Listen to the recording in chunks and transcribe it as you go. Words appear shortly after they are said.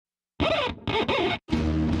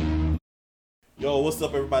Yo, what's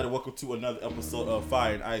up, everybody? Welcome to another episode of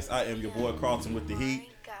Fire and Ice. I am your boy Carlton with the Heat,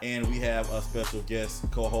 and we have a special guest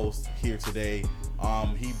co-host here today.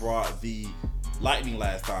 He brought the lightning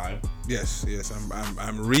last time. Yes.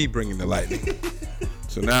 I'm re-bringing the lightning.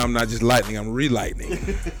 So now I'm not just lightning, I'm re-lightning.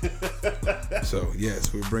 So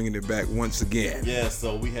yes, we're bringing it back once again. Yes,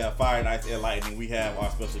 so we have Fire and Ice and Lightning. We have our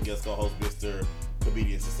special guest co-host, Mr.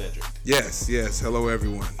 Comedian Cedric. Yes. Hello,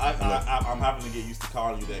 everyone. I'm having to get used to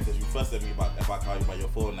calling you that because you fuss at me about if I call you by your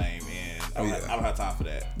full name, and I don't have time for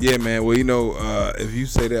that. Yeah, man. Well, if you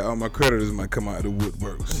say that, all my creditors might come out of the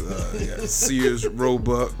woodworks. Sears,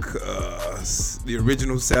 Roebuck, the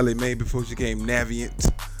original Sally Mae before she came Navient,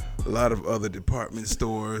 a lot of other department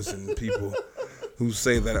stores and people who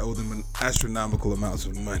say that I owe them astronomical amounts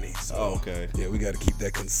of money. So, okay. Yeah, we got to keep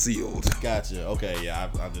that concealed. Gotcha. Okay. Yeah.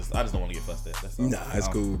 I just don't want to get fussed at. That's all. Nah, it's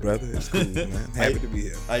cool, brother. It's cool, man. Happy to be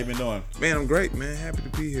here. How you been doing? Man, I'm great, man. Happy to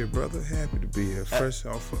be here, brother. Happy to be here. Fresh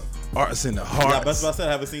off of Arts in the Heart. Yeah, that's what I said.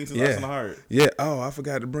 I haven't seen since Arts in the Heart. Yeah. Oh, I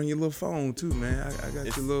forgot to bring your little phone too, man. I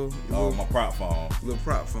got your little my prop phone. Little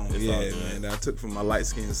prop phone. It's yeah, man. That I took from my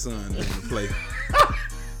light-skinned son during the play.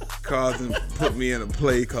 Carlton put me in a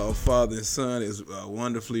play called Father and Son. It's a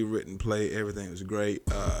wonderfully written play. Everything was great.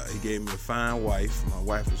 He gave me a fine wife. My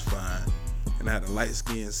wife was fine. And I had a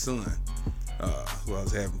light-skinned son who I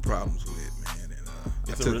was having problems with, man.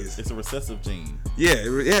 And it's a recessive gene. Yeah,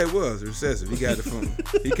 it was recessive. He got it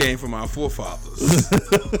he came from our forefathers.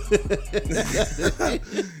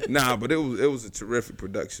 Nah, but it was a terrific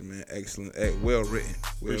production, man. Excellent, well written.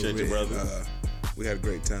 Appreciate you, brother. We had a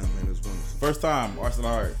great time, man. It was wonderful. First time, Arts in the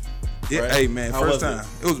Heart. Yeah, right? Hey, man, How first was time.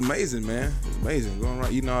 It was amazing, man. It was amazing. Going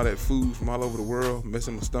around eating all that food from all over the world,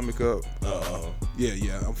 messing my stomach up.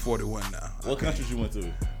 Yeah. I'm 41 now. What countries you went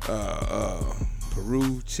to?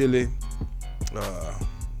 Peru, Chile,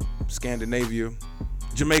 Scandinavia,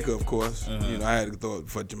 Jamaica, of course. Uh-huh. I had to throw it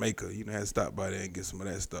for Jamaica. I had to stop by there and get some of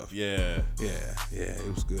that stuff. Yeah.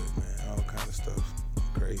 It was good, man. All kind of stuff.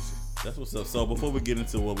 Crazy. That's what's up. So before we get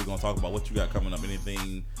into what we're gonna talk about, what you got coming up?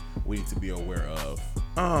 Anything we need to be aware of?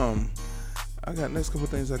 I got next couple of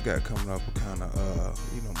things I got coming up are kind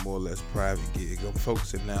of more or less private gig. I'm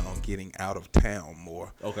focusing now on getting out of town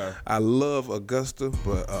more. Okay. I love Augusta,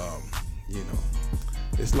 but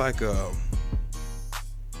it's like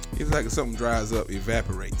something dries up,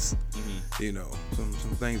 evaporates. Mm-hmm.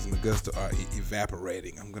 Some things in Augusta are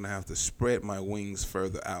evaporating. I'm gonna have to spread my wings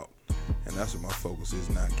further out. And that's what my focus is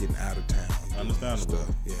now, getting out of town. Understandable.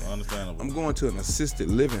 Stuff. Yeah. Understandable. I'm going to an assisted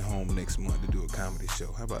living home next month to do a comedy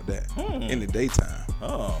show. How about that? In the daytime.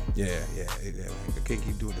 Oh. Yeah. I can't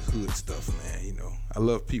keep doing this hood stuff, man. I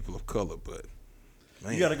love people of color, but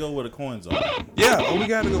man. You got to go where the coins are. Yeah, we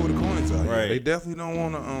got to go where the coins are. Right. They definitely don't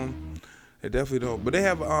want to, They definitely don't. But they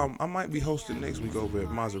have, I might be hosting next week over at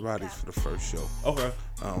Maserati's for the first show. Okay.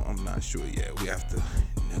 I'm not sure yet. We have to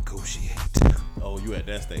negotiate. Oh, you at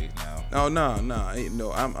that stage now? Oh, no.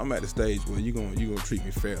 I'm at the stage where you gonna treat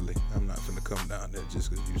me fairly. I'm not finna come down there just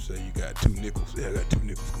because you say you got 2 nickels. Yeah, I got 2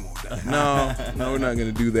 nickels. Come on down. No, we're not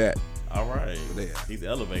gonna do that. All right. He's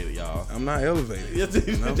elevated, y'all. I'm not elevated.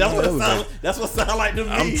 That's what sound like to me.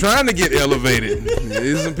 I'm trying to get elevated.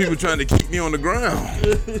 There's some people trying to keep me on the ground.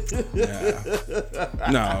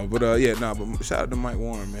 But shout out to Mike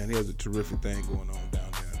Warren, man. He has a terrific thing going on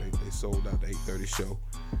down there. They sold out the 8:30 show,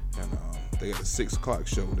 and they got a 6 o'clock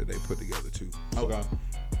show that they put together too. Okay.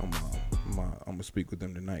 I'm gonna speak with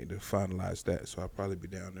them tonight to finalize that, so I'll probably be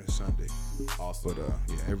down there Sunday. Awesome.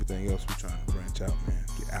 But everything else we're trying to branch out, man.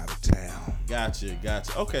 Get out of town. Gotcha.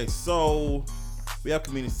 Okay, so we have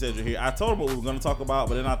Comedian Cedric here. I told him what we were going to talk about,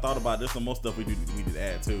 but then I thought about there's some more stuff we need to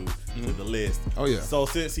add to the list. Oh yeah. So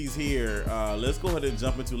since he's here, let's go ahead and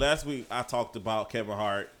jump into. Last week I talked about Kevin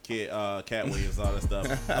Hart, Cat Williams, all that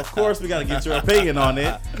stuff. Of course, we got to get your opinion on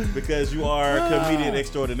it because you are a comedian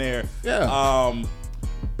extraordinaire. Yeah.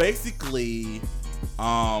 Basically,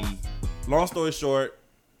 long story short,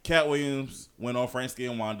 Cat Williams went on Frankie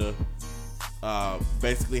and Wanda.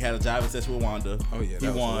 Basically had a jive session with Wanda. Oh yeah, he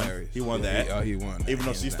won. Hilarious. He won that. He won. Even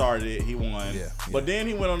though she started it, he won. Yeah. But then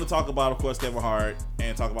he went on to talk about, of course, Kevin Hart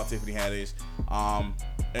and talk about Tiffany Haddish.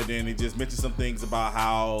 And then he just mentioned some things about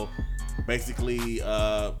how basically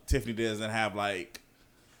Tiffany doesn't have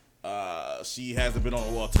she hasn't been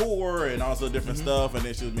on a tour and also different stuff. And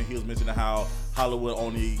then he was mentioning how Hollywood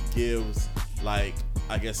only gives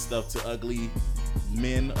stuff to ugly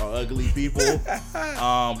men or ugly people.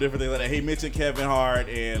 Different things like that. He mentioned Kevin Hart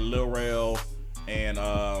and Lil Rel and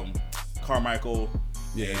Carmichael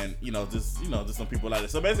Yeah. And just some people like that.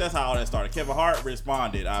 So basically, that's how all that started. Kevin Hart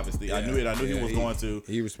responded. Obviously, Yeah. I knew it. I knew he was going to.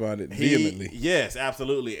 He responded vehemently. Yes,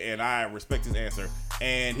 absolutely, and I respect his answer.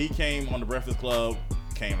 And he came on the Breakfast Club.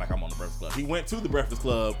 Came like I'm on the Breakfast Club. He went to the Breakfast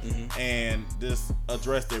Club and just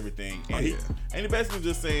addressed everything. And he basically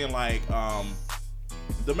just saying like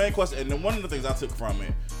the main question, and then one of the things I took from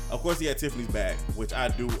it, of course, he had Tiffany's back, which I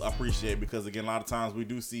do appreciate because again, a lot of times we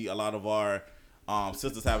do see a lot of our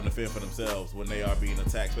sisters having to fend for themselves when they are being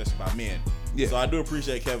attacked, especially by men. Yeah. So I do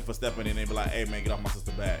appreciate Kevin for stepping in and be like, "Hey man, get off my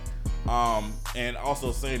sister back," and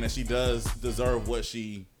also saying that she does deserve what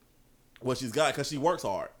she's got because she works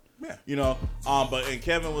hard. Yeah. And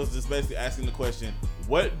Kevin was just basically asking the question,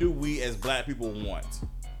 what do we as black people want?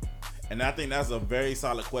 And I think that's a very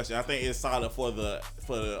solid question. I think it's solid for the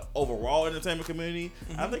overall entertainment community.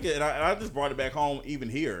 I think and I just brought it back home even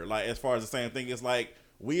here. Like as far as the same thing, it's like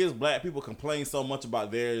we as black people complain so much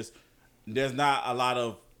about there's not a lot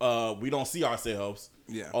of we don't see ourselves.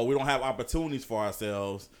 Yeah. Or we don't have opportunities for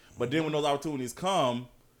ourselves. But then when those opportunities come,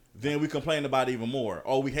 then we complain about it even more.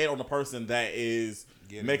 Or we hate on the person that is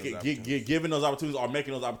giving those opportunities or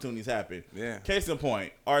making those opportunities happen. Yeah. Case in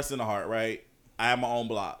point, Arts in the Heart, right? I have my own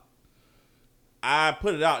blog. I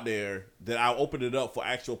put it out there that I opened it up for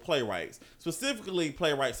actual playwrights, specifically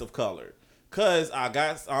playwrights of color. Because I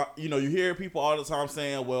got, you hear people all the time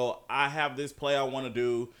saying, well, I have this play I want to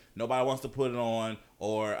do. Nobody wants to put it on.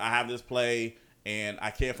 Or I have this play and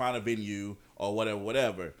I can't find a venue or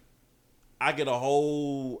whatever. I get a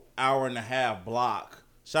whole hour and a half block.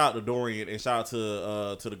 Shout out to Dorian and shout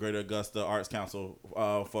out to the Greater Augusta Arts Council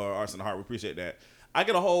for Arts in the Heart. We appreciate that. I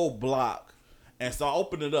get a whole block. And so I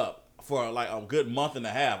opened it up for like a good month and a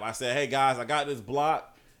half. I said, hey guys, I got this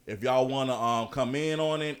block. If y'all want to come in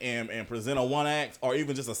on it and present a one act or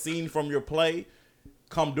even just a scene from your play,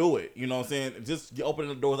 come do it. You know what I'm saying? Just opening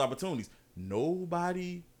the doors, opportunities.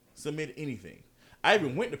 Nobody submitted anything. I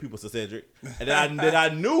even went to people, to Cedric, that I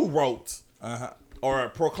knew wrote or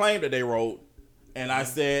proclaimed that they wrote. And I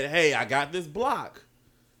said, hey, I got this block.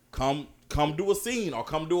 Come do a scene or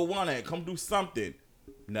come do a one act. Come do something.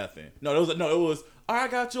 Nothing. It was, all right, I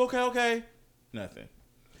got you. Okay. Nothing.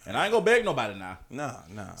 And I ain't gonna beg nobody now. No.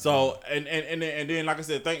 So and then like I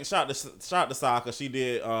said, shout to Saka. She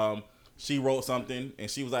did she wrote something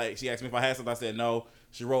and she was like, she asked me if I had something. I said no.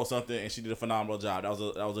 She wrote something and she did a phenomenal job. That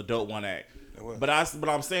was a dope one act. But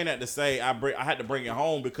I'm saying that to say I had to bring it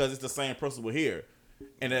home because it's the same principle here.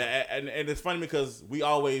 And it's funny because we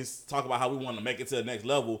always talk about how we want to make it to the next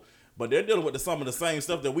level, but they're dealing with some of the same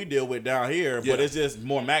stuff that we deal with down here, but it's just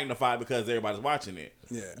more magnified because everybody's watching it.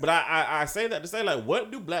 Yeah. But I say that to say, like,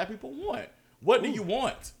 what do black people want? What do you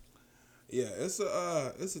want? Yeah, it's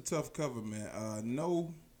a tough cover, man.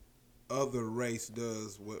 No other race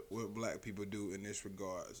does what black people do in this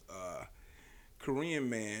regards. Korean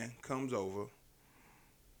man comes over,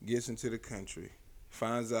 gets into the country,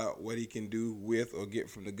 finds out what he can do with or get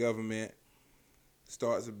from the government,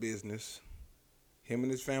 starts a business. Him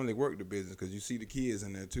and his family work the business because you see the kids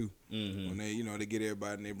in there too. Mm-hmm. When they get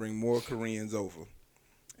everybody and they bring more Koreans over.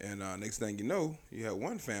 And next thing you know, you have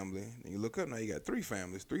one family and you look up now you got 3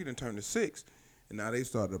 families. 3 then turned to 6. And now they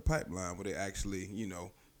started a pipeline where they actually,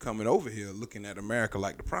 coming over here looking at America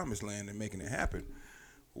like the promised land and making it happen.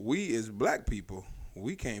 We as black people,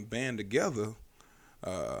 we can't band together.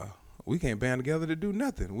 We can't band together to do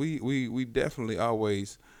nothing. We definitely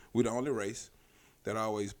always, we're the only race that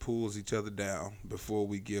always pulls each other down before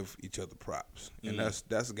we give each other props. And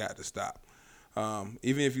that's got to stop.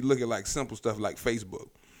 Even if you look at like simple stuff like Facebook,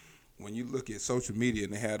 when you look at social media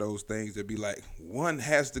and they have those things that be like, one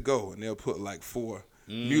has to go, and they'll put like 4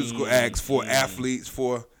 musical acts, 4 athletes,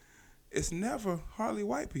 it's never hardly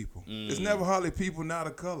white people. It's never hardly people not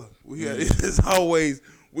of color. It's always,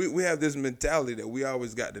 we have this mentality that we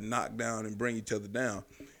always got to knock down and bring each other down.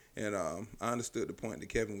 And I understood the point that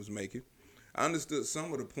Kevin was making. I understood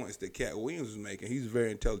some of the points that Cat Williams was making. He's a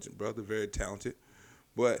very intelligent brother, very talented.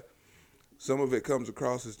 But some of it comes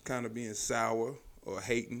across as kind of being sour or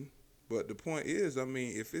hating. But the point is,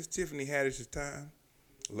 if it's Tiffany Haddish's time,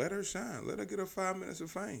 let her shine. Let her get her 5 minutes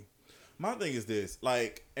of fame. My thing is this,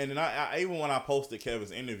 and then I even when I posted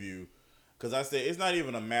Kevin's interview, because I said it's not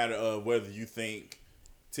even a matter of whether you think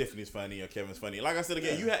Tiffany's funny or Kevin's funny. Like I said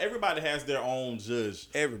again, everybody has their own judge.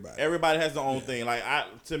 Everybody has their own thing. Like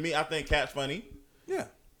to me, I think Cat's funny. Yeah.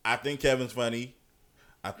 I think Kevin's funny.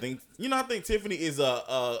 I think Tiffany is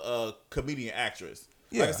a comedian actress.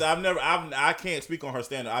 Like I said, I can't speak on her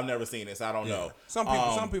stand-up. I've never seen it, so I don't know.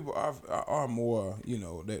 Some people are more,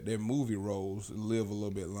 their movie roles live a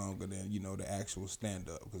little bit longer than, the actual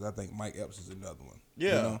stand-up. Because I think Mike Epps is another one.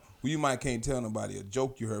 Yeah. You might can't tell nobody a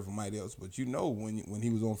joke you heard from Mike Epps, but when he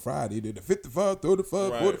was on Friday, he did the 55,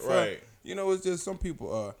 35, 45. Right. It's just some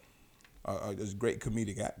people are just great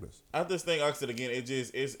comedic actors. I just think, like I said again,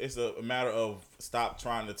 it's a matter of stop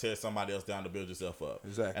trying to tear somebody else down to build yourself up.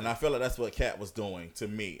 Exactly. And I feel like that's what Cat was doing to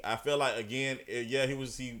me. I feel like again,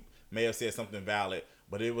 he may have said something valid,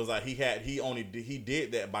 but it was like he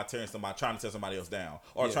did that by trying to tear somebody else down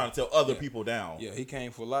or trying to tell other people down. Yeah, he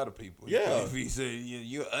came for a lot of people. Yeah, he said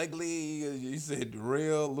you're ugly. He said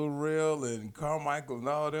Lil Rel, and Carmichael and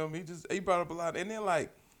all them. He brought up a lot, and then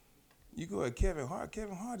like. You go at Kevin Hart.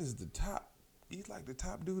 Kevin Hart is the top. He's like the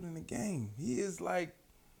top dude in the game. He's like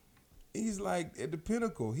at the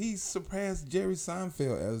pinnacle. He surpassed Jerry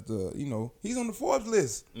Seinfeld as he's on the Forbes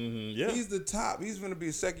list. Mm-hmm, yeah. He's the top. He's going to be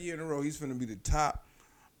a second year in a row. He's going to be the top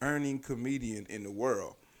earning comedian in the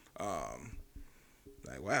world.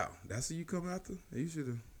 Wow, that's who you come after? You should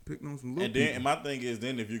have picked on some little people. And my thing is,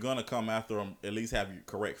 then if you're gonna come after them, at least have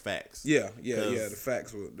correct facts. Yeah. The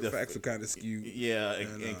facts were kind of skewed. Yeah,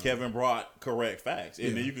 and Kevin brought correct facts,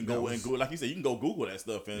 and then you can go and go, like you said, you can go Google that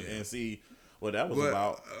stuff and see what that was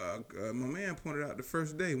about. My man pointed out the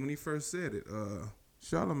first day when he first said it.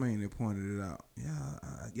 Charlamagne had pointed it out.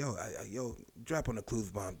 Yeah, yo, drop on the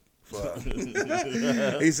clues bomb.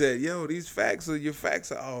 He said, yo, your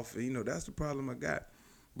facts are off. That's the problem I got.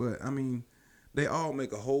 But I mean, they all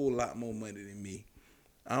make a whole lot more money than me.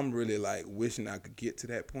 I'm really like wishing I could get to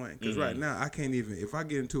that point. Because right now, I can't even, if I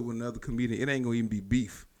get into it with another comedian, it ain't going to even be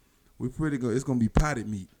beef. It's going to be potted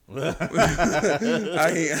meat.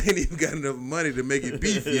 I ain't even got enough money to make it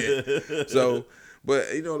beef yet. So, but,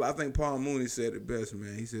 I think Paul Mooney said it best,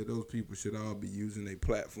 man. He said those people should all be using their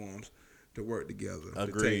platforms to work together.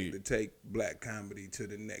 Agreed. To take black comedy to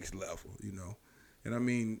the next level, And I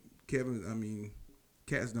mean,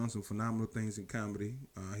 Cat's done some phenomenal things in comedy.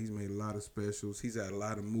 He's made a lot of specials. He's had a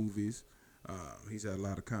lot of movies. He's had a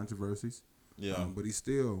lot of controversies. Yeah. But he's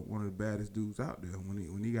still one of the baddest dudes out there.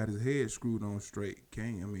 When he got his head screwed on straight,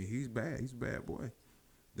 he's bad. He's a bad boy.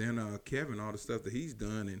 Then Kevin, all the stuff that he's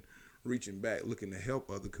done and reaching back, looking to help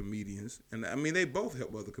other comedians. And I mean, they both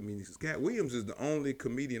help other comedians. Cat Williams is the only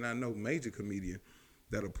comedian I know, major comedian,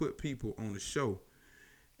 that'll put people on the show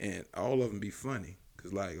and all of them be funny.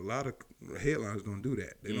 Cause like a lot of headliners don't do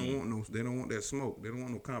that. They don't want that smoke. They don't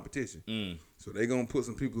want no competition. So they gonna put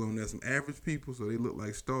some people on there, some average people, so they look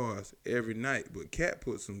like stars every night. But Cat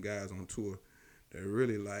put some guys on tour that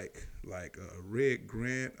really like Red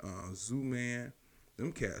Grant, Zoo Man.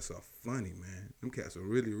 Them cats are funny, man. Them cats are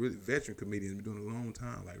really, really veteran comedians. Been doing it a long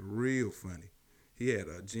time, like real funny. He had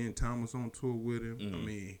Jen Thomas on tour with him. I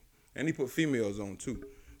mean, and he put females on too.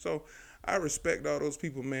 So I respect all those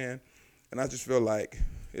people, man. And I just feel like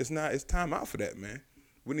it's time out for that, man.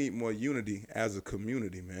 We need more unity as a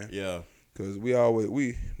community, man. Yeah. Because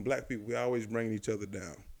black people, we always bring each other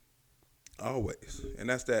down. Always. And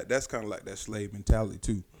that's kind of like that slave mentality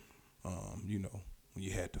too. When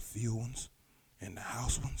you had the field ones and the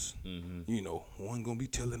house ones, one gonna be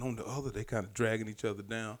telling on the other. They kind of dragging each other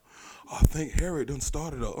down. I think Harriet done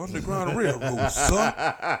started an underground railroad, son.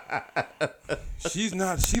 She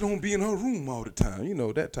don't be in her room all the time.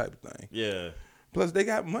 That type of thing. Yeah. Plus, they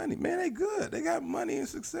got money. Man, they good. They got money and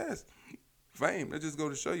success. Fame. That just go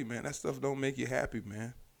to show you, man, that stuff don't make you happy,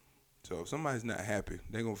 man. So if somebody's not happy,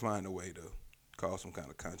 they're going to find a way to cause some kind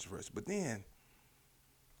of controversy. But then,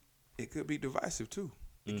 it could be divisive, too.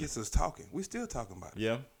 It gets us talking. We still talking about it.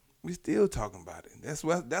 Yeah. We still talking about it.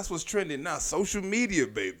 That's what's trending now. Social media,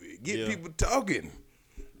 baby. Get people talking.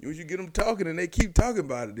 Once you get them talking and they keep talking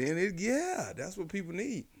about it, then that's what people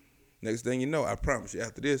need. Next thing you know, I promise you,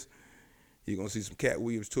 after this, you're going to see some Cat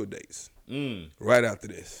Williams tour dates. Right after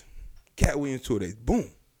this. Cat Williams tour dates. Boom.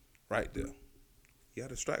 Right there. You got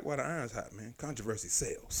to strike while the iron's hot, man. Controversy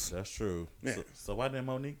sells. That's true. So why didn't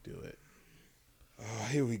Monique do it? Oh,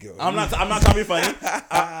 here we go. I'm not trying to be funny.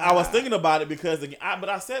 I was thinking about it because, but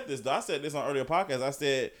I said this, though. I said this on earlier podcasts. I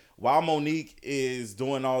said, while Monique is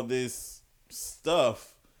doing all this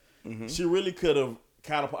stuff, she really could have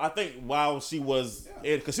I think while she was,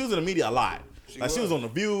 because she was in the media a lot. She was on The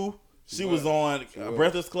View. She was on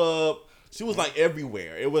Breakfast Club. She was like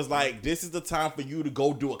everywhere. It was like, this is the time for you to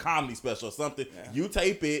go do a comedy special or something. Yeah. You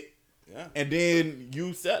tape it, and then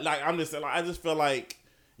you said, like, I just feel like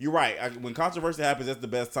you're right. When controversy happens, that's the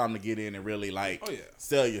best time to get in and really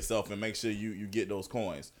sell yourself and make sure you get those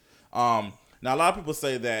coins. Now a lot of people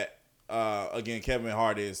say that again, Kevin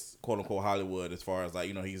Hart is quote unquote Hollywood as far as like,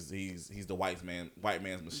 you know, he's the white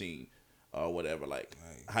man's machine or whatever. Like,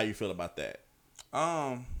 how you feel about that?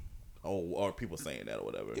 Or people saying that or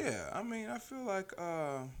whatever. Yeah, I mean, I feel like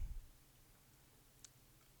I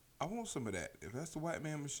want some of that. If that's the white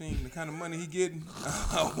man machine, the kind of money he getting,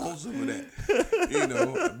 I want some of that. You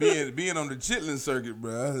know, being on the chitlin circuit,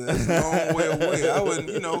 bro, that's a long way away. I wouldn't,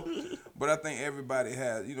 you know, but I think everybody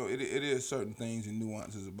has, you know, it is certain things and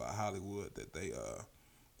nuances about Hollywood that they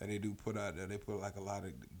do put out there. They put like a lot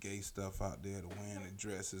of gay stuff out there, the wearing the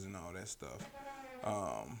dresses and all that stuff.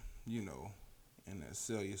 You know, and that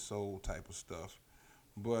sell your soul type of stuff.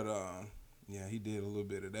 But yeah, he did a little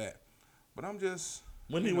bit of that. But I'm just.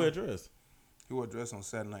 When did he wear a dress? He wore a dress on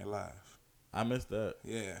Saturday Night Live. I missed that.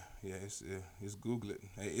 Yeah, it's Google it.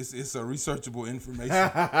 Hey, it's a researchable information.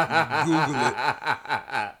 Google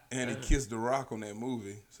it. And he kissed The Rock on that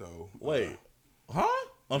movie. So wait, huh?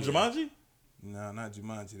 On Jumanji? No, not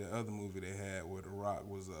Jumanji. That other movie they had where The Rock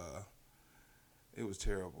was it was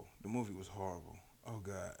terrible. The movie was horrible. Oh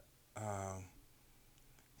God.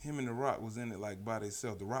 Him and The Rock was in it like by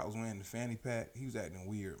themselves. The Rock was wearing the fanny pack. He was acting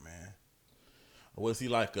weird, man. Was he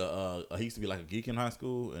like he used to be like a geek in high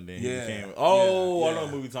school, and then he became. Yeah. I know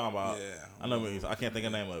what movie you're talking about. Yeah, I know what movie. I can't think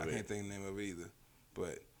of the name of it. I can't think of the name of it either.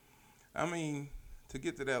 But I mean, to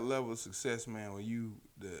get to that level of success, man, when you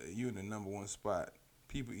in the number one spot,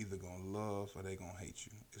 people either gonna love or they gonna hate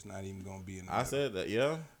you. It's not even gonna be in the I said that,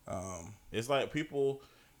 yeah. It's like people,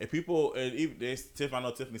 and even I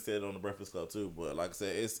know Tiffany said it on the Breakfast Club too. But like I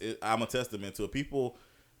said, I'm a testament to it. People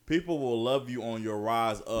will love you on your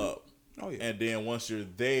rise up. Oh, yeah. And then once you're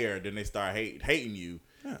there, then they start hating you.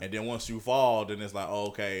 Yeah. And then once you fall, then it's like, oh,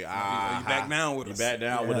 okay, you back down with us. You back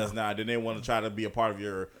down with us now. Then they want to try to be a part of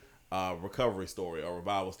your recovery story or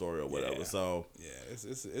revival story or whatever. Yeah. So yeah,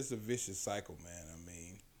 it's a vicious cycle, man. I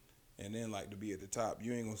mean, and then like to be at the top,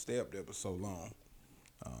 you ain't gonna stay up there for so long.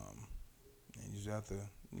 And you just have to,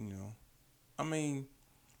 you know, I mean,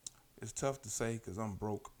 it's tough to say because I'm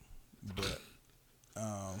broke, but.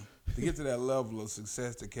 To get to that level of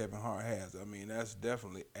success that Kevin Hart has, I mean, that's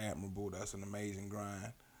definitely admirable. That's an amazing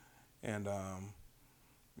grind. And,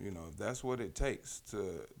 you know, if that's what it takes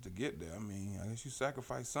to get there, I mean, I guess you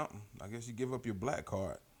sacrifice something. I guess you give up your black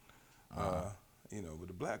card. You know, but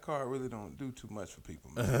the black card really don't do too much for people,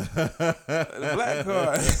 man. The black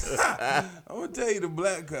card, I'm going to tell you the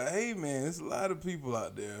black card. Hey, man, there's a lot of people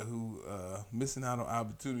out there who missing out on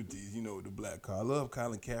opportunities, you know, with the black card. I love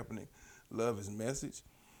Colin Kaepernick. Love his message,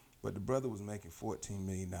 but the brother was making $14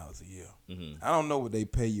 million a year. Mm-hmm. I don't know what they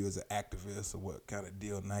pay you as an activist or what kind of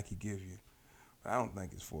deal Nike give you, but I don't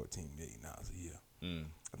think it's $14 million a year.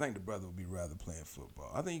 I think the brother would be rather playing football.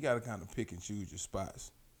 I think you got to kind of pick and choose your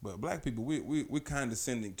spots. But black people, we're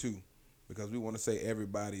condescending too, because we want to say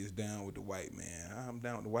everybody is down with the white man. I'm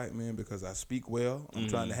down with the white man because I speak well. I'm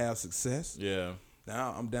trying to have success. yeah,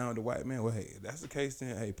 Now I'm down with the white man. Well, hey, if that's the case,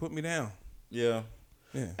 then hey, put me down. yeah.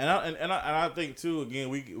 Yeah. And I think too, again,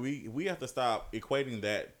 we have to stop equating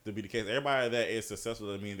that to be the case. Everybody that is successful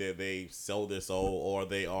doesn't mean that they sold their soul or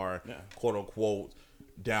they are quote unquote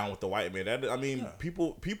down with the white man.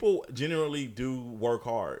 People generally do work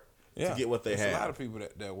hard to get what they have. A lot of people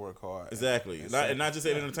that work hard. Exactly. And not just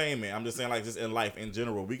in entertainment. I'm just saying like just in life in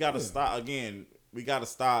general. We gotta stop again, we gotta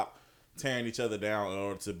stop tearing each other down in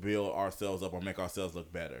order to build ourselves up or make ourselves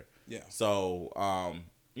look better. Yeah. So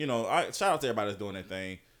you know, shout out to everybody that's doing their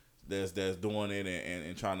thing, that's doing it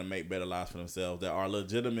and trying to make better lives for themselves, that are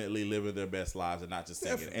legitimately living their best lives and not just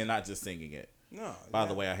singing it. No. By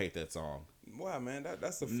the way, I hate that song. Why, man?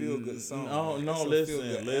 That's a feel good song. No,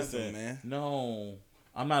 listen, anthem, man. No,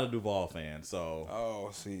 I'm not a Duval fan, so.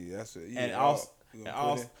 Oh, see, that's it. And also,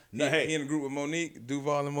 he in a group with Monique,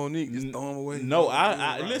 Duval and Monique, just throw him away. No,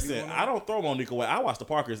 I listen. I don't throw Monique away. I watch the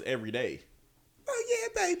Parkers every day. Oh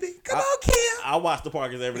yeah, baby, come on, Kim. I watch the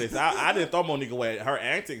Parkers every day. So I didn't throw Monique away. Her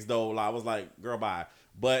antics though, I was like, girl, bye.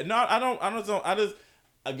 But no, I don't.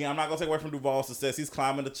 Again, I'm not gonna take away from Duval's success. He's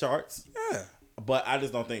climbing the charts. Yeah. But I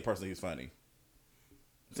just don't think personally he's funny.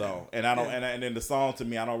 So and I don't and then the song to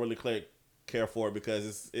me I don't really care for it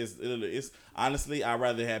because it's honestly I'd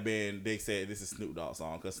rather have been they said this is Snoop Dogg's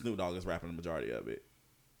song because Snoop Dogg is rapping the majority of it.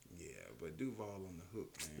 Yeah, but Duval on the hook,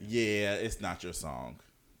 man. Yeah, it's not your song.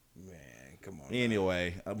 Man, come on.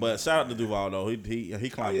 Anyway, but shout out to Duval though. He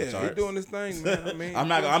climbed the charts. He doing his thing, man. I mean,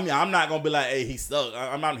 I'm not gonna be like, hey, he sucked.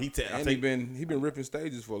 I'm not. He been ripping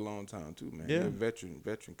stages for a long time too, man. Yeah, veteran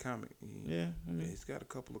comic. Yeah, he's got a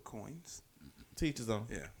couple of coins. Teach his own.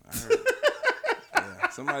 Yeah, I heard. Yeah.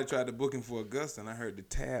 Somebody tried to book him for Augusta, and I heard the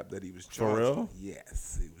tab that he was charging. For real?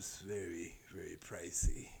 Yes, it was very, very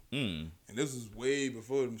pricey. Mm. And this was way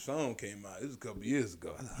before the song came out. This was a couple years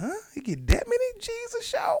ago. I was like, huh? He get that many G's a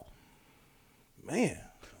show? Man.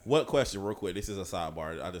 What question, real quick? This is a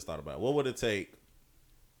sidebar. I just thought about it. What would it take?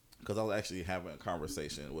 Because I was actually having a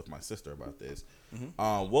conversation with my sister about this.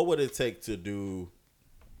 Mm-hmm. What would it take to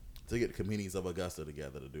get the comedians of Augusta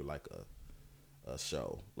together to do like a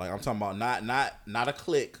show? Like I'm talking about not a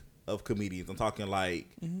clique of comedians. I'm talking like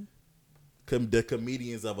the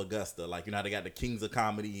comedians of Augusta. Like you know how they got the Kings of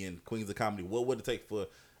Comedy and Queens of Comedy. What would it take for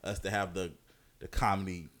us to have the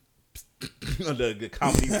comedy? the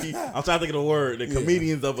comedy. I'm trying to think of the word. The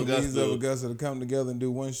comedians of Augusta. Comedians of Augusta to come together and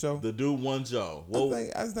do one show. To do one show.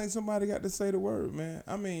 I just think somebody got to say the word, man.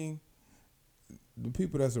 I mean, the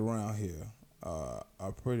people that's around here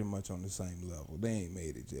are pretty much on the same level. They ain't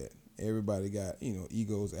made it yet. Everybody got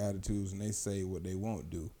egos, attitudes, and they say what they won't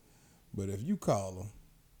do. But if you call them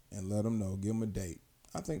and let them know, give them a date,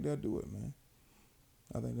 I think they'll do it, man.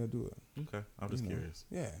 I think they'll do it. Okay, I'm just curious.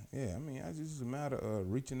 Yeah. I mean, it's just a matter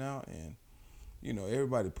of reaching out and,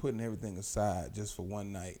 everybody putting everything aside just for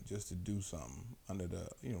one night, just to do something under the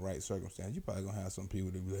right circumstance. You probably gonna have some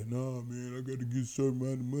people that be like, "Nah, man, I got to get a certain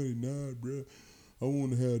amount of money. Nah, bro, I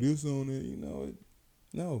want to have this on it."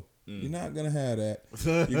 No, you're not gonna have that.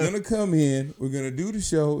 You're gonna come in. We're gonna do the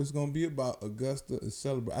show. It's gonna be about Augusta and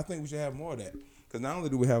celebrate. I think we should have more of that because not only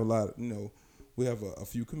do we have a lot of, we have a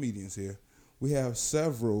few comedians here. We have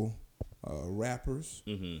several rappers.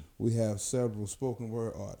 Mm-hmm. We have several spoken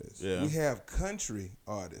word artists. Yeah. We have country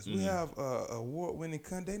artists. Mm-hmm. We have award-winning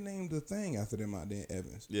country. They named the thing after them out there in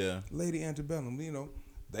Evans. Yeah. Lady Antebellum.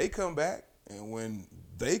 They come back, and when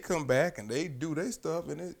they come back and they do their stuff,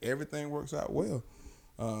 and everything works out well.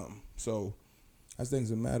 So I think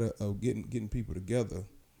it's a matter of getting people together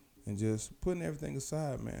and just putting everything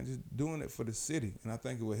aside, man. Just doing it for the city. And I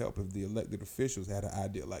think it would help if the elected officials had an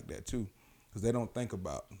idea like that too. Because they don't think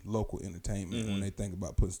about local entertainment when they think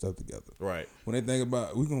about putting stuff together. Right. When they think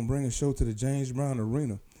about, we're going to bring a show to the James Brown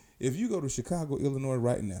Arena. If you go to Chicago, Illinois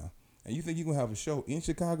right now, and you think you're going to have a show in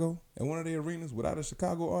Chicago at one of the arenas without a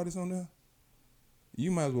Chicago artist on there,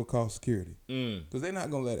 you might as well call security. Because they're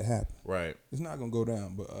not going to let it happen. Right. It's not going to go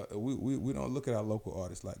down. But we don't look at our local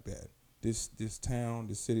artists like that. This town,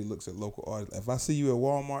 this city looks at local artists. If I see you at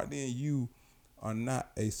Walmart, then you are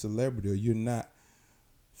not a celebrity, or you're not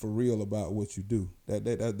for real about what you do. That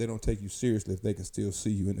they don't take you seriously if they can still see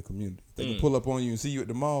you in the community. If they can pull up on you and see you at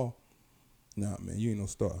the mall, nah, man, you ain't no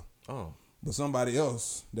star. Oh. But somebody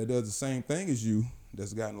else that does the same thing as you,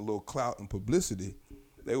 that's gotten a little clout and publicity,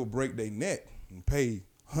 they will break their neck and pay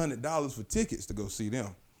 $100 for tickets to go see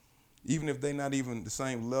them, even if they're not even the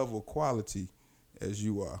same level of quality as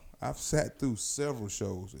you are. I've sat through several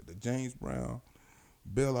shows at the James Brown,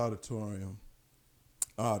 Bell Auditorium,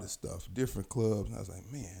 all this stuff, different clubs. And I was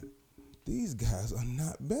like, man, these guys are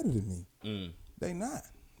not better than me. They not.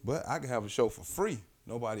 But I can have a show for free.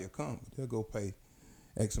 Nobody will come. But they'll go pay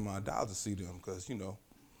X amount of dollars to see them because,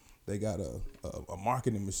 they got a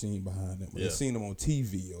marketing machine behind them. They've seen them on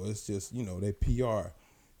TV, or it's just, their PR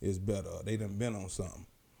is better. They done been on something.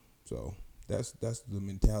 So that's the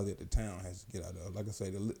mentality that the town has to get out of. Like I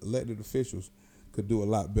say, the elected officials could do a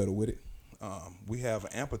lot better with it. We have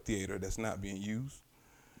an amphitheater that's not being used.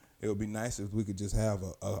 It would be nice if we could just have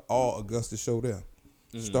a all Augusta show there,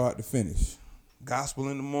 start to finish. Gospel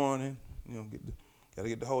in the morning, gotta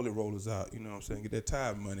get the holy rollers out. You know what I'm saying? Get that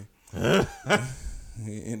tithe money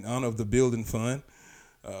in honor of the building fund.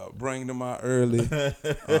 Bring them out early,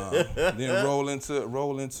 then roll into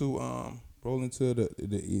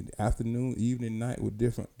the afternoon, evening, night with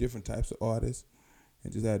different types of artists,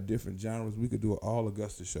 and just have different genres. We could do an all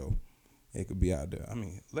Augusta show. It could be out there. I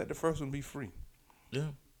mean, let the first one be free. Yeah.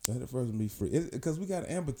 Let the first one be free. Because we got an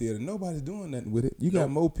amphitheater. Nobody's doing nothing with it. You got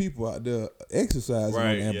more people out there exercising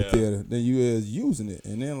on the amphitheater than you is using it.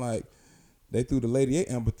 And then, they threw the Lady A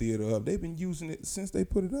amphitheater up. They've been using it since they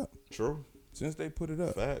put it up. True. Since they put it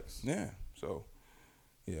up. Facts. Yeah. So,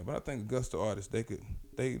 but I think Augusta artists, they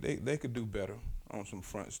could do better on some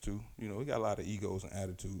fronts, too. We got a lot of egos and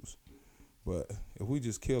attitudes. But if we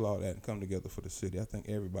just kill all that and come together for the city, I think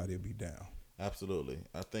everybody will be down. Absolutely.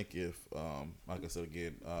 I think if, like I said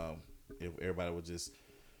again, if everybody would just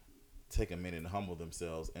take a minute and humble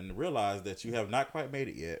themselves and realize that you have not quite made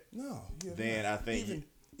it yet. No. Then not. I think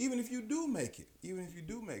even if you do make it,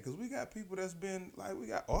 because we got people that's been we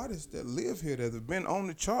got artists that live here that have been on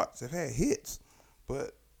the charts, have had hits,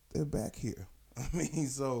 but they're back here. I mean,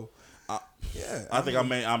 so I think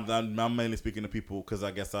I'm mainly speaking to people because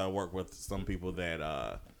I guess I work with some people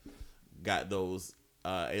that got those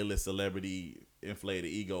A-list celebrity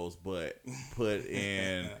inflated egos, but put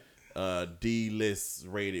in D-list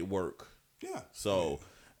rated work. Yeah. So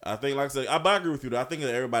I think, like I said, I agree with you. Though. I think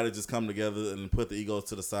that everybody just come together and put the egos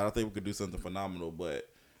to the side. I think we could do something phenomenal, but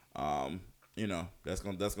you know, that's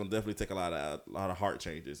gonna definitely take a lot of heart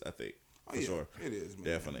changes. I think for sure. It is, man.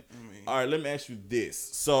 Definitely. I mean, all right, let me ask you this.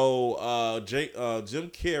 So Jim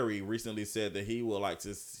Carrey recently said that he would like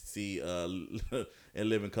to see a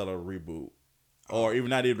Living Color reboot, or even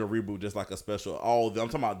not even a reboot, just like a special. I'm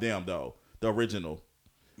talking about them though, the original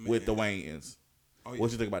with the Wayans. Oh, yeah.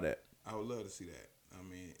 What you think about that? I would love to see that. I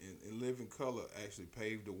mean, and Living Color actually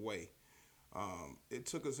paved the way. It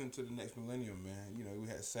took us into the next millennium, man. You know, we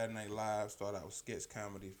had Saturday Night Live, started out with sketch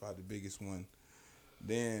comedy, probably the biggest one.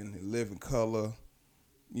 Then Living Color,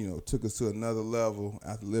 you know, took us to another level.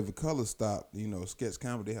 After Living Color stopped, you know, sketch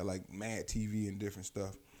comedy had like Mad TV and different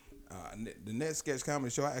stuff. The next sketch comedy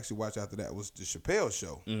show I actually watched after that was the Chappelle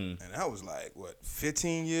Show. Mm-hmm. And that was like,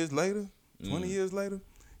 15 years later? 20 years later?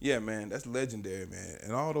 Yeah, man, that's legendary, man.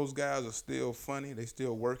 And all those guys are still funny. They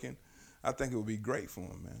still working. I think it would be great for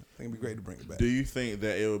them, man. I think it'd be great to bring it back. Do you think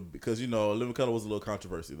that it would, because, you know, Living Color was a little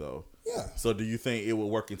controversy, though. Yeah. So do you think it would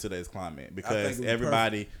work in today's climate? Because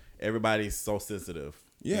everybody's so sensitive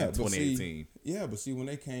in 2018. But see, when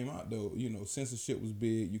they came out, though, you know, censorship was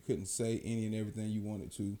big. You couldn't say any and everything you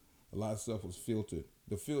wanted to. A lot of stuff was filtered.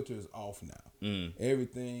 The filter is off now.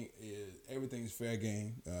 Everything's fair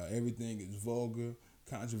game. Everything is vulgar,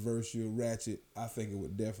 controversial, ratchet. I think it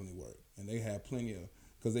would definitely work. And they have plenty of,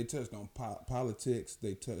 because they touched on politics,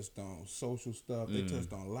 they touched on social stuff, they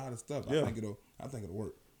touched on a lot of stuff. Yeah. I think it'll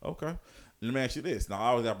work. Okay. Let me ask you this. Now, I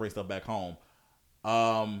always got to bring stuff back home.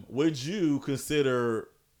 Would you consider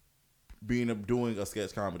doing a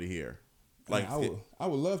sketch comedy here? Like, I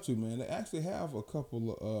would love to, man. They actually have a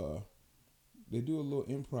couple of, they do a little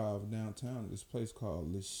improv downtown at this place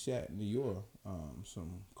called Le Chat, New York.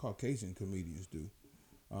 Some Caucasian comedians do.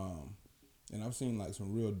 And I've seen like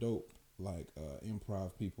some real dope like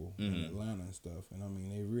improv people in Atlanta and stuff. And I mean,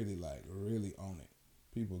 they really own it.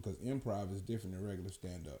 People, because improv is different than regular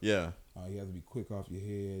stand-up. Yeah. You have to be quick off your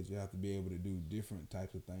head. You have to be able to do different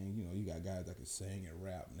types of things. You know, you got guys that can sing and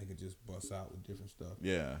rap, and they can just bust out with different stuff.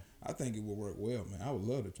 Yeah. I think it would work well, man. I would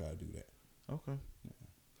love to try to do that. Okay.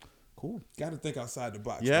 Yeah. Cool. Got to think outside the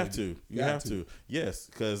box. You have to. You have to. Yes,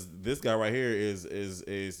 because this guy right here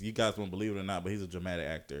is you guys won't believe it or not, but he's a dramatic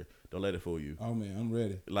actor. Don't let it fool you. Oh, man, I'm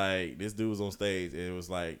ready. Like, this dude was on stage, and it was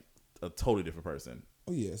like a totally different person.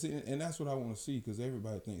 Oh yeah, see, and that's what I want to see, because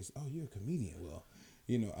everybody thinks, oh, you're a comedian. Well,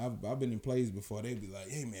 you know, I've been in plays before. They'd be like,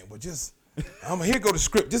 hey man, but just here go the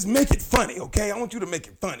script. Just make it funny, okay? I want you to make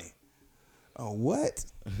it funny. Oh, what?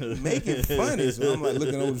 Make it funny. So I'm like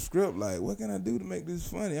looking over the script, like, what can I do to make this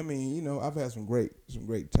funny? I mean, you know, I've had some great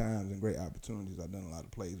times and great opportunities. I've done a lot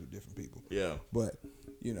of plays with different people. Yeah. But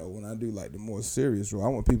you know, when I do like the more serious role, I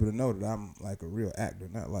want people to know that I'm like a real actor,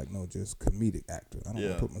 not like no just comedic actor. I don't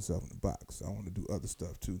want to put myself in the box. I want to do other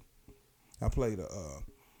stuff too. I played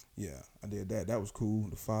I did that. That was cool,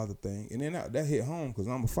 the father thing. And then that hit home because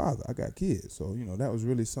I'm a father. I got kids. So, you know, that was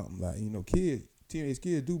really something. Like, you know, teenage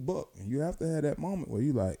kids do buck. And you have to have that moment where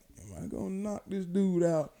you like, am I going to knock this dude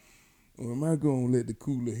out? Or am I going to let the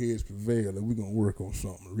cooler heads prevail and we're going to work on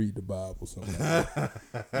something, read the Bible, something like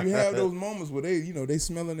that. You have those moments where they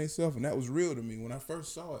smelling themselves, and that was real to me. When I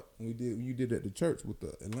first saw it, when you did it at the church with the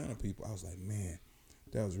Atlanta people, I was like, man,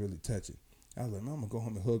 that was really touching. I was like, man, I'm going to go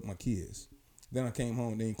home and hug my kids. Then I came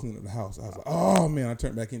home and they didn't clean up the house. I was like, oh, man, I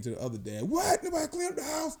turned back into the other dad. What? Nobody cleaned up the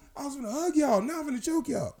house? I was going to hug y'all. Now I'm going to choke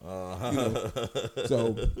y'all. You know?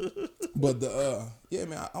 So, but yeah,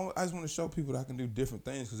 man, I just want to show people that I can do different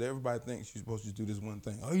things, because everybody thinks you're supposed to do this one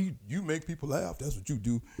thing. Oh, you make people laugh. That's what you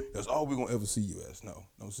do. That's all we're going to ever see you as. No,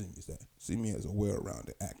 don't see me as that. See me as a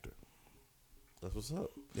well-rounded actor. That's what's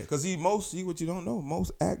up. Yeah, because see what you don't know,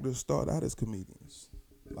 most actors start out as comedians.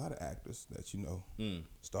 A lot of actors that you know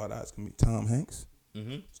start out as comedian. Tom Hanks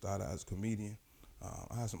started out as a comedian.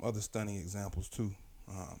 I have some other stunning examples too.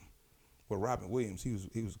 But Robin Williams, he was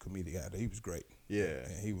a comedic actor. He was great. Yeah,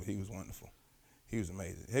 and he was wonderful. He was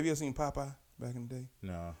amazing. Have you ever seen Popeye back in the day?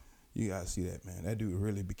 No. You gotta see that, man. That dude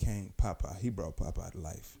really became Popeye. He brought Popeye to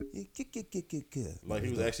life. Like, he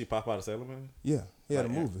was actually Popeye the Sailor Man? Yeah, he had a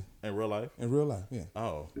movie. In real life? In real life, yeah.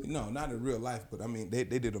 Oh. No, not in real life, but I mean, they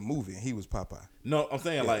did a movie and he was Popeye. No, I'm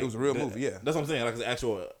saying like... It was a real movie, yeah. That's what I'm saying, like it's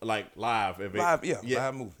actual, like live. Live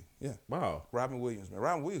movie, yeah. Wow. Robin Williams, man.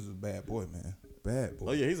 Robin Williams was a bad boy, man. Bad boy.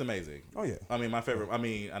 Oh yeah, he's amazing. Oh yeah. I mean, my favorite,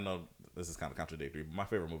 I know this is kind of contradictory, but my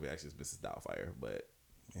favorite movie actually is Mrs. Doubtfire, but...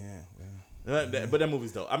 Yeah, But that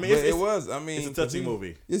movie's dope. I mean, But it was. I mean, it's a touching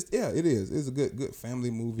movie. It is. It's a good family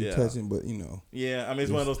movie, touching. But you know. Yeah, I mean,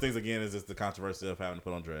 it's one of those things. Again, is just the controversy of having to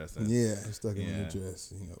put on dress. And, yeah, stuck in the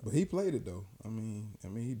dress. You know, but he played it though. I mean,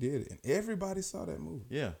 he did it, and everybody saw that movie.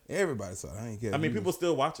 Yeah, everybody saw it. I ain't care. I mean, people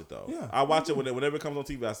still watch it though. Yeah, I watch it whenever it comes on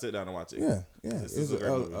TV. I sit down and watch it. Yeah. It's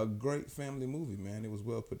a great family movie, man. It was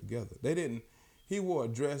well put together. They didn't. He wore a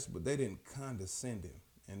dress, but they didn't condescend him.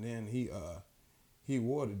 And then he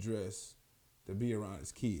wore the dress to be around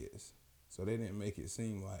his kids. So they didn't make it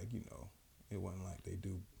seem like, you know, it wasn't like they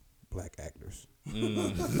do black actors. So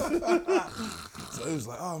it was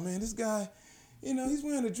like, oh man, this guy, you know, he's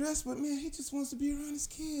wearing a dress, but man, he just wants to be around his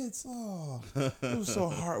kids. Oh, it was so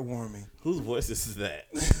heartwarming. Whose voice is that?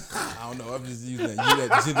 I don't know. I'm just using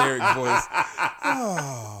that generic voice.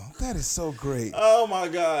 Oh, that is so great. Oh my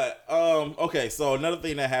God. Okay, so another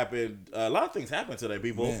thing that happened. A lot of things happened today,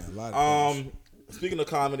 people. Man, a lot of things. Speaking of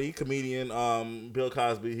comedian Bill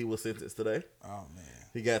Cosby, he was sentenced today. Oh man,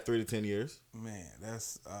 he got 3 to 10 years. Man,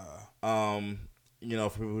 that's you know,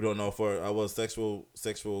 for people who don't know, sexual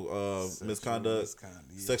misconduct,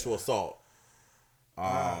 sexual assault.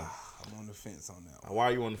 I'm on the fence on that one. Why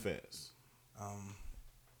are you on the fence?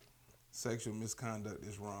 Sexual misconduct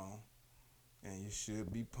is wrong, and you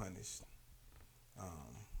should be punished.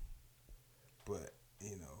 But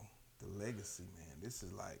you know, the legacy, man. This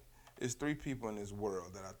is like, there's 3 people in this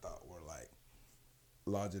world that I thought were like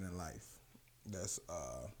larger than life. That's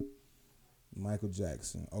Michael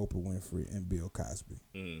Jackson, Oprah Winfrey, and Bill Cosby.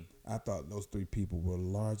 I thought those 3 people were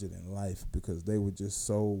larger than life because they were just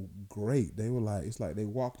so great. They were like, it's like they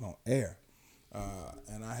walked on air.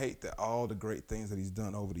 And I hate that all the great things that he's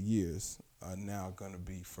done over the years are now going to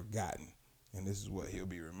be forgotten. And this is what he'll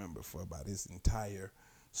be remembered for by this entire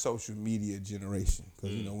social media generation.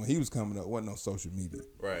 Because, you know, when he was coming up, wasn't no social media.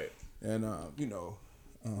 Right. And, you know,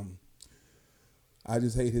 I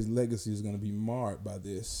just hate his legacy is going to be marred by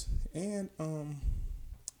this. And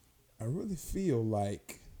I really feel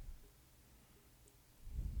like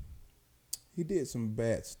he did some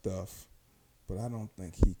bad stuff, but I don't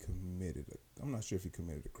think he I'm not sure if he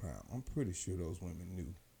committed a crime. I'm pretty sure those women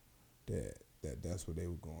knew that's what they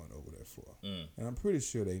were going over there for. And I'm pretty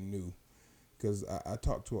sure they knew because I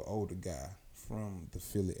talked to an older guy from the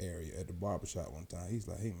Philly area at the barbershop one time. He's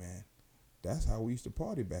like, hey, man, that's how we used to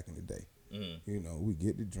party back in the day. You know, we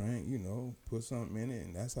get the drink, you know, put something in it,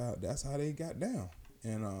 and that's how they got down.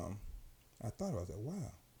 And I thought, I was like,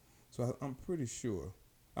 wow. So I'm pretty sure.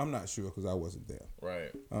 I'm not sure because I wasn't there.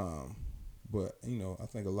 Right. But, you know, I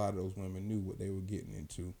think a lot of those women knew what they were getting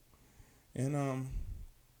into. And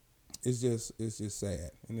it's just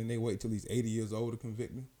sad. And then they wait till he's 80 years old to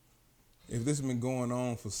convict him. If this has been going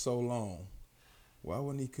on for so long, why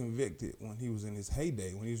wasn't he convicted when he was in his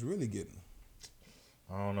heyday, when he was really getting them?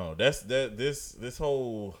 I don't know. This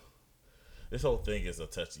whole thing is a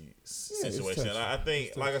touchy situation. Touchy. I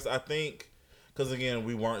think, like I said, I think because again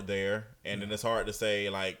we weren't there, and then it's hard to say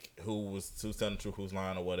like who's telling the truth, who's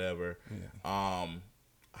lying, or whatever. Yeah. I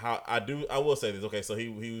will say this. Okay, so he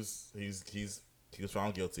was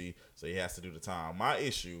found guilty, so he has to do the time. My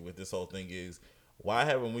issue with this whole thing is why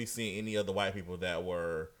haven't we seen any other white people that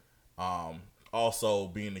were also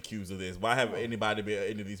being accused of this? Why haven't any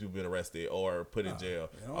of these people been arrested or put in jail?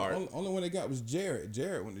 Only one they got was Jared.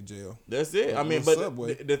 Jared went to jail. That's it. I mean, but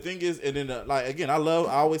the thing is, and then like again, I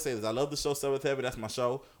always say this. I love the show Seventh Heaven. That's my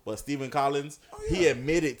show. But Stephen Collins, he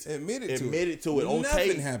admitted to it on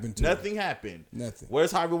tape. Nothing happened. Nothing.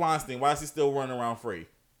 Where's Harvey Weinstein? Why is he still running around free?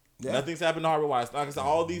 Yeah. Nothing's happened to Harvey Weinstein. Like I said,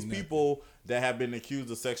 all these people that have been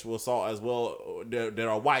accused of sexual assault as well, that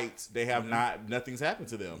are whites, they have not. Nothing's happened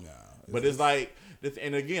to them. Nah, but it's like,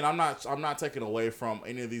 and again, I'm not taking away from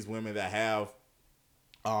any of these women that have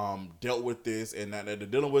dealt with this and that they're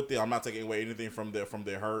dealing with it. I'm not taking away anything from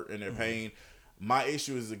their hurt and their pain. My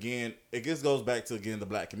issue is, again, it just goes back to, again, the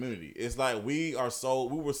black community. It's like we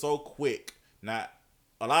were so quick,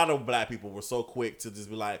 a lot of black people were so quick to just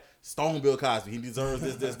be like, stone Bill Cosby, he deserves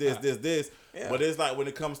this. Yeah. But it's like when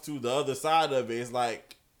it comes to the other side of it, it's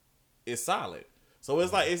like it's solid. So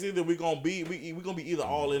it's like it's either we're gonna be either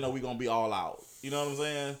all in or we're gonna be all out. You know what I'm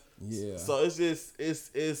saying? Yeah. So it's just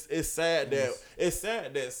it's sad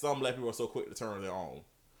that some black people are so quick to turn their own.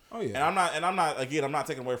 Oh yeah. And I'm not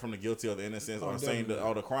taking away from the guilty or the innocence or saying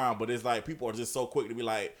the crime, but it's like people are just so quick to be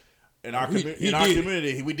like, in our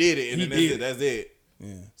community we did it, and then that's it.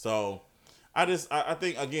 Yeah. So I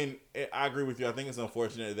think, again, I agree with you. I think it's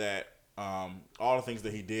unfortunate that all the things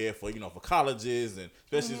that he did for colleges and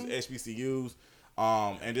especially HBCUs,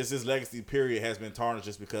 and just his legacy period has been tarnished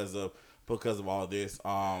just because of all this.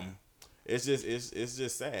 It's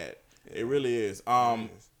just sad. It really is.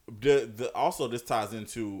 Also this ties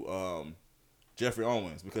into Jeffrey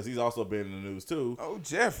Owens because he's also been in the news too. Oh,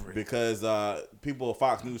 Jeffrey. Because people at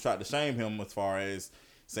Fox News tried to shame him as far as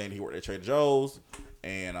saying he worked at Trader Joe's,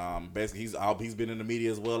 and basically he's been in the media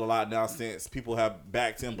as well a lot now since people have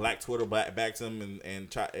backed him. Black Twitter backed him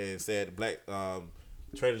and said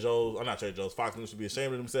Trader Joe's, or not Trader Joe's, Fox News should be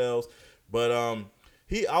ashamed of themselves. But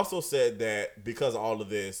he also said that because of all of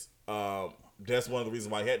this, that's one of the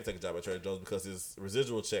reasons why he had to take a job at Trader Joe's because his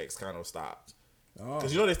residual checks kind of stopped.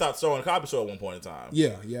 Because they stopped showing the Cosby Show at one point in time.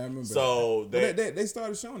 Yeah, I remember. So they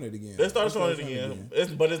started showing it again. They started showing it again.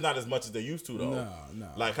 But it's not as much as they used to though. No.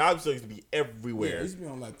 Like Cosby Show used to be everywhere. Yeah, it used to be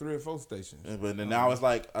on like 3 or 4 stations. But then now it's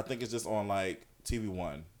like I think it's just on like TV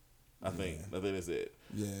One. I think that's it.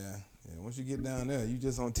 Yeah. Once you get down there, you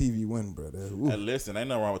just on TV One, brother. Hey, listen, ain't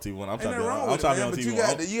nothing wrong with TV One. I'm trying to be on TV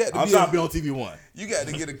One. I'm trying to be on TV One. You got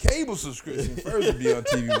to get a cable subscription first to be on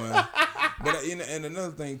TV One. But and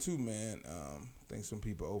another thing too, man. I think some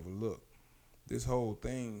people overlook this whole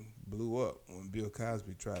thing blew up when Bill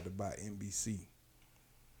Cosby tried to buy NBC.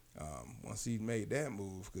 Once he made that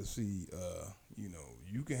move, because see,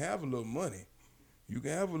 you can have a little money, you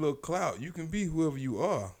can have a little clout, you can be whoever you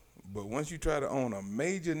are, but once you try to own a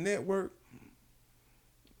major network,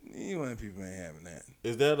 people ain't having that.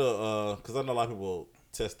 Is that because I know a lot of people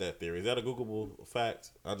test that theory. Is that a Googleable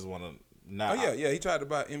fact? I just want to. He tried to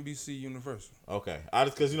buy NBC Universal. Okay, I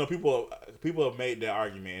just because people have made that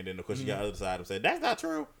argument, and then of course you got the other side of saying that's not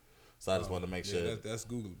true. So I just wanted to make sure that's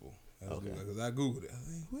Googleable. Okay, because I googled it. I was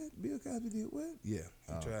like, what? Bill Cosby did what? Yeah,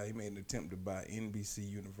 he tried. He made an attempt to buy NBC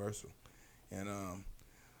Universal, and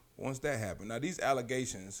once that happened, now these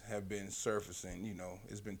allegations have been surfacing.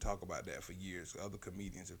 It's been talk about that for years. Other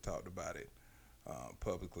comedians have talked about it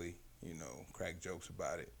publicly. Crack jokes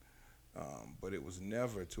about it. But it was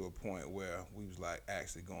never to a point where we was like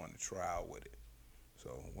actually going to trial with it.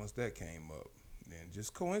 So once that came up, then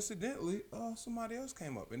just coincidentally, somebody else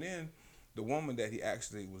came up, and then the woman that he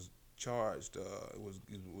actually was charged,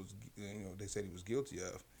 they said he was guilty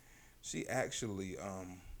of. She actually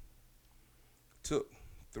took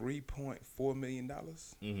 $3.4 million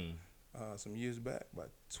some years back, about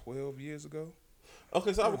 12 years ago.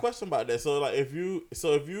 Okay, so I have a question about that. So like, if you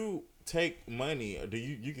take money, do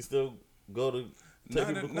you can still go to take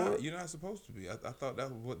people to court? You're not supposed to be. I thought that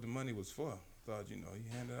was what the money was for. I thought, you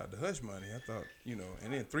handed out the hush money. I thought,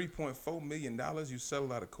 and then $3.4 million you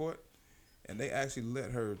settled out of court, and they actually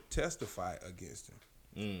let her testify against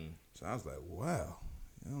him. So I was like, wow.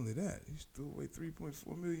 Not only that, you threw away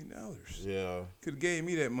 $3.4 million. Yeah. Could have gave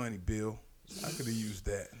me that money, Bill. I could have used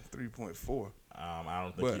that 3.4.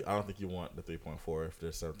 I don't think you want the 3.4 if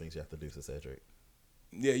there's certain things you have to do to Cedric.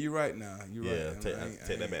 Yeah, you're right now. You're right.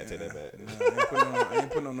 Take that back. Take that back. I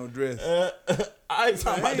ain't putting on no dress. I ain't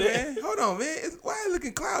talking about that. Man, hold on, man. Why it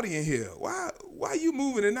looking cloudy in here? Why you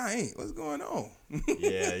moving and I ain't? What's going on?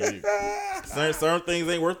 Yeah, certain things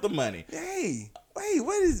ain't worth the money. Hey, wait,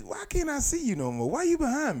 why can't I see you no more? Why you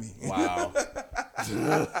behind me? Wow.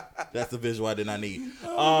 That's the visual I did not need.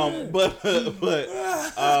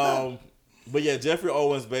 But yeah, Jeffrey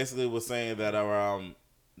Owens basically was saying that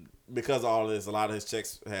because of all this, a lot of his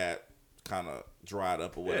checks had kind of dried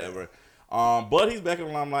up or whatever. Yeah. But he's back in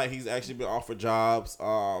the limelight. He's actually been offered jobs.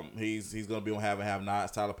 He's gonna be on Have and Have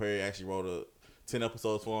Nots. Tyler Perry actually wrote 10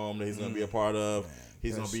 episodes for him that he's gonna be a part of. Man,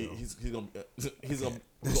 he's gonna.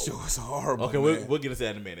 That show is horrible. Okay, we'll get into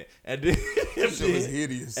that in a minute. And then that show is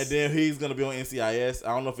hideous. And then he's gonna be on NCIS.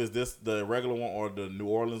 I don't know if it's the regular one or the New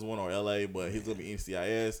Orleans one or LA, but he's gonna be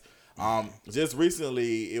NCIS. Just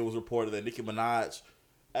recently, it was reported that Nicki Minaj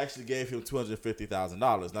actually gave him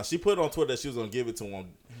 $250,000. Now she put on Twitter that she was gonna give it to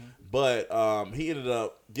him, but he ended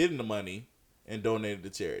up getting the money and donated to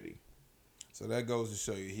charity. So that goes to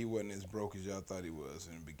show you he wasn't as broke as y'all thought he was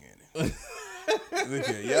in the beginning. Look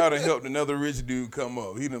at y'all done helped another rich dude come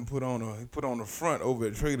up. He done put on a front over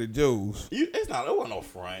at Trader Joe's. It wasn't no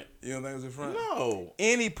front. You don't think it was a front? No.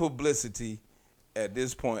 Any publicity at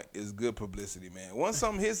this point is good publicity, man. Once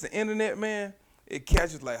something hits the internet, man, it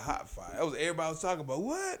catches like hot fire. That was everybody was talking about.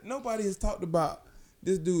 What? Nobody has talked about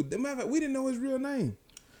this dude. Matter of fact, we didn't know his real name.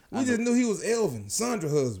 We just knew he was Elvin,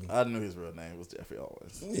 Sandra's husband. I knew his real name was Jeffrey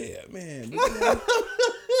Owens. Yeah, man.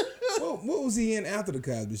 What was he in after the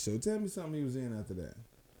Cosby Show? Tell me something he was in after that.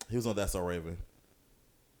 He was on That's So Raven.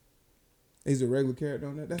 He's a regular character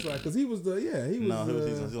on that. That's right, because he was he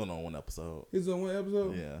was on one episode. He was on one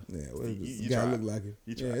episode. Yeah. Well, this guy looked like him.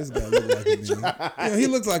 This guy looked like him. He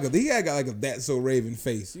looks like he had got like a That's So Raven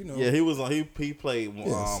face. Yeah, he was on. He played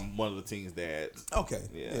one of the team's dads. Okay.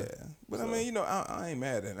 Yeah. But so. I mean, I ain't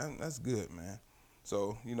mad at him. That's good, man.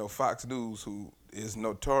 So, Fox News, who is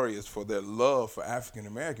notorious for their love for African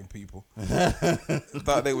American people,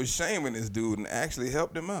 thought they were shaming this dude and actually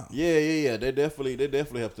helped him out. Yeah. They definitely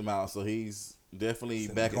helped him out. So he's definitely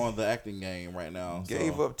back on the acting game right now.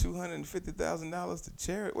 Gave up $250,000 to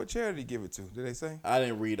charity. What charity did he give it to? Did they say? I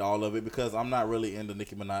didn't read all of it because I'm not really into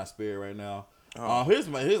Nicki Minaj spirit right now. Here's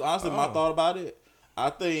honestly my thought about it. I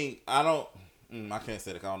can't say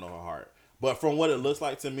that 'cause I don't know her heart. But from what it looks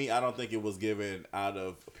like to me, I don't think it was given out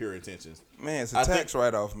of pure intentions. Man, it's a tax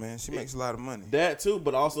write-off, man. She makes a lot of money. That too,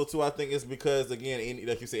 but also too, I think it's because, again,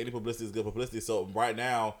 like you said, any publicity is good publicity. So right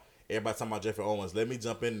now, everybody talking about Jeffrey Owens. Let me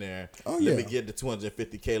jump in there. Let me get the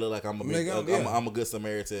 $250K. Look like I'm a good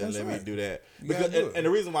Samaritan. That's let me do that. Because, and the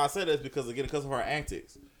reason why I said that is because of her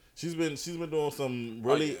antics. She's been doing some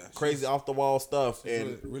really crazy off the wall stuff,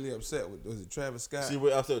 and really upset with, was it Travis Scott? She's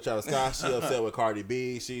really upset with Travis Scott. She's upset with Cardi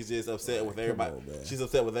B. She's just upset with everybody. She's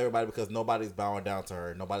upset with everybody because nobody's bowing down to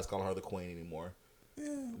her. Nobody's calling her the queen anymore.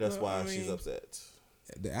 Yeah, that's why she's upset.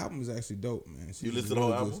 The album is actually dope, man. You listen to the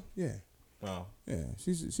whole album? Yeah. Oh. Yeah,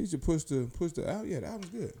 she should push the out. Yeah, the album's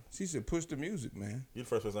good. She should push the music, man. You the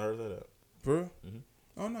first person I heard say that. For real? Mm-hmm.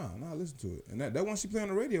 Oh no, listen to it. And that one she play on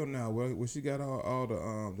the radio now, where she got all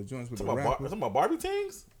the joints with the rappers. Talking about Barbie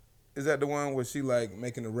things? Is that the one where she like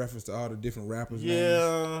making a reference to all the different rappers?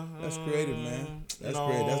 Yeah, names? That's creative, man. That's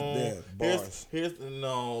creative. That's dead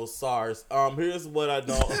bars. SARS. Here's what I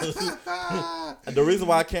don't. The reason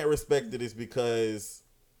why I can't respect it is because,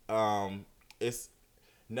 it's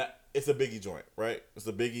a Biggie joint, right? It's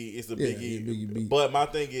a Biggie beat. But my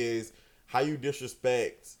thing is, how you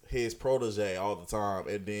disrespect his protege all the time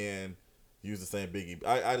and then use the same Biggie.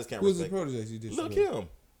 I just can't respect. Who's his protege you disrespect? Lil' Kim.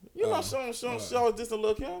 You know, show this to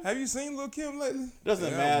Lil' Kim. Have you seen Lil' Kim lately?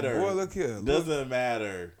 Doesn't matter. Boy, look here. Doesn't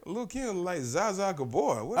matter. Lil' Kim like Zaza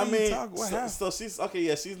Gabor. What are you talking? What happened? So she's okay.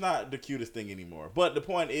 Yeah, she's not the cutest thing anymore. But the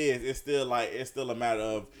point is, it's still a matter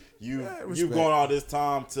of you've gone all this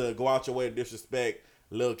time to go out your way to disrespect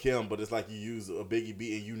Lil' Kim, but it's like you use a Biggie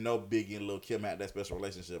beat and Biggie and Lil' Kim had that special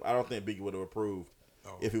relationship. I don't think Biggie would have approved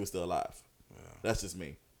if he was still alive. Yeah. That's just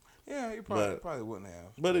me. Yeah, he probably wouldn't have.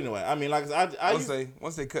 But anyway, I mean, like I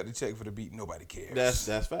once they cut the check for the beat, nobody cares.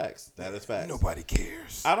 That's facts. That is facts. Nobody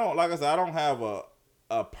cares. I don't have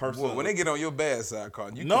a person. Well, when they get on your bad side,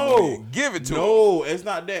 Carl, you give it to them. No, it's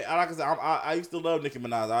not that. Like I said, I used to love Nicki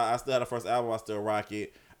Minaj. I still had her first album. I still rock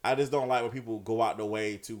it. I just don't like when people go out the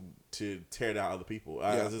way to tear down other people.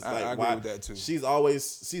 I agree with that too. She's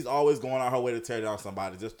always going out her way to tear down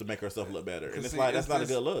somebody just to make herself look better, and it's that's not a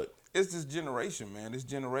good look. It's this generation, man. This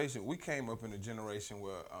generation, we came up in a generation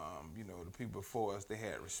where, the people before us, they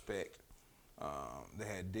had respect, they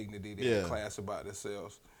had dignity, they had class about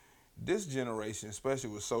themselves. This generation,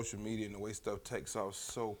 especially with social media and the way stuff takes off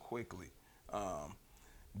so quickly,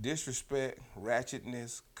 disrespect,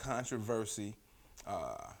 ratchetness, controversy,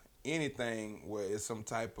 anything where it's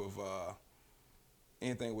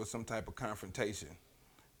anything with some type of confrontation,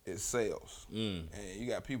 it sells. And you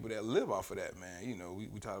got people that live off of that, man.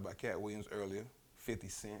 We talked about Cat Williams earlier, 50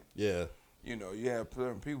 Cent. Yeah. You have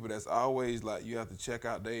certain people that's always like, you have to check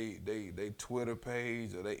out they Twitter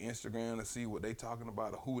page or their Instagram to see what they talking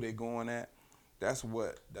about or who they going at. That's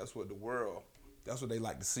what the world, that's what they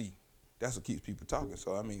like to see. That's what keeps people talking.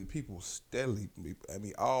 So, I mean, people steadily,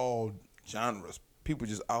 all genres, people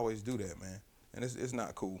just always do that, man. And it's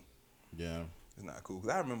not cool. Yeah. It's not cool.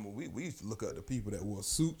 Because I remember we used to look up the people that wore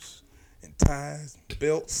suits and ties,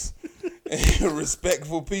 belts, and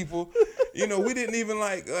respectful people. We didn't even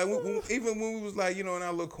even when we was like, in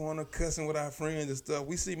our little corner cussing with our friends and stuff,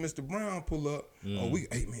 we see Mr. Brown pull up.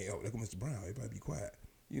 Hey man, look at Mr. Brown. Everybody be quiet.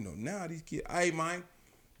 Now these kids, hey man,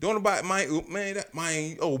 don't about mine, man, that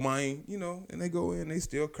mine, mine, and they go in, they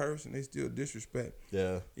still curse and they still disrespect.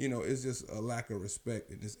 Yeah. It's just a lack of respect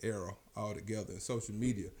in this era altogether. And social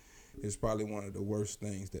media is probably one of the worst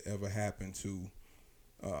things that ever happened to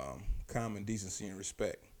common decency and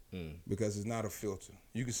respect. Because it's not a filter.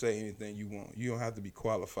 You can say anything you want. You don't have to be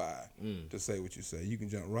qualified to say what you say. You can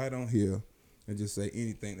jump right on here and just say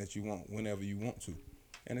anything that you want whenever you want to.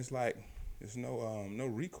 And it's like, there's no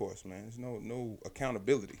recourse, man. There's no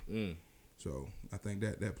accountability. So I think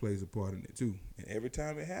that plays a part in it too. And every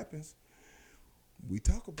time it happens, we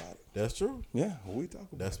talk about it. That's true. Yeah, we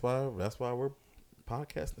talk about it. That's why we're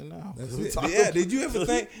podcasting now. That's it. Yeah. Did you ever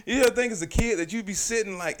think as a kid that you'd be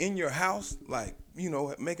sitting like in your house, like,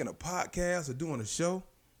 making a podcast or doing a show?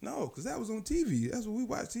 No, because that was on TV. That's what we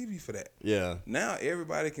watch TV for that. Yeah. Now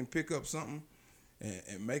everybody can pick up something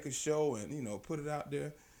and make a show and, put it out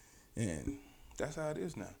there. And that's how it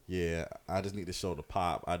is now. Yeah. I just need the show to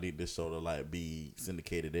pop. I need this show to be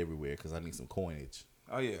syndicated everywhere because I need some coinage.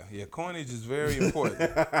 Oh, yeah. Coinage is very important.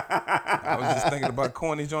 I was just thinking about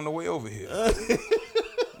coinage on the way over here.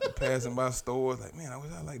 Passing by stores, like, man, I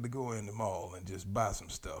wish I'd like to go in the mall and just buy some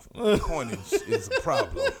stuff. Coinage is a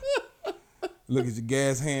problem. Look at your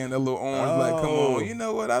gas hand, that little orange, like, come on. You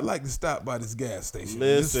know what? I'd like to stop by this gas station.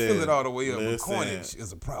 Just fill it all the way up. But coinage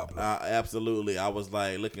is a problem. Absolutely. I was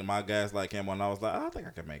like, looking at my gas light came on. I was like, I think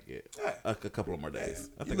I can make it a couple of more days.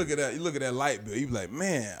 You look at that light bill. You be like,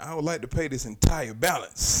 man, I would like to pay this entire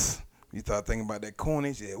balance. You start thinking about that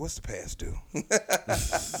coinage. Yeah, what's the past due?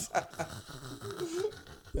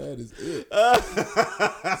 That is it.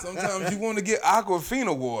 Sometimes you want to get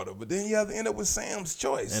Aquafina water, but then you have to end up with Sam's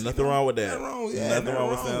Choice. And nothing wrong with that. Nothing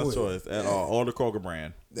wrong with Sam's Choice at all. Or the Kroger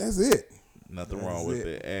brand. That's it. Nothing wrong with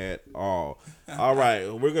it at all. All right,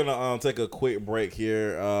 we're gonna take a quick break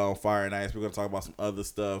here on Fire and Ice. We're gonna talk about some other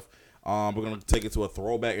stuff. We're gonna take it to a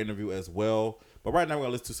throwback interview as well. But right now we're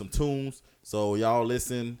gonna listen to some tunes. So y'all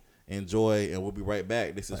listen, enjoy, and we'll be right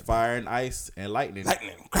back. This is Fire and Ice and Lightning.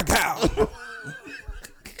 Lightning, crack.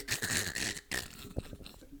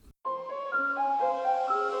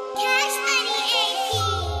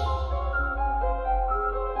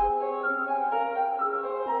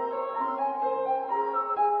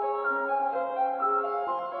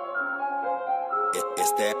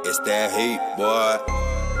 It's that heat, boy.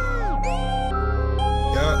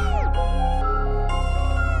 Yeah.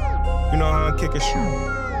 You know how I'm kicking shit.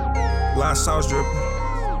 Line sauce drip.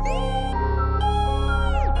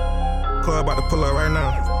 Club about to pull up right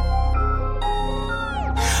now.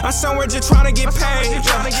 I'm somewhere just trying to get paid.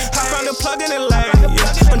 I found a plug in the lane.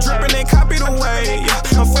 I'm dripping and copied away.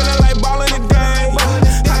 I'm feeling like ballin' today.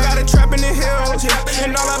 I got a trap in the hills,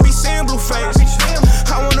 and all I be seeing blue face.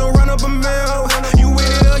 I wanna run up a mill. You with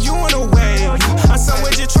it or you on the way? I'm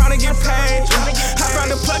somewhere just trying to get paid. I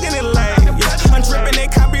found a plug in the lane. I'm dripping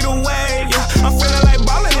and copied away. I'm feeling like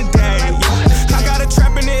ballin' today. I got a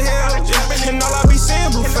trap in the hills, and all I be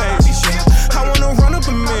seeing blue face. I wanna run up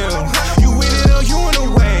a mill. You with it or you on the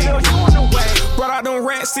way? Brought out them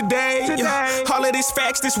rats today. All of these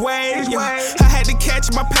facts this way. I had to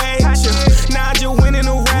catch my page. Now I just winning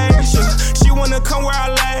the race. She wanna come where I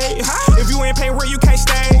lay. If you ain't pay rent, you can't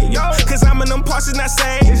stay. Cause I'm in them parts is not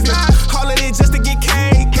safe. All of it just to get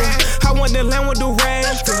cake. I want the land with the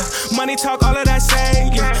rage. Money talk, all of that say.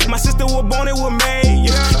 My sister was born, it was made.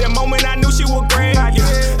 That moment I knew she was great. I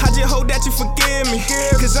just hope that you forgive me.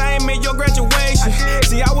 Cause I ain't made your graduation.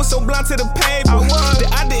 See, I was so blind to the paper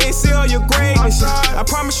that I didn't see all your greatness. I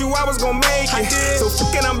promise you I was gonna make it. So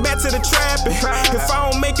fuck it, I'm back to the trapping. If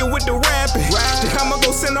I don't make it with the rapping, then I'ma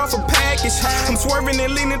go send off a package. I'm swerving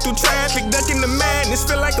and leaning through traffic, ducking the madness,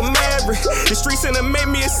 feel like a maverick. The streets in them made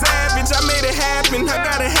me a savage. I made it happen, I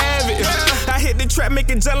gotta have it. I hit the trap, make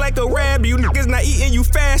it jump like a rabbit. You niggas not eating, you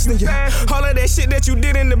fasting. All of that shit that you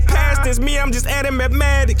did in the past is me, I'm just adding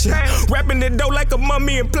mathematics. Rapping the dough like a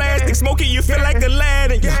mummy in plastic. Smoking, you feel like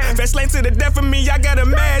Aladdin. Fast lane to the death of me, I gotta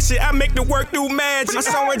mash it. I make the work through magic. I'm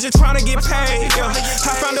somewhere just trying to get paid.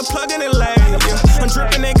 I found a plug in the lane. I'm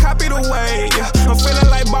dripping and copied away. I'm feeling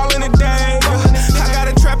like ballin' today. I got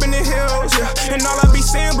a trap in the hills, and all I be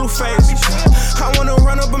seeing blue face. I wanna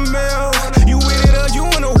run up a mill. You with it or you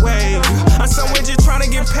on the way? I'm somewhere just trying to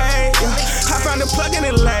get paid. I found a plug in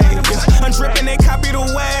the lane. I'm dripping and copied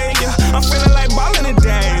away. I'm feeling like ballin'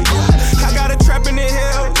 today. I got a trap in the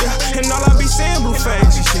hills, and all I be seeing blue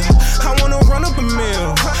face. I wanna run up a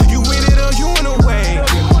mill. You with it or you on the way?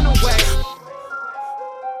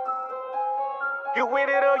 You with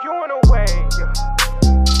it or you on the way?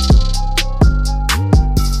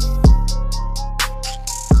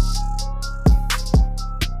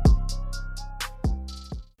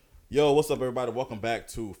 Yo, what's up, everybody? Welcome back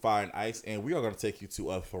to Fire and Ice, and we are going to take you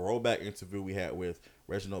to a throwback interview we had with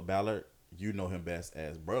Reginald Ballard. You know him best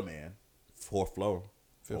as Bruhman, Fifth Flow.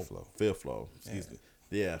 Excuse me.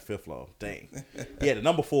 Yeah, Fifth Flow. Dang. He had the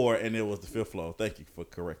number 4, and it was the Fifth Flow. Thank you for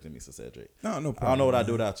correcting me, Sir Cedric. No problem. I don't know what I'd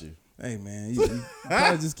do without you. Hey, man, you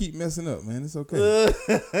probably just keep messing up, man. It's okay.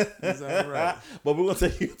 It's all right. But we're going to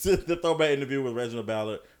take you to the throwback interview with Reginald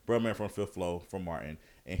Ballard, Bruhman from Fifth Flow, from Martin.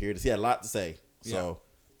 And here it is. He had a lot to say. So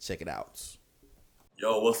check it out.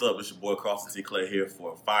 Yo, what's up? It's your boy Carlson T. Clay here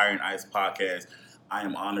for Fire and Ice Podcast. I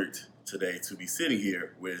am honored today to be sitting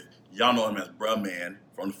here with, y'all know him as Bruhman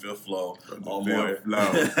from the Fifth Flow.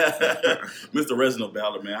 Mr. Reginald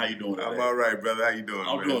Ballard, man. How you doing today? I'm all right, brother. How you doing?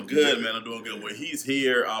 I'm doing good, man. I'm doing good. Well, he's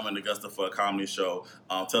here in Augusta for a comedy show.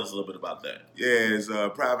 Tell us a little bit about that. Yeah, it's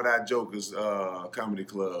Private Eye Jokers comedy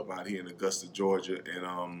club out here in Augusta, Georgia.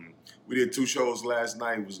 And we did 2 shows last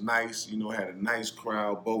night. It was nice. You know, had a nice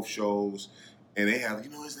crowd, both shows. And they have,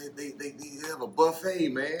 they have a buffet,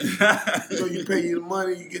 man. You pay your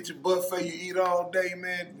money, you get your buffet, you eat all day,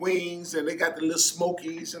 man. Wings, and they got the little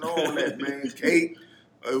smokies and all that, man. Cake.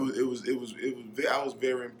 I was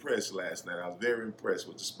very impressed last night. I was very impressed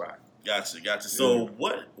with the spot. Gotcha. So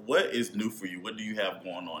what is new for you? What do you have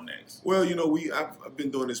going on next? Well, I've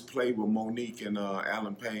been doing this play with Monique and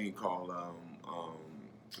Alan Payne called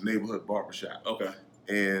Neighborhood Barbershop. Okay.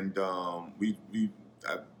 And I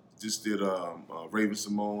just did a Raven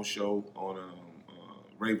Simone show on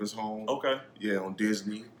Raven's Home. Okay. Yeah, on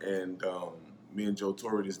Disney. And me and Joe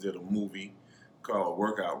Torre just did a movie called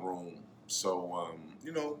Workout Room. So,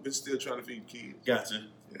 been still trying to feed the kids. Gotcha.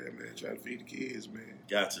 Yeah, man, trying to feed the kids, man.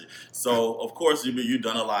 Gotcha. So, of course, you've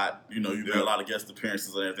done a lot. You've done a lot of guest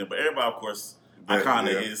appearances and everything. But everybody, of course,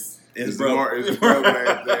 is bro. It's bro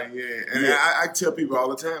man thing, yeah. And I tell people all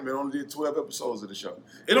the time, man, I only did 12 episodes of the show.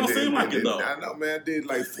 It don't seem like it, though. I know, man. I did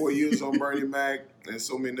like 4 years on Bernie Mac and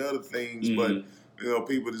so many other things, but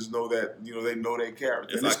people just know that, they know their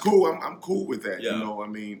character. And it's cool. I'm cool with that,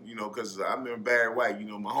 because I remember Barry White,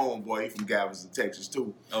 my homeboy, he from Galveston, Texas,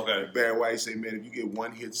 too. Okay. Barry White say, man, if you get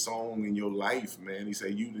one hit song in your life, man, he say,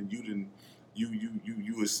 you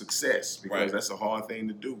a success, because that's a hard thing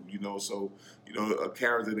to do, So, a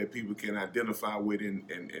character that people can identify with and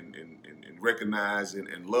recognize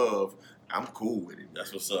and love, I'm cool with it.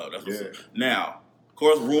 That's what's up. Now, of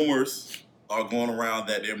course, rumors are going around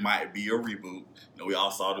that there might be a reboot. We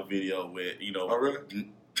all saw the video with, Oh, really?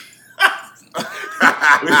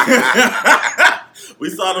 We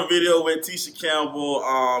saw the video with Tisha Campbell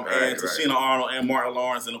and Tashina Arnold and Martin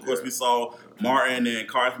Lawrence, and of course we saw Martin and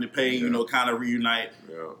Carson Payne, kind of reunite.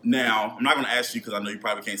 Yeah. Now, I'm not going to ask you because I know you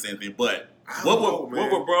probably can't say anything, but what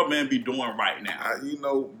would Bruh Man be doing right now?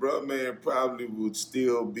 Bruh Man probably would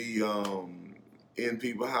still be in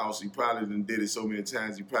people's house. He probably done did it so many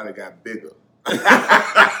times, he probably got bigger.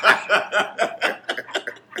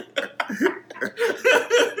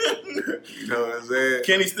 You know what I'm saying?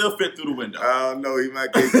 Can he still fit through the window? I don't know. He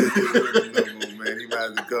might can't fit through the window no more, man. He might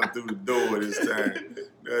have to come through the door this time.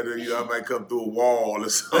 I might come through a wall or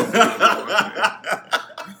something.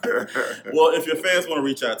 Well, if your fans want to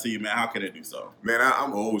reach out to you, man, how can they do so? Man,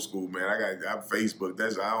 I'm old school, man. I'm Facebook.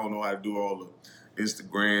 I don't know how to do all the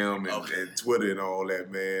Instagram and Twitter and all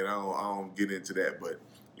that, man. I don't get into that, but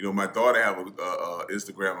my daughter have a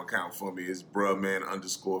Instagram account for me. It's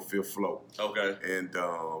bruhman_fifth flow. Okay. And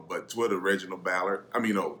but Twitter, Reginald Ballard.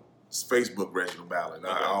 It's Facebook, Reginald Ballard. Okay.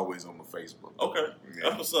 I always on my Facebook. Okay. Yeah.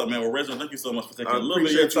 That's what's up, man. Well, Reginald, thank you so much for taking a little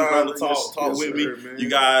bit of your time to talk with me. Man. You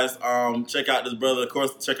guys, check out this brother. Of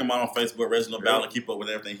course, check him out on Facebook, Reginald Ballard. Keep up with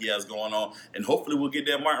everything he has going on. And hopefully we'll get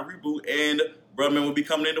that Martin reboot. And Bruh Man will be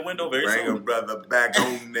coming in the window very soon. Bring a brother back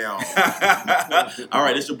home now. All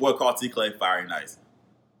right, it's your boy, Carl T. Clay, Fiery Nice.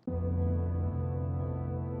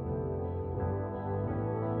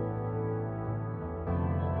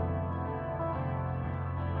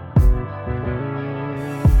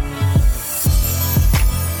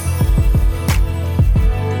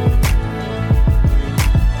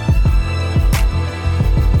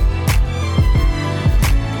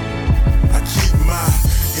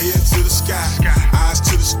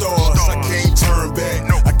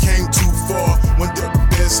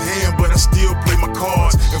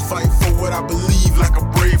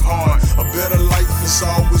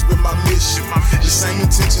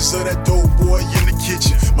 Of that dope boy in the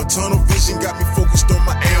kitchen. My tunnel vision got me focused on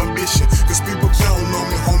my ambition. Cause people counting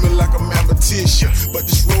on me, homie, like a mathematician. But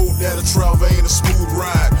this road that I travel ain't a smooth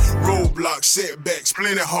ride. Roadblocks, setbacks,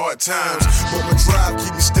 plenty hard times. But my drive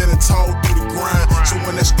keep me standing tall through the grind. So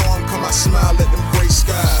when that storm come, I smile at them gray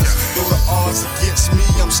skies. Though the odds against me,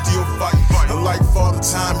 I'm still fighting. And like Father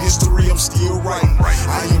Time history, I'm still writing.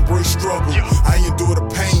 I embrace struggle, I endure the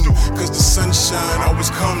pain. Cause the sunshine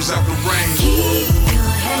always comes after rain. Keep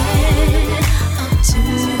your head up to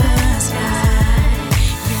the sky.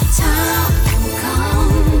 Your time will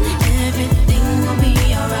come, everything will be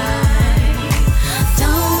alright.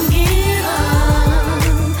 Don't give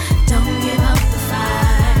up the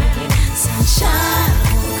fight. Sunshine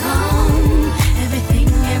will come,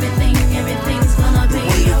 everything's gonna be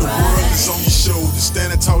alright. On your shoulders,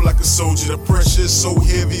 standing tall like a soldier. The pressure is so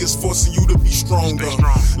heavy, it's forcing you to be stronger.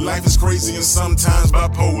 Life is crazy and sometimes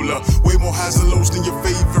bipolar. Way more highs and lows than your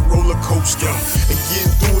favorite roller coaster. And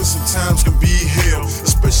getting through it sometimes can be hell,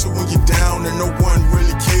 especially when you're down and no one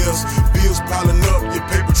really cares. Bills piling up, your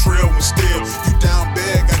paper trail will stale. You down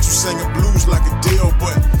bad, got you singing blues like Adele,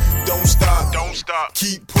 but don't stop,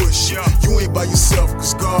 keep pushing. You ain't by yourself,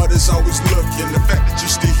 cause God is always looking. The fact that you're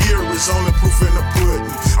still here is only proof in the pudding.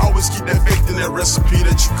 Always always keep that faith in that recipe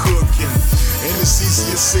that you cooking. And it's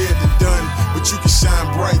easier said than done, but you can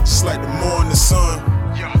shine bright just like the morning sun.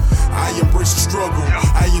 I embrace the struggle,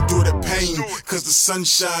 I endure the pain, cause the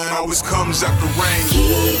sunshine always comes after rain.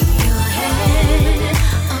 Keep your head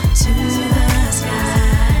up to the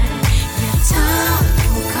sky. Your time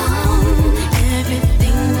will come,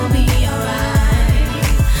 everything will be alright.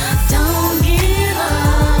 Don't give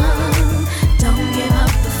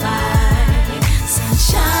up the fight.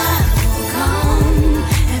 Sunshine will come,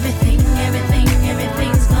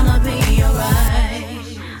 everything's gonna be alright.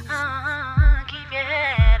 Keep your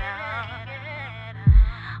head up.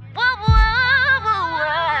 Whoa, whoa, whoa,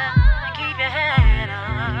 whoa. Keep your head up.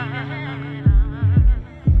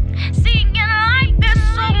 See, in life there's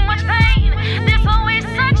so much pain. There's always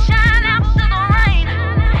sunshine after the rain.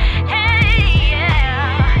 Hey,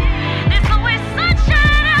 yeah. There's always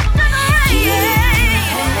sunshine after the rain. Keep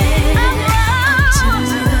your head up to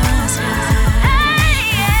the sky. Hey,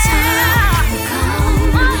 yeah. Time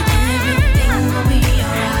will come, everything will be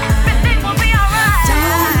alright. Everything will be alright.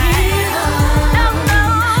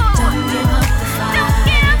 Don't give up the fight. Don't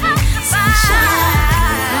give up the fight. Sunshine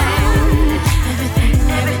will come,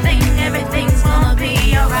 everything's gonna be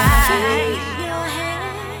alright. Keep your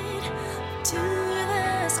head to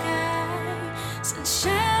the sky.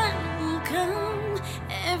 Sunshine will come,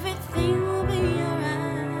 everything will be alright.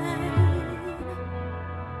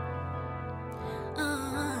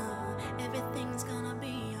 Everything's gonna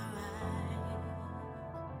be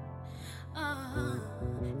alright.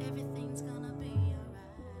 Everything's gonna be alright.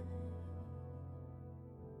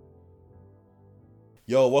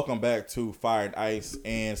 Yo, welcome back to Fire and Ice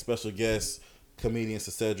and special guest comedian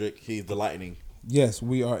Sir Cedric. He's the Lightning. Yes,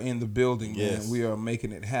 we are in the building, Yes. man. We are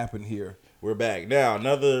making it happen here. We're back now.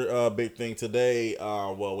 Another big thing today.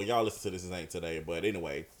 Well, when y'all listen to this, it ain't today, but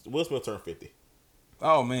anyway, Will Smith turned 50.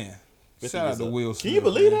 Oh man, 50 shout out years to old. Will Can Smith. you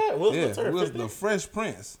believe man. that? Will Smith turned Will, 50? the Fresh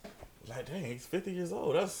Prince. Like, dang, he's 50 years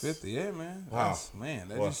old. That's 50, yeah, man. Wow. That's, man,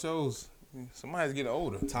 that Well, just shows somebody's getting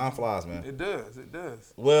older. time flies, man. It does. It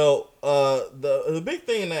does. Well, the big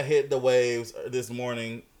thing that hit the waves this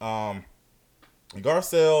morning,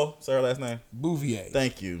 Garcelle, say her last name. Bouvier.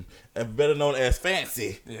 Thank you. And better known as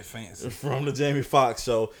Fancy. Yeah, fancy. From the Jamie Foxx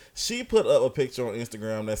show. She put up a picture on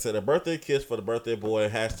Instagram that said a birthday kiss for the birthday boy,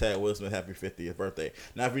 hashtag Will Smith happy 50th birthday.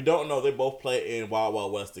 Now, if you don't know, they both play in Wild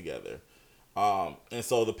Wild West together. And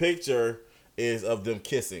so the picture is of them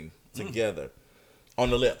kissing together on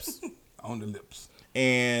the lips. On the lips.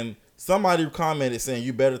 And somebody commented saying,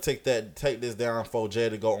 you better take this down for Jay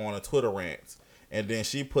to go on a Twitter rant. And then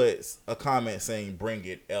she puts a comment saying, bring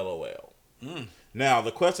it, LOL. Now,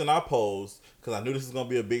 the question I posed, because I knew this was going to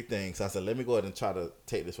be a big thing, so I said, let me go ahead and try to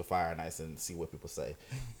take this for Fire and Ice and see what people say.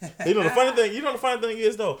 The funny thing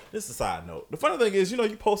is, though, this is a side note. The funny thing is, you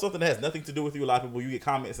post something that has nothing to do with you. A lot of people, you get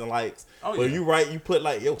comments and likes. Oh, But yeah. you put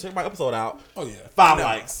like, yo, check my episode out. Oh yeah. 5 No.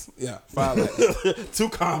 likes. Yeah, 5 likes. 2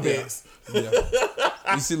 comments. Yeah.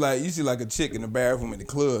 You see like a chick in the bathroom in the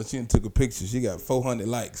club. She done took a picture. She got 400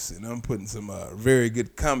 likes, and I'm putting some very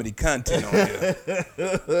good comedy content on there.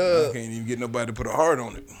 I can't even get nobody to put a heart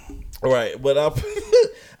on it. Right, but I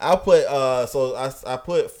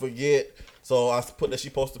put forget. So I put that she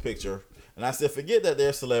posted a picture, and I said forget that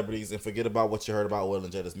they're celebrities and forget about what you heard about Will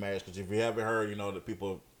and Jada's marriage. Because if you haven't heard, that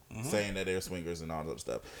people saying that they're swingers and all that other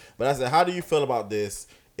stuff. But I said, how do you feel about this?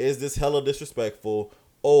 Is this hella disrespectful,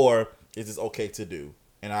 or is this okay to do?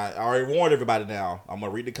 And I already warned everybody. Now I'm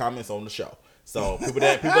gonna read the comments on the show. So people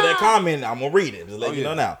that comment, I'm gonna read it. Just let you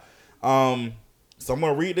know now. So I'm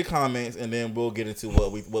gonna read the comments and then we'll get into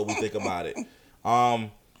what we think about it.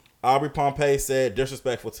 Aubrey Pompey said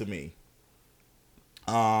disrespectful to me.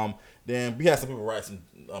 Then we had some people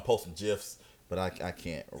post some gifs, but I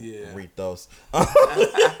can't read those.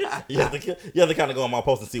 you have to kind of go on my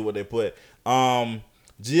post and see what they put.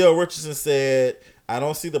 Gio Richardson said, I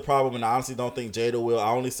don't see the problem, and I honestly don't think Jada will.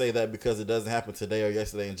 I only say that because it doesn't happen today or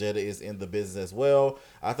yesterday, and Jada is in the business as well.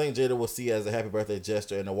 I think Jada will see it as a happy birthday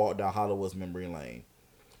gesture and a walk down Hollywood's memory lane.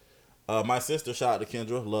 My sister, shout out to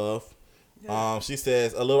Kendra, love. Yeah. She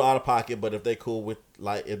says a little out of pocket, but if they cool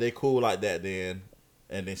like that, then,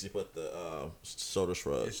 and then she put the shoulder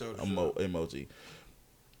shrug emoji.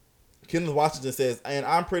 Kenneth Washington says, and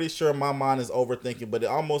I'm pretty sure my mind is overthinking, but it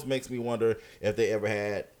almost makes me wonder if they ever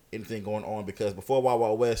had anything going on, because before Wild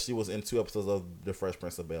Wild West, she was in 2 episodes of The Fresh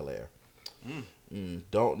Prince of Bel-Air.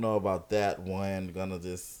 Don't know about that one. Gonna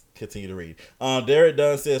just continue to read. Derek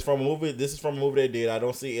Dunn says, this is from a movie they did. I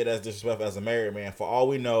don't see it as disrespectful as a married man. For all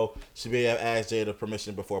we know, she may have asked Jada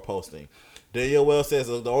permission before posting. Danielle Wells says,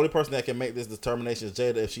 the only person that can make this determination is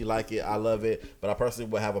Jada. If she like it, I love it, but I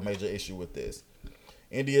personally would have a major issue with this.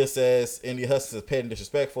 India Hudson says petty and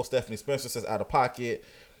disrespectful. Stephanie Spencer says out of pocket.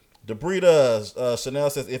 Debrita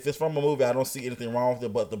Chanel says if it's from a movie, I don't see anything wrong with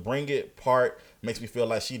it, but the bring it part makes me feel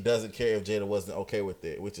like she doesn't care if Jada wasn't okay with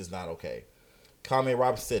it, which is not okay. Kame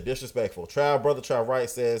Robinson said disrespectful. Brother Trav Wright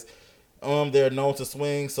says they're known to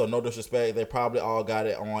swing, so no disrespect. They probably all got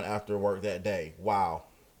it on after work that day. Wow.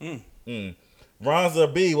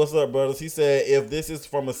 Ronza B, what's up, brothers? He said if this is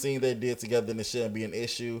from a scene they did together, then it shouldn't be an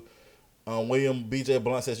issue. William BJ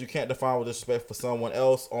Blunt says you can't define with disrespect for someone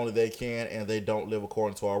else, only they can, and they don't live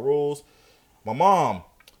according to our rules. My mom,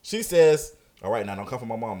 she says, all right, now don't come for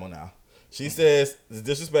my mama now. She says it's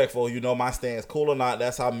disrespectful. You know my stance, cool or not.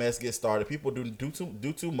 That's how mess gets started. People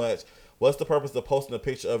do too much. What's the purpose of posting a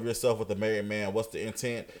picture of yourself with a married man? What's the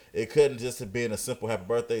intent? It couldn't just have been a simple happy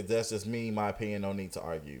birthday. That's just me, my opinion. No need to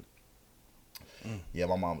argue. Yeah,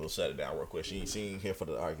 my mom will shut it down real quick. She ain't here for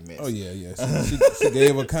the arguments. Oh yeah. She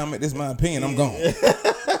gave a comment. This is my opinion. I'm gone.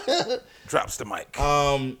 Drops the mic.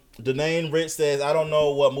 Denane Rich says, I don't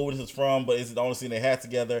know what movie this is from, but it's the only scene they had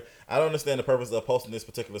together. I don't understand the purpose of posting this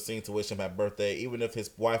particular scene to wish him happy birthday, even if his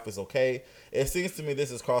wife is okay. It seems to me this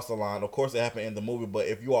is crossed the line. Of course, it happened in the movie, but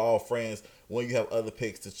if you are all friends, when you have other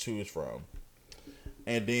pics to choose from.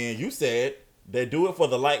 And then you said they do it for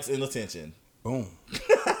the likes and attention. Boom.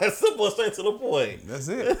 Simple, straight to the point. That's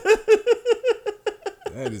it.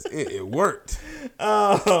 That is it. It worked.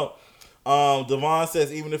 Devon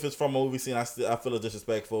says even if it's from a movie scene, I feel it's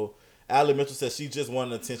disrespectful. Allie Mitchell says she just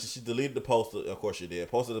wanted attention. She deleted the post. Of course she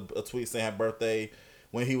did. Posted a tweet saying happy birthday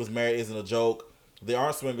when he was married isn't a joke. They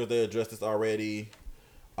aren't swingers. They addressed this already.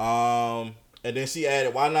 And then she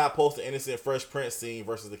added, why not post the innocent Fresh Prince scene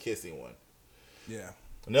versus the kissing one? Yeah.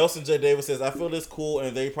 Nelson J. Davis says, I feel this cool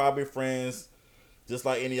and they probably friends just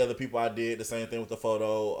like any other people I did. The same thing with the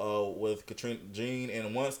photo with Katrina Jean.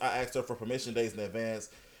 And once I asked her for permission days in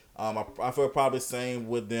advance, I feel probably the same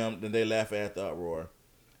with them. Then they laugh at the uproar.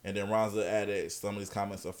 And then Ronza added, some of these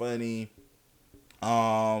comments are funny.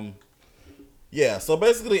 Yeah, so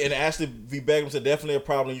basically, and Ashley V. Begum said, definitely a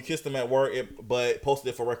problem. You kissed him at work, but posted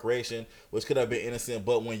it for recreation, which could have been innocent.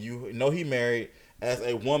 But when you know he married, as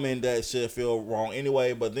a woman, that should feel wrong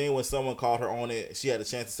anyway. But then when someone called her on it, she had a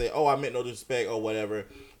chance to say, oh, I meant no disrespect or whatever.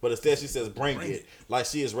 But instead she says, bring it. Like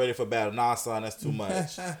she is ready for battle. Nah, son, that's too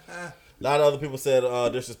much. A lot of other people said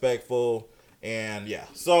disrespectful. And yeah.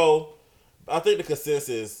 So I think the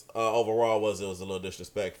consensus overall was it was a little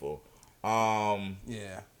disrespectful. It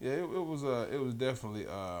was definitely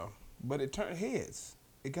but it turned heads.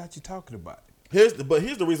 It got you talking about it. Here's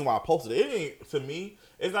the reason why I posted it. It ain't, to me,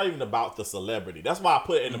 it's not even about the celebrity. That's why I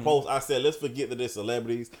put it in the post. I said, let's forget that they're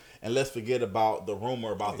celebrities and let's forget about the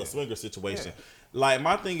rumor about the swinger situation. Yeah. Like,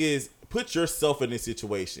 my thing is, put yourself in this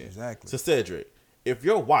situation. Exactly. So, Cedric, if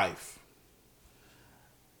your wife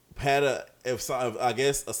had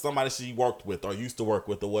somebody she worked with or used to work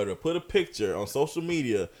with or whatever, put a picture on social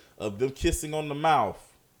media of them kissing on the mouth,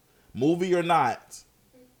 movie or not,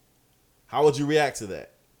 how would you react to that?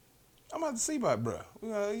 I'm about to see about it, bro.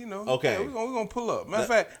 Okay. Yeah, we're gonna pull up. Matter of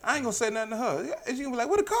fact, I ain't gonna say nothing to her. She's gonna be like,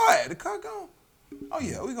 where the car at? The car gone? Oh,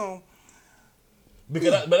 yeah, we gonna.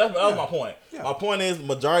 Because that was my point. Yeah. My point is,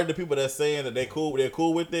 majority of the people that's saying that they're cool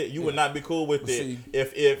with it, you would not be cool with it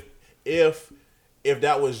if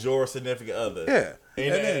that was your significant other. Yeah.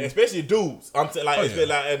 And especially dudes. I'm saying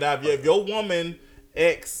if your woman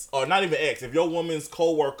ex, or not even ex, if your woman's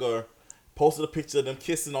coworker posted a picture of them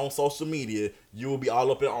kissing on social media, you will be all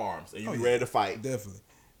up in arms and you'll be ready to fight. Definitely.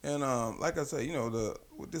 And like I say,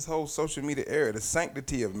 with this whole social media era, the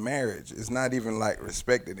sanctity of marriage is not even like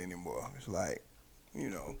respected anymore. It's like,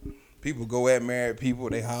 people go at married people,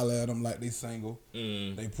 they holler at them like they single.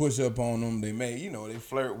 They push up on them. They they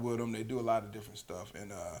flirt with them. They do a lot of different stuff.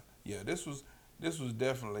 And this was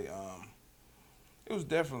definitely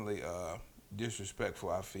disrespectful,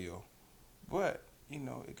 I feel. But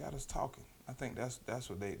it got us talking. I think that's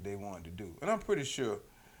what they wanted to do. And I'm pretty sure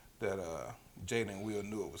that Jada and Will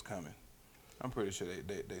knew it was coming. I'm pretty sure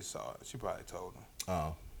they saw it. She probably told them.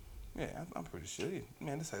 Oh. Yeah, I'm pretty sure.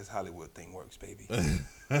 Man, this is how this Hollywood thing works, baby.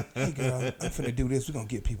 Hey, girl, I'm finna do this. We're going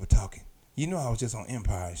to get people talking. I was just on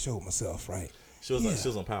Empire and showed myself, right? She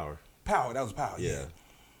was on Power. Power, that was Power, yeah.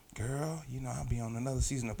 Girl, I'll be on another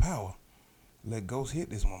season of Power. Let Ghost hit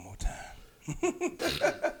this one more time.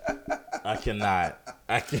 I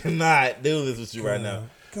cannot do this with you right now.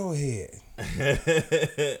 Go ahead.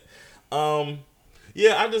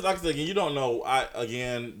 Yeah, I just like I said again, you don't know.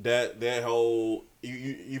 That whole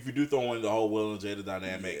if you do throw in the whole Will and Jada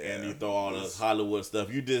dynamic and you throw all this Hollywood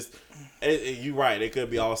stuff, you right. It could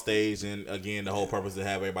be all staged, and again, the whole purpose is to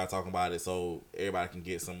have everybody talking about it so everybody can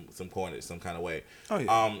get some coinage some kind of way. Oh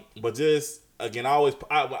yeah. But just again,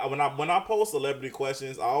 when I post celebrity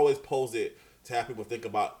questions, I always pose it to have people think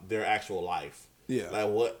about their actual life. Yeah. Like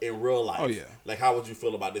what in real life. Oh, yeah. Like how would you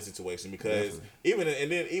feel about this situation? Because even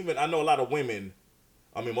I know a lot of women.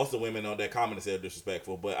 I mean, most of the women on that comment said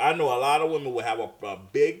disrespectful, but I know a lot of women would have a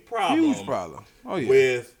big problem. Huge problem. Oh yeah.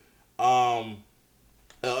 With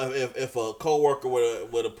if a coworker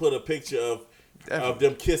would have put a picture of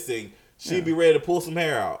them kissing, she'd be ready to pull some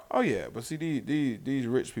hair out. Oh yeah, but see these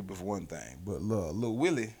rich people for one thing. But Lil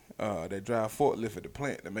Willie, that drive forklift at the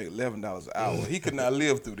plant that make $11 an hour, he could not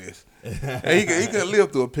live through this. He couldn't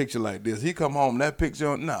live through a picture like this. He come home, that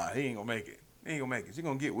picture, he ain't gonna make it. He ain't gonna make it. She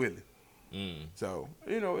gonna get Willie. So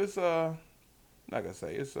it's like I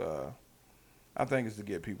say, it's I think it's to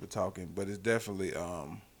get people talking, but it's definitely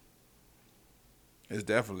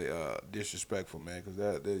disrespectful, man. Because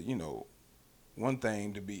that one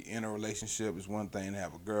thing to be in a relationship is one thing to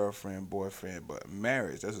have a girlfriend, boyfriend, but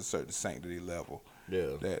marriage, that's a certain sanctity level.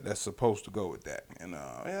 Yeah, that's supposed to go with that, and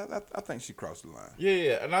I think she crossed the line.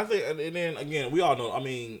 Yeah, and I think, and then again, we all know. I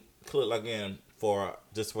mean, again, for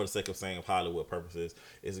the sake of saying Hollywood purposes,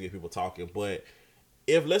 is to get people talking. But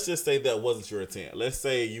if let's just say that wasn't your intent, let's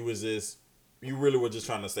say you really were just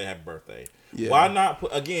trying to say happy birthday. Yeah. Why not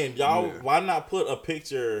put Why not put a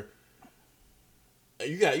picture?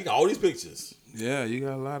 You got all these pictures. Yeah, you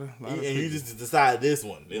got a lot of and you just decide this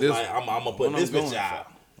one. It's like I'm gonna put this picture out.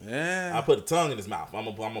 Yeah, I put a tongue in his mouth.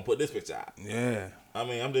 I'm gonna put this picture out. Yeah, I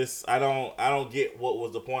mean, I don't get what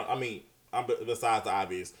was the point. I mean, besides the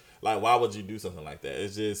obvious, like why would you do something like that?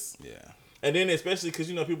 It's just and then especially because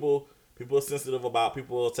people are sensitive about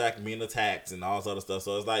people being attacked and all this other stuff.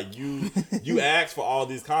 So it's like you ask for all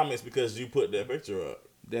these comments because you put that picture up.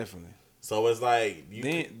 Definitely. So it's like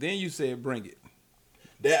then you said bring it.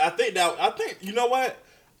 I think you know what?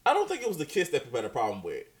 I don't think it was the kiss that people had a problem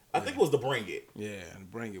with. I think it was the bring it. Yeah,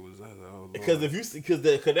 and bring it was because because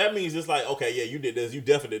that means it's like okay, yeah, you did this, you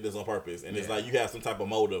definitely did this on purpose, and it's like you have some type of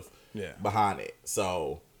motive behind it.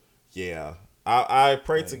 So yeah, I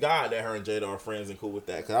pray to God that her and Jada are friends and cool with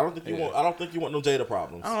that because I don't think you want no Jada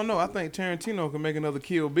problems. I don't know. I think Tarantino can make another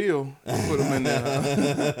Kill Bill and put him in there.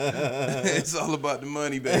 It's all about the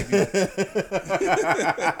money, baby.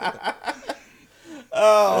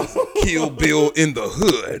 Oh, Kill Bill in the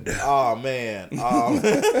hood. Oh man.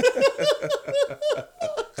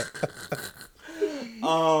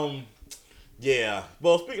 Yeah.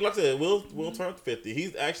 Well, speaking like I said, Will turn 50.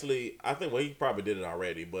 He's actually, I think, he probably did it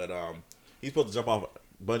already, but he's supposed to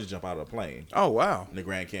bungee jump out of a plane. Oh wow. In the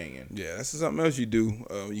Grand Canyon. Yeah, that's something else you do.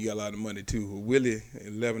 You got a lot of money too. Willie,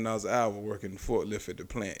 $11 an hour working forklift at the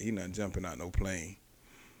plant. He not jumping out no plane.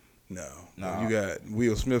 No. You got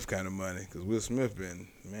Will Smith kind of money because Will Smith been,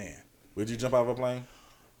 man. Would you jump out of a plane?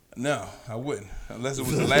 No, I wouldn't. Unless it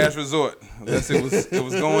was the last resort. Unless it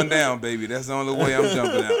was going down, baby. That's the only way I'm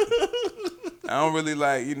jumping out. I don't really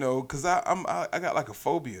because I got like a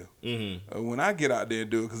phobia when I get out there and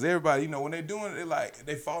do it. Because everybody, when they doing it,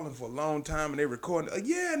 they falling for a long time and they recording.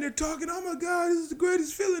 And they're talking. Oh my God, this is the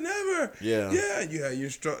greatest feeling ever. Yeah. Yeah. You have your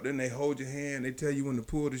instructor and they hold your hand. They tell you when to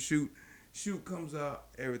pull the chute. Chute comes out,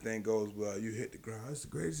 everything goes well. You hit the ground. It's the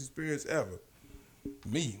greatest experience ever.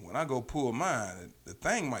 Me, when I go pull mine, the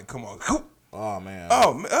thing might come off. Oh man.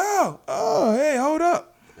 Oh, hey, hold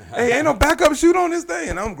up. Hey, ain't no backup chute on this thing,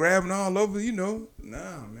 and I'm grabbing all over.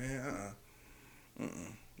 Nah, man.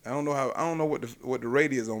 I don't know what the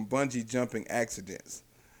rate is on bungee jumping accidents,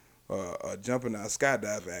 jumping out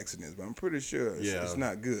skydiving accidents, but I'm pretty sure it's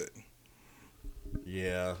not good.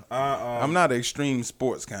 Yeah. I'm not an extreme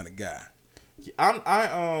sports kind of guy.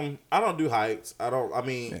 I don't do heights.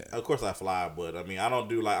 Of course I fly, but I don't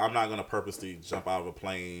do I'm not gonna purposely jump out of a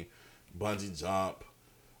plane, bungee jump,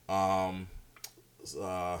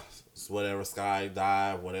 whatever,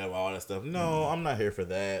 skydive, whatever, all that stuff. No, I'm not here for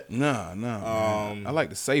that. No. I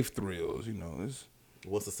like the safe thrills.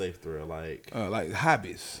 What's the safe thrill like? Like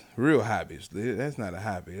hobbies, real hobbies. That's not a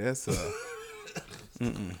hobby. That's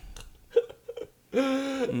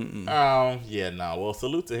Well,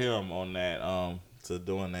 salute to him on that, to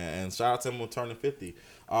doing that, and shout out to him on turning 50.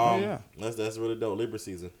 That's really dope. Libra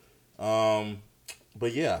season.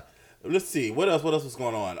 But yeah, let's see what else was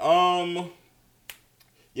going on.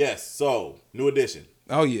 Yes, so New Edition.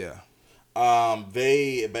 Oh yeah. I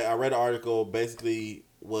read an article. Basically,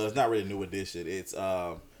 well, it's not really New Edition. It's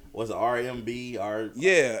what's it, RMB?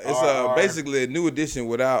 It's basically a New Edition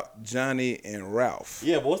without Johnny and Ralph.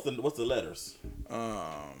 Yeah, but what's the letters?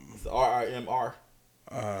 It's RRMR.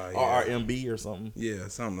 RRMB or something. Yeah,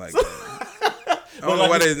 something like that. I don't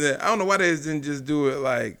know why they didn't just do it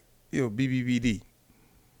like BBBD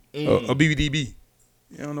or BBDB.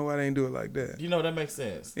 You don't know why they didn't do it like that. You know, that makes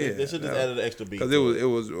sense. Yeah, They should just added an extra beat. Because it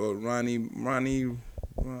was Ronnie.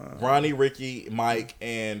 Ronnie, Ricky, Mike,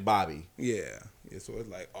 and Bobby. Yeah. So it's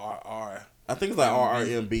like RR. I think it's like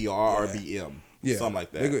RRMB or RRBM. Yeah, something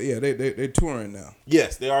like that. They're touring now.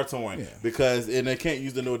 Yes, they are touring Yeah. because they can't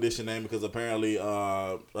use the New Edition name because apparently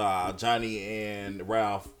Johnny and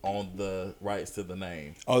Ralph own the rights to the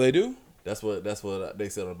name. Oh, they do? That's what they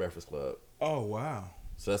said on the Breakfast Club. Oh, wow.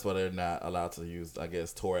 So that's why they're not allowed to use, I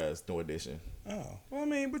guess, tour as New Edition. Oh, well, I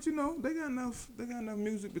mean, but you know, they got enough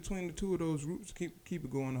music between the two of those groups to keep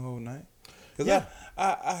it going the whole night. Cause Yeah.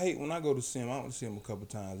 I hate when I go to see them. I went to see them a couple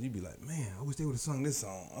times. You be like, man, I wish they would have sung this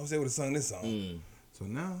song. So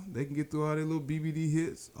now they can get through all their little BBD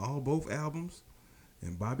hits, both albums,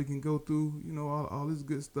 and Bobby can go through, you know, all this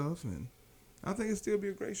good stuff, and I think it'll still be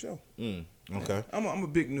a great show. Okay. Yeah. I'm a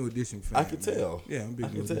big New Edition fan. I can tell. Yeah, I'm a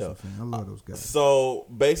big New Edition fan. I love those guys. So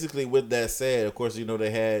basically, with that said, of course, you know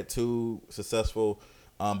they had two successful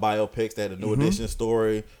biopics. They had a New Edition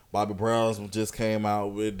story. Bobby Brown's just came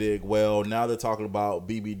out. It did well. Now they're talking about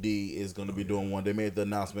BBD is going to be doing one. They made the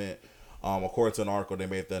announcement. According to an article, they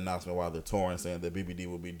made the announcement while they're touring, saying that BBD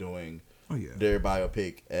will be doing their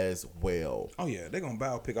biopic as well. Oh yeah, they're gonna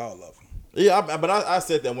biopic all of them. Yeah, but I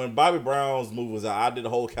said that when Bobby Brown's movie was out, I did a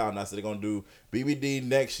whole count. And I said they're gonna do BBD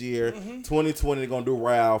next year. 2020 they're gonna do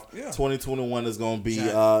Ralph. Yeah. 2021 is gonna be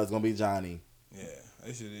Johnny. Yeah,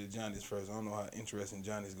 they should have did Johnny's first. I don't know how interesting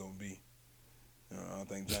Johnny's gonna be. I don't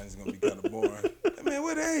think Johnny's gonna be kind of boring.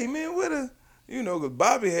 You know, because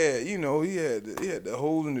Bobby had, you know, he had the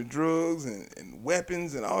holding the drugs and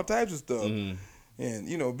weapons and all types of stuff. And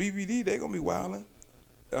you know, BBD they gonna be wilding.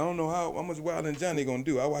 I don't know how much wilding Johnny gonna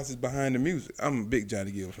do. I watched his Behind the Music. I'm a big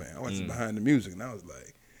Johnny Gill fan. I watched his Behind the Music, and I was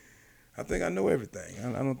like, I think I know everything.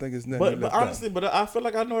 I don't think it's nothing. But honestly, I feel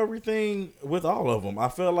like I know everything with all of them. I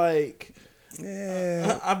feel like,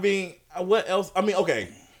 I mean, what else? I mean, okay.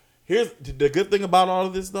 Here's the good thing about all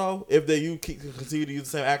of this, though. If you continue to use the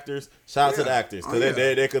same actors, shout out to the actors because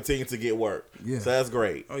they continue to get work. Yeah. So that's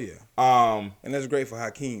great. Oh yeah. And that's great for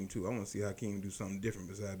Hakeem too. I want to see Hakeem do something different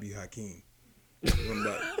besides be Hakeem. I'm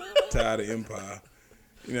not tired of Empire.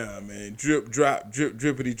 You know what I mean? Drip, drop, drip,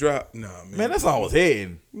 drippity drop. Nah, man. Man, that song was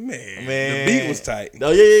hitting. Man, the beat was tight.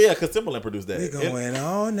 Oh yeah. Because Timbaland produced that. We going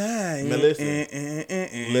all night. Man,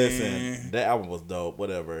 listen, that album was dope.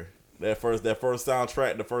 Whatever. That first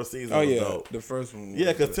soundtrack, the first season was dope. The first one.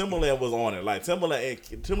 Yeah, because Timbaland was on it. Like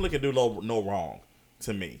Timbaland can do no wrong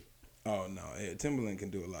to me. Oh no, yeah, Timbaland can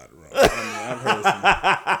do a lot of wrong. I mean, I've heard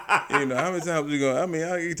some. You know, how many times we go? I mean,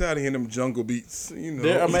 I get tired of hearing them jungle beats. You know,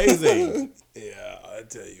 they're amazing. Yeah, I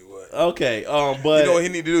tell you what. Okay, but you know what he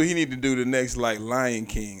need to do? He need to do the next like Lion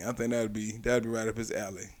King. I think that'd be right up his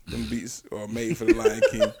alley. Them beats are made for the Lion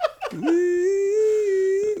King.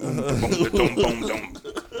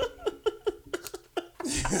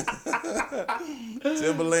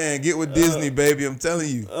 Timbaland, get with Disney, baby. I'm telling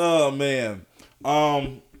you. Oh man.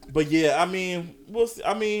 But yeah, I mean, we'll see.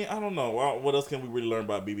 I mean, I don't know. What else can we really learn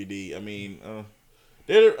about BBD? I mean,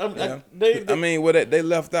 they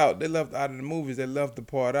left out of the movies. They left the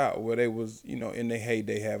part out where they was, you know, in their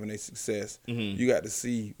heyday having their success. You got to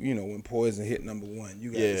see, you know, when Poison hit #1.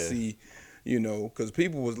 You got to see, you know, because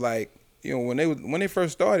people was like, you know, when they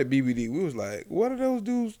first started BBD, we was like, what are those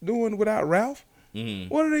dudes doing without Ralph?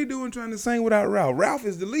 What are they doing trying to sing without Ralph? Ralph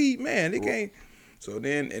is the lead man. They can't. So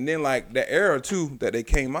then like that era too that they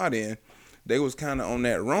came out in, they was kind of on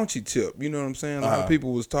that raunchy tip. You know what I'm saying? A lot of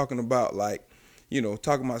people was talking about like, you know,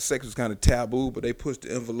 talking about sex was kind of taboo, but they pushed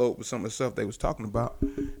the envelope with some of the stuff they was talking about,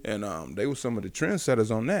 and they were some of the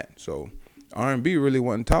trendsetters on that. So R&B really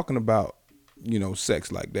wasn't talking about, you know,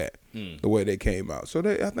 sex like that the way they came out. So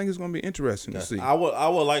I think it's gonna be interesting to see. I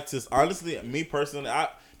would like to, honestly, me personally,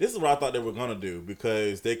 this is what I thought they were gonna do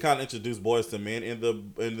because they kind of introduced Boys to Men in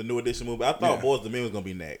the New Edition movie. I thought Boys to Men was gonna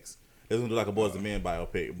be next. They was gonna do like a Boys to Men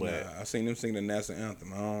biopic, but I seen them sing the national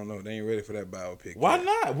anthem. I don't know. They ain't ready for that biopic. Why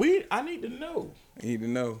not? I need to know. You need to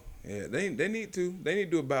know. Yeah, they need to. They need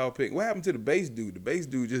to do a biopic. What happened to the bass dude? The bass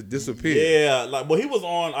dude just disappeared. Yeah, he was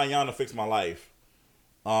on Ayana Fix My Life.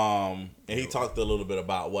 And he talked a little bit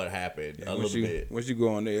about what happened. Bit. Once you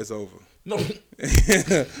go on there, it's over. No.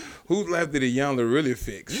 Whose life did Ayana really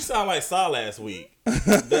fix? You sound like Saw last week.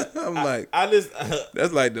 I'm like,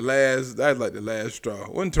 that's like the last straw.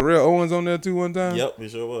 Wasn't Terrell Owens on there too one time? Yep, he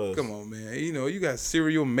sure was. Come on, man. You know, you got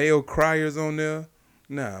serial male criers on there.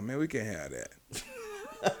 Nah, man, we can't have that.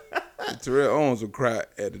 Terrell Owens will cry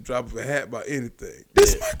at the drop of a hat about anything.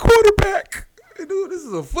 This is my quarterback. Hey, dude, this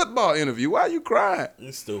is a football interview. Why are you crying?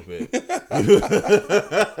 You stupid.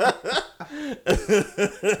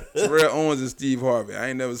 Terrell Owens and Steve Harvey. I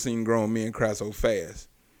ain't never seen grown men cry so fast.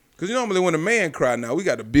 Because normally when a man cry now, we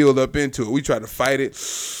got to build up into it. We try to fight it.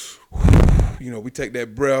 We take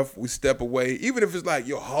that breath. We step away. Even if it's like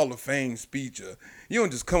your Hall of Fame speech, you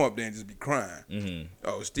don't just come up there and just be crying. Mm-hmm.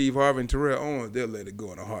 Oh, Steve Harvey and Terrell Owens, they'll let it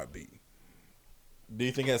go in a heartbeat. Do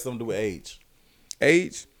you think it has something to do with age?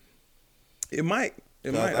 Age? It might.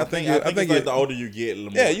 It might. I think it's like the older you get, a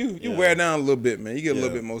little more. You wear down a little bit, man. You get a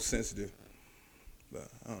little bit more sensitive. But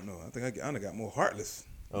I don't know. I think I done got more heartless.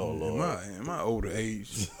 Oh, Lord. In my older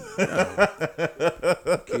age. Kids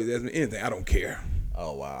ask me anything. I don't care.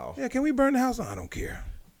 Oh, wow. Yeah, can we burn the house down? I don't care.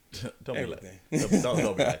 Don't be like that. Don't be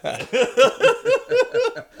like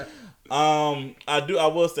that. I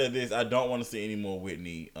will say this. I don't want to see any more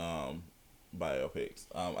Whitney biopics.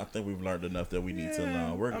 I think we've learned enough that we need to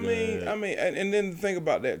learn. We're good. I mean, and then the thing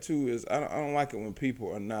about that too is I don't like it when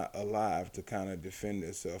people are not alive to kind of defend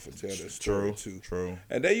themselves or tell their story too. True.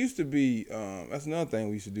 And they used to be. That's another thing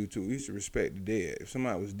we used to do too. We used to respect the dead. If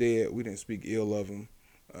somebody was dead, we didn't speak ill of them.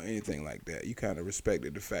 Anything like that, you kind of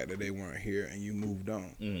respected the fact that they weren't here and you moved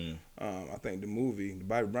on. Mm-hmm. I think the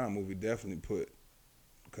Bobby Brown movie, definitely put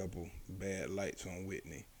a couple bad lights on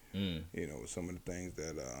Whitney. With some of the things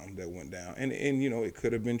that went down, and it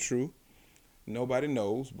could have been true. Nobody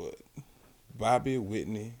knows, but Bobby,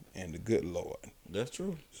 Whitney, and the good Lord. That's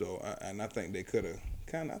true. So, I think they could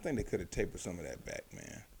have tapered some of that back,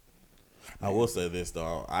 man. I will say this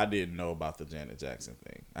though, I didn't know about the Janet Jackson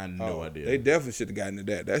thing. I had no idea. They definitely should have gotten to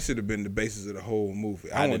that. That should have been the basis of the whole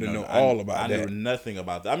movie. I wanted to know all about that. I knew nothing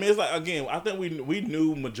about that. I mean, it's like, again, I think we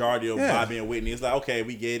knew majority of Bobby and Whitney. It's like, okay,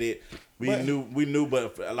 we get it. We knew,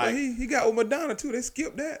 but like he got with Madonna too. They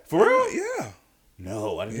skipped that for real. Yeah.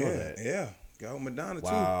 No, I didn't know that. Yeah, got with Madonna too.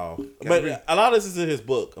 Wow. But a lot of this is in his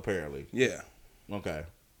book, apparently. Yeah. Okay.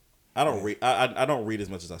 I don't read. I don't read as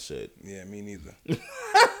much as I should. Yeah, me neither.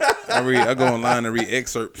 I go online and read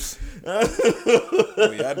excerpts. I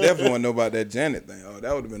definitely want to know about that Janet thing. Oh,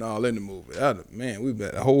 that would have been all in the movie. Man, we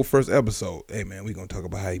bet the whole first episode. Hey, man, we gonna talk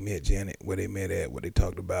about how he met Janet, where they met at, what they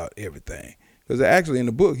talked about, everything. Because actually in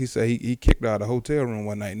the book he said he kicked her out of a hotel room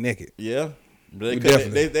one night naked. Yeah,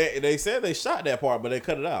 they said they shot that part, but they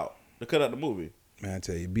cut it out. They cut out the movie. Man, I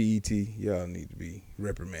tell you, BET, y'all need to be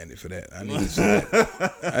reprimanded for that.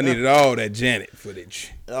 I needed all that Janet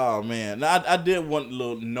footage. Oh man, now, I did want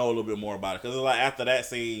to know a little bit more about it because it was like after that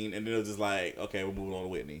scene, and then it was just like, okay, we're moving on to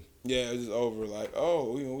Whitney. Yeah, it was just over. Like,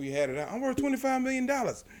 we had it out. I'm worth $25 million.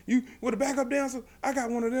 You with a backup dancer? I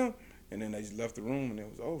got one of them. And then they just left the room, and it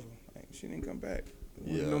was over. Like, she didn't come back.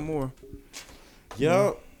 No more.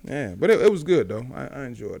 Yeah. Yeah, but it was good though. I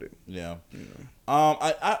enjoyed it. Yeah.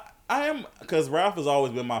 I am, because Ralph has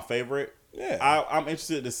always been my favorite. Yeah. I'm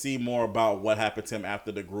interested to see more about what happened to him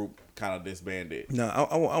after the group kind of disbanded. No,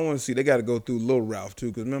 I want to see. They got to go through Lil Ralph too,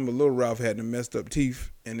 because remember Lil Ralph had the messed up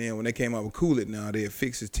teeth, and then when they came out with Cool It now, they had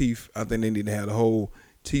fixed his teeth. I think they need to have the whole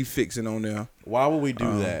teeth fixing on there. Why would we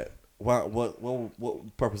do that? Why,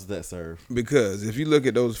 what purpose does that serve? Because if you look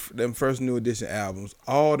at them first New Edition albums,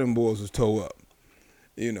 all them boys was tore up.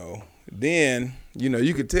 Then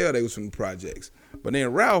you could tell they was from the projects. But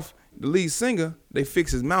then Ralph, the lead singer, they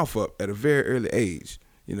fixed his mouth up at a very early age.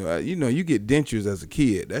 You get dentures as a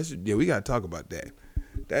kid. We gotta talk about that.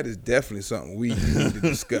 That is definitely something we need to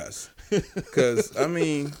discuss. Because what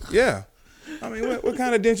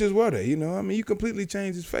kind of dentures were they? You completely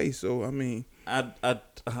changed his face. So I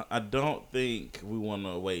don't think we want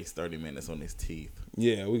to waste 30 minutes on his teeth.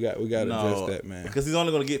 Yeah, we got to address that, man. Because he's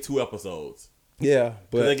only gonna get 2 episodes. Yeah,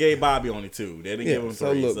 but they gave Bobby only 2. They didn't give him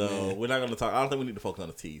 3. Look, so we're not gonna talk. I don't think we need to focus on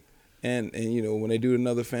the teeth. And when they do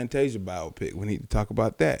another Fantasia biopic, we need to talk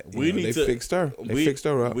about that. They fixed her. They fixed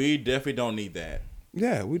her up. We definitely don't need that.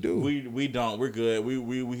 Yeah, we do. We don't. We're good.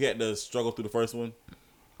 We had to struggle through the first one.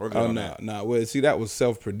 We're good on that. No. Well, see, that was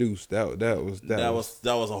self-produced. That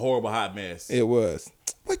was a horrible hot mess. It was.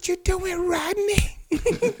 What you doing, Rodney?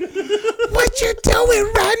 What you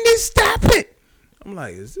doing, Rodney? Stop it! I'm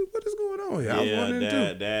like, what is going on here?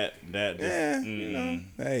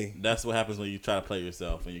 Hey, that's what happens when you try to play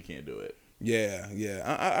yourself and you can't do it. Yeah.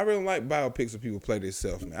 I really like biopics where people play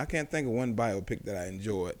themselves, man. I can't think of one biopic that I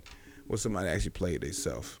enjoyed where somebody actually played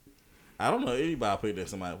themselves. I don't know any biopic that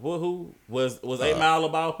somebody. Who was 8 Mile a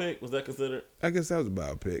biopic? Was that considered? I guess that was a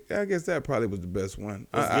biopic. I guess that probably was the best one.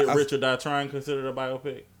 Was Get Rich or Die Trying considered a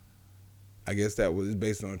biopic? I guess that was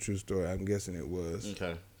based on a true story. I'm guessing it was.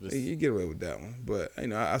 Okay. You get away with that one. But,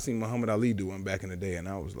 I seen Muhammad Ali do one back in the day, and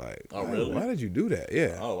I was like, oh, really? Why did you do that?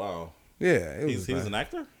 Yeah. Oh, wow. Yeah. He's an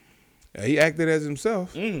actor? Yeah, he acted as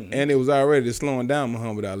himself. Mm-hmm. And it was already slowing down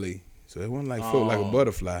Muhammad Ali. So it wasn't like float like a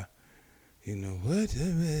butterfly. You know what?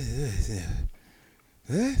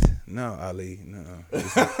 What? No, Ali. No.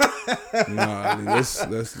 No, Ali.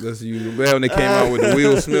 Let's use. Well, when they came out with the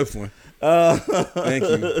Will Smith one. Thank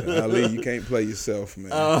you, Ali. You can't play yourself,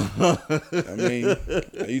 man. I mean,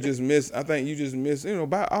 you just miss. I think you just miss. You know,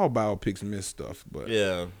 all biopics miss stuff, but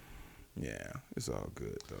Yeah. It's all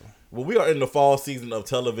good though. Well, we are in the fall season of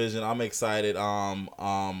television. I'm excited. One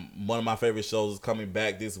of my favorite shows is coming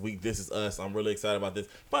back this week. This Is Us. I'm really excited about this.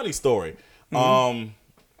 Funny story. I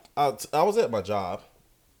was at my job,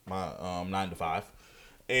 my 9 to 5,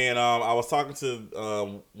 and I was talking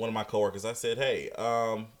to one of my coworkers. I said, "Hey,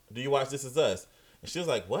 do you watch This Is Us?" And she was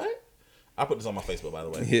like, "What?" I put this on my Facebook, by the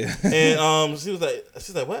way. Yeah. And she's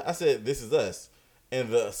like, "What?" I said, "This Is Us." And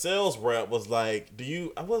the sales rep was like, "Do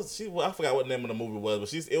you?" I forgot what the name of the movie was,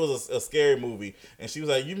 but it was a scary movie, and she was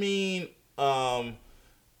like, "You mean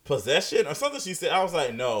Possession or something?" She said. I was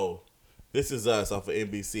like, "No, This Is Us off of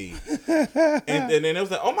NBC." and then it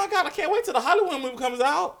was like, "Oh my God, I can't wait till the Hollywood movie comes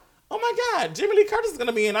out. Oh my God, Jamie Lee Curtis is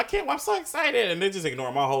gonna be in. I'm so excited." And they just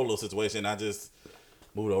ignored my whole little situation. I just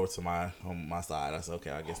moved over to my side. I said,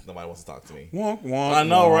 "Okay, I guess nobody wants to talk to me." Wonk, wonk, I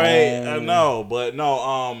know, wonk. right? I know, but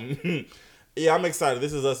no. Yeah, I'm excited.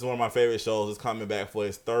 This Is Us is one of my favorite shows. It's coming back for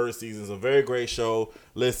its 3rd season. It's a very great show.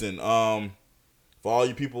 Listen, for all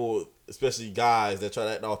you people, especially guys that try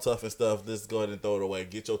to act all tough and stuff, just go ahead and throw it away.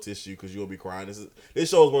 Get your tissue because you'll be crying. This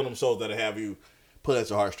show is one of them shows that'll have you pull at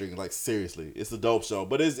your heartstrings. Like, seriously, it's a dope show,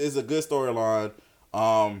 but it's a good storyline.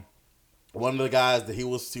 One of the guys that he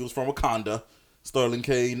was from Wakanda, Sterling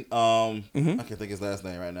K. I can't think his last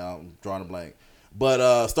name right now. I'm drawing a blank,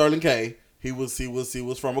 but Sterling K. He was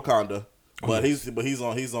from Wakanda. But he's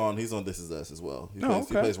on This Is Us as well. He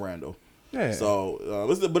plays Randall. Yeah. So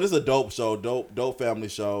it's a dope show, dope family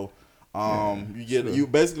show. You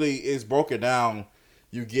basically, it's broken down.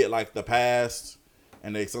 You get like the past,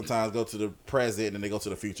 and they sometimes go to the present, and they go to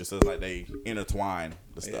the future. So it's like they intertwine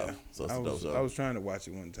the stuff. Yeah. So it's a dope show. I was trying to watch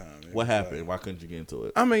it one time. What happened? Why couldn't you get into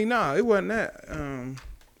it? I mean, nah, it wasn't that.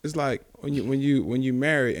 It's like when you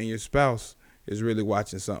marry and your spouse is really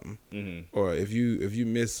watching something, or if you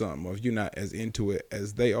miss something, or if you're not as into it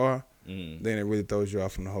as they are, then it really throws you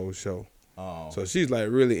off from the whole show. Oh. So she's like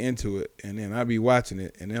really into it, and then I be watching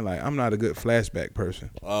it, and then like I'm not a good flashback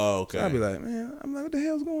person. Oh, okay. So I be like, man, I'm like, what the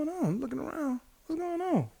hell's going on? I'm looking around, what's going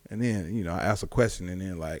on? And then I ask a question, and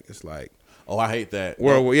then like it's like, oh, I hate that.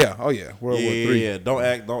 World War War III. Yeah. Don't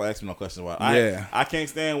ask me no questions about. I can't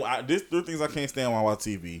stand. There's 3 things I can't stand when I watch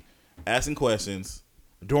TV: asking questions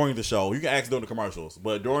during the show. You can ask during the commercials,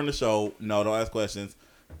 but during the show, no, don't ask questions.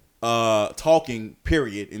 Talking,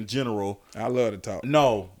 period, in general. I love to talk.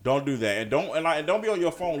 No, don't do that, and don't be on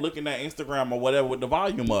your phone looking at Instagram or whatever with the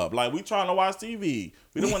volume up. Like, we trying to watch TV.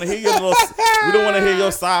 We don't want to hear your we don't want to hear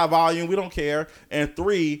your side volume. We don't care. And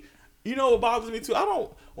 3, you know what bothers me too?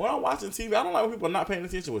 When I'm watching TV, I don't like when people are not paying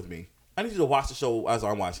attention with me. I need you to watch the show as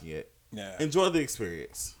I'm watching it. Yeah. Enjoy the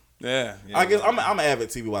experience. Yeah. I guess I'm an avid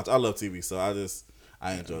TV watcher. I love TV, so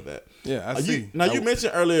I enjoy that. Yeah, I see. You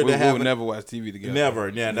mentioned earlier we that would never watch TV together. Never.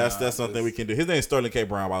 Yeah, that's something we can do. His name is Sterling K.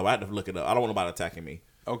 Brown, by the way. I had to look it up. I don't want nobody attacking me.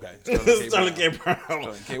 Okay. Sterling K. Brown.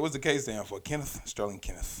 Sterling K. What's the K stand for? Kenneth? Sterling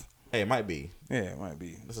Kenneth. Hey, it might be. Yeah, it might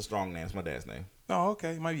be. That's a strong name. It's my dad's name. Oh,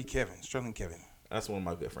 okay. It might be Kevin. Sterling Kevin. That's one of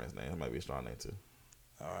my good friends' names. It might be a strong name, too.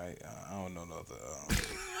 All right. I don't know no other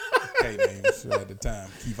K names at the time.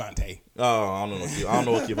 Kevante. Oh, I don't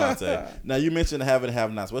know what Kevante. Now, you mentioned Have and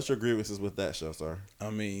Have Nots. What's your grievances with that show, sir?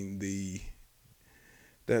 I mean,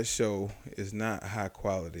 that show is not high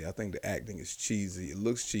quality. I think the acting is cheesy. It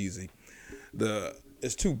looks cheesy.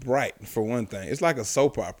 It's too bright, for one thing. It's like a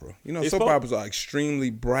soap opera. Soap operas are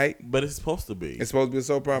extremely bright. But it's supposed to be. It's supposed to be a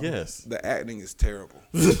soap opera? Yes. The acting is terrible.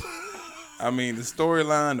 I mean, the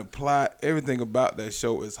storyline, the plot, everything about that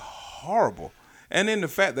show is horrible. And then the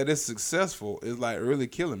fact that it's successful is like really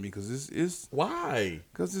killing me because it's why?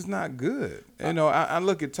 Because it's not good. I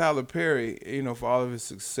look at Tyler Perry, for all of his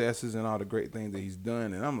successes and all the great things that he's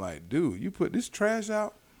done, and I'm like, dude, you put this trash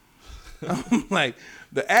out? I'm like,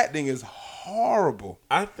 the acting is horrible.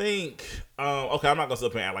 I think. Okay, I'm not gonna sit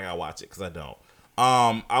up and act like I watch it because I don't.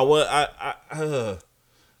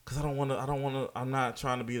 Because I don't want to. I'm not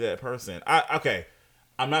trying to be that person.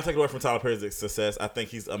 I'm not taking away from Tyler Perry's success. I think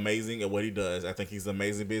he's amazing at what he does. I think he's an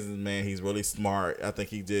amazing businessman. He's really smart. I think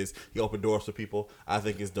he opened doors for people. I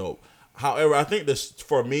think it's dope. However, I think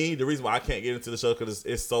for me, the reason why I can't get into the show because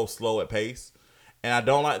it's so slow at pace, and I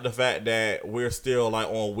don't like the fact that we're still like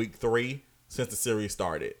on week 3 since the series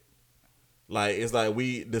started. Like, it's like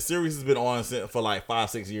the series has been on for like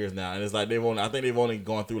 5-6 years now, and it's like I think they've only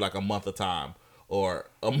gone through like a month of time or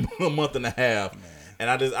a month and a half. Man. And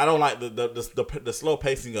I don't like the slow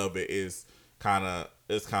pacing of it is kind of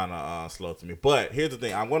slow to me. But here's the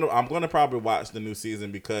thing: I'm gonna probably watch the new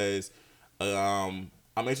season because I'm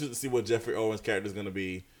interested to see what Jeffrey Owens' character is gonna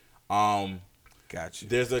be. Gotcha.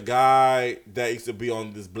 There's a guy that used to be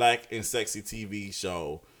on this Black and Sexy TV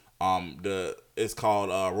show. It's called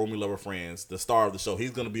Romy Lover Friends. The star of the show, he's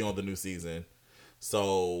gonna be on the new season.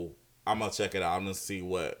 So I'm gonna check it out. I'm gonna see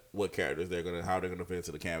what characters how they're gonna fit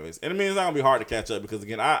into the canvas. And it means it's not gonna be hard to catch up because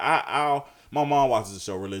again, my mom watches the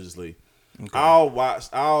show religiously. Okay.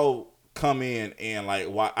 I'll come in and like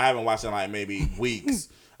I haven't watched it in like maybe weeks.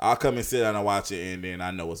 I'll come and sit down and watch it, and then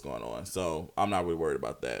I know what's going on. So I'm not really worried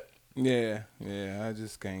about that. Yeah, I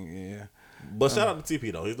just can't. Yeah. But shout out to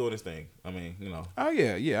TP though. He's doing his thing. I mean, you know. Oh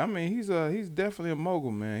yeah. I mean, he's definitely a mogul,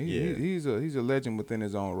 man. He's a legend within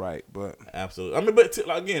his own right. But absolutely. I mean, but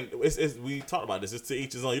again, it's we talked about this. It's to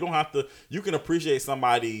each his own. You don't have to. You can appreciate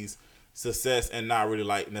somebody's success and not really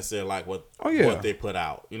necessarily like what they put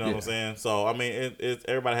out. You know what I'm saying? So I mean, it's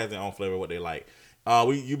everybody has their own flavor of what they like.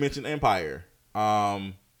 You mentioned Empire.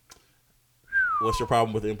 What's your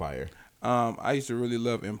problem with Empire? I used to really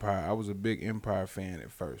love Empire. I was a big Empire fan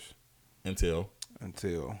at first. Until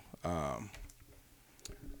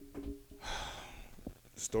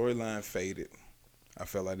storyline faded. I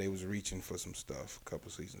felt like they was reaching for some stuff a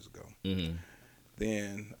couple seasons ago. Mm-hmm.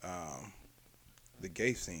 Then the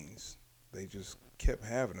gay scenes, they just kept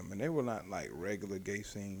having them, and they were not like regular gay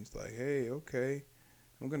scenes. Like, hey, okay,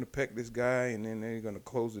 I'm gonna peck this guy, and then they're gonna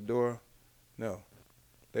close the door. No,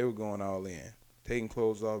 they were going all in, taking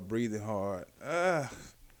clothes off, breathing hard.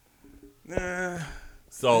 Nah.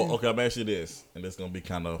 So, okay, I'm going to ask you this, and it's going to be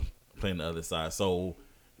kind of playing the other side. So,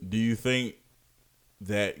 do you think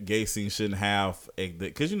that gay scenes shouldn't have,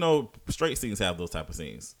 because you know, straight scenes have those type of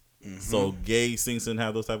scenes. Mm-hmm. So, gay scenes shouldn't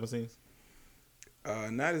have those type of scenes?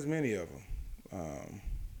 Not as many of them.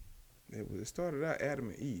 It started out Adam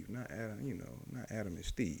and Eve, not Adam and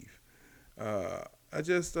Steve. That's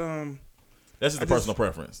just a personal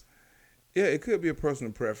preference. Yeah, it could be a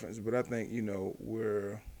personal preference, but I think,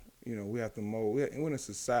 we have to mold. We're in a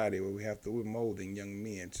society where we're molding young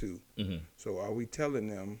men too. Mm-hmm. So are we telling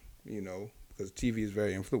them, because TV is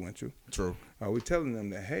very influential. True. Are we telling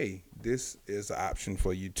them that, hey, this is an option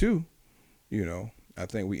for you too? I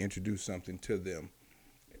think we introduce something to them,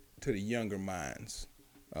 to the younger minds,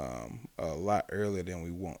 a lot earlier than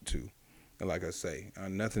we want to. And like I say,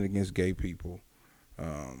 nothing against gay people,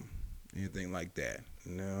 anything like that.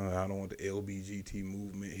 No, I don't want the LBGT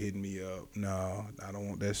movement hitting me up. No, I don't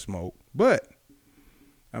want that smoke. But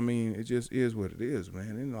I mean, it just is what it is,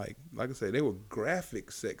 man. And like I say, they were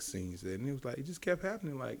graphic sex scenes, and it was like it just kept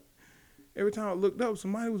happening. Like every time I looked up,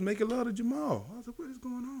 somebody was making love to Jamal. I was like, what is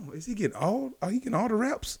going on? Is he getting all? Are he getting all the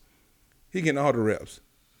reps? He getting all the reps.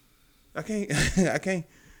 I can't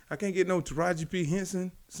get no Taraji P.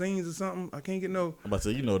 Henson scenes or something. I can't get no. I'm about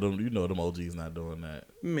to say, them OGs not doing that.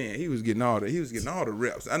 Man, he was getting all the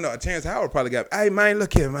reps. I know Chance Howard probably got. Hey man,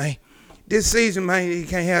 look here, man. This season, man, he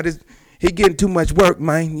can't have this. He getting too much work,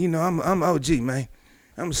 man. I'm OG, man.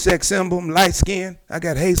 I'm a sex symbol. I'm light skinned. I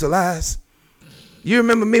got hazel eyes. You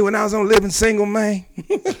remember me when I was on Living Single, man?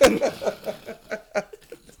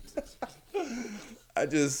 I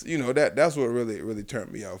just, that's what really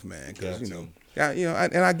turned me off, man. Because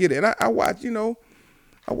and I get it. And I watch,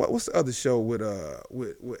 what's the other show with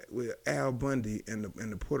Al Bundy and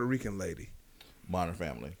the Puerto Rican lady? Modern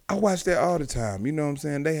Family. I watch that all the time. You know what I'm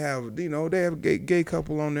saying? They have a gay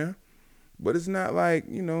couple on there, but it's not like,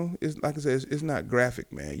 it's like I said, it's not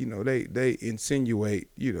graphic, man. They insinuate,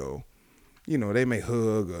 they may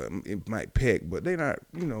hug or it might peck, but they not,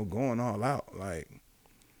 going all out. Like,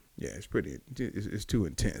 yeah, it's too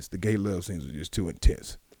intense. The gay love scenes are just too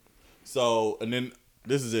intense. So, and then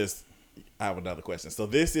I have another question. So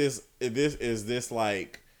is this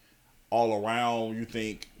like all around, you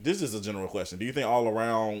think, this is a general question. Do you think all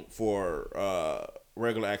around for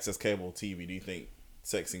regular access cable TV, do you think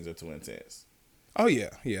sex scenes are too intense? Oh yeah,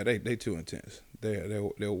 they too intense.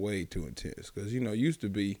 They're way too intense. Because, used to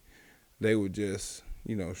be, they would just,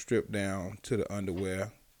 strip down to the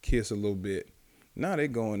underwear, kiss a little bit. Now they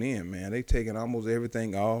going in, man. They taking almost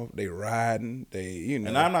everything off. They riding.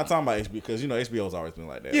 And I'm not talking about HBO because HBO's always been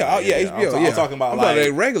like that. Yeah, right? HBO. I'm talking about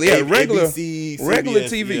regular ABC, regular CBS,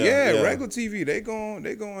 TV. Regular TV. They going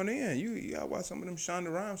in. You gotta watch some of them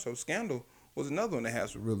Shonda Rhimes. So Scandal was another one that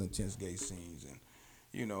has some real intense gay scenes, and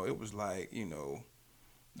it was like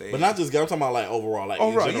but not just gay. I'm talking about like overall, like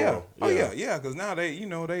in general. Yeah. Because now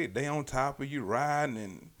they on top of you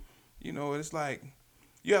riding, and it's like.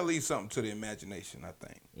 You gotta leave something to the imagination, I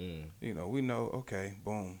think. We know, okay,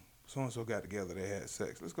 boom, so-and-so got together, they had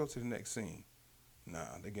sex. Let's go to the next scene. Nah,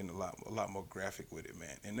 they're getting a lot more graphic with it,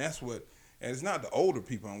 man. And that's what. And it's not the older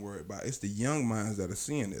people I'm worried about. It's the young minds that are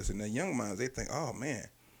seeing this. And the young minds, they think, oh man,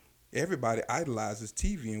 everybody idolizes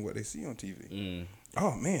TV and what they see on TV.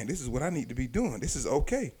 Oh man, this is what I need to be doing. This is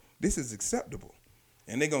okay. This is acceptable.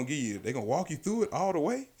 And they're gonna walk you through it all the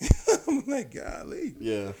way. I'm like, golly.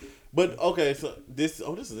 Yeah. But okay, so this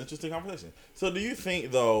is an interesting conversation. So do you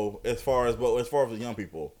think though, as far as the young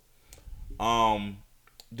people,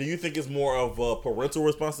 do you think it's more of a parental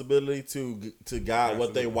responsibility to guide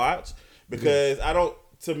what they watch? Because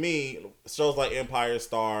to me, shows like Empire,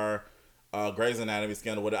 Star, Grey's Anatomy,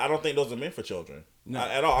 Scandal, whatever, I don't think those are meant for children.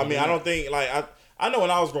 At all. I mean, I don't think, like, I know when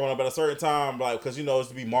I was growing up at a certain time, like, because, you know, it's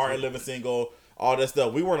to be Martin living single, all that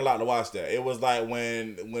stuff, we weren't allowed to watch that. It was like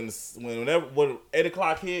when 8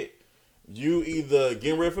 o'clock hit, you either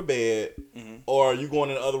getting ready for bed or you going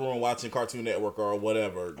in the other room watching Cartoon Network or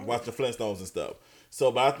whatever, watching Flintstones and stuff. So,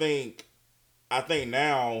 but I think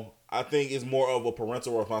now, I think it's more of a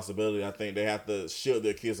parental responsibility. I think they have to shield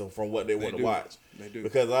their kids from what they want to watch. They do.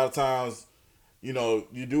 Because a lot of times, you know,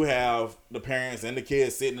 you do have the parents and the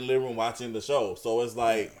kids sitting in the living room watching the show. So it's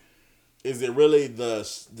like, is it really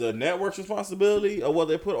the network's responsibility of what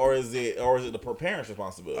they put, or is it the parents'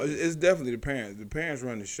 responsibility? It's definitely the parents. The parents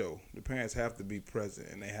run the show. The parents have to be present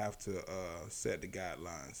and they have to set the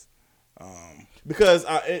guidelines. Because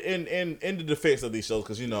in the defense of these shows,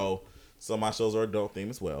 because you know, some of my shows are adult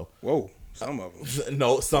theme as well. Whoa, some of them.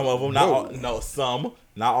 No, some of them. Some,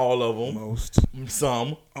 not all of them. Most.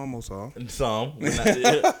 Some. Almost all. Some. There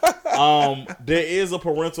is a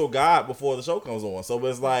parental guide before the show comes on, so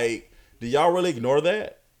it's like, do y'all really ignore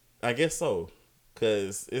that? I guess so,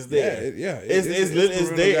 cause it's there.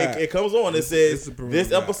 It's there. It comes on. It says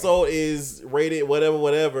this episode is rated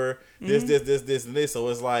whatever. This, and this. So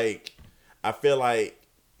it's like, I feel like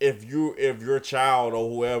if your child or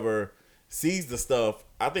whoever sees the stuff,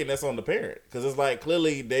 I think that's on the parent, because it's like,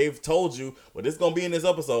 clearly they've told you, well, this is gonna be in this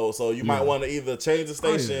episode, so you might want to either change the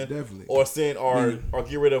station or send or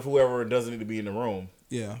get rid of whoever doesn't need to be in the room.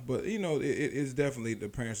 Yeah, but you know, it's definitely the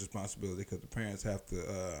parents' responsibility, because the parents have to.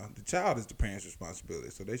 The child is the parents' responsibility,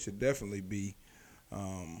 so they should definitely be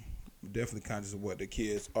definitely conscious of what the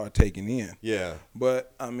kids are taking in. Yeah.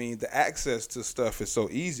 But I mean, the access to stuff is so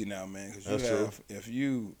easy now, man. Because if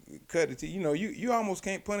you cut it, you know, you almost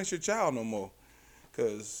can't punish your child no more.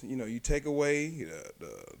 Because you know, you take away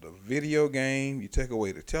the video game, you take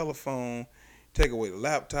away the telephone, take away the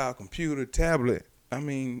laptop, computer, tablet. I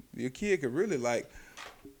mean, your kid could really like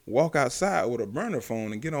walk outside with a burner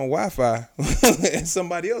phone and get on Wi-Fi at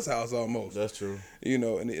somebody else's house almost. That's true. You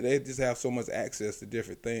know, and they just have so much access to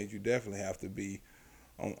different things. You definitely have to be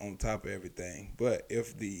on top of everything. But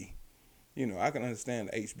if you know, I can understand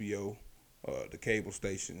the HBO, the cable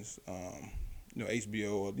stations, you know,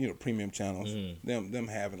 HBO or, you know, premium channels, them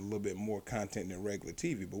having a little bit more content than regular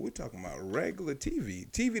TV. But we're talking about regular TV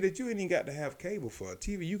that you ain't even got to have cable for.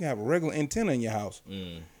 TV, you can have a regular antenna in your house,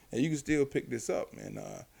 and you can still pick this up. And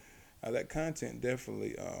that content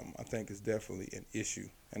definitely, I think, is definitely an issue,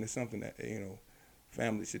 and it's something that, you know,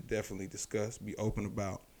 families should definitely discuss, be open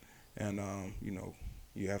about, and you know,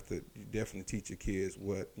 you definitely teach your kids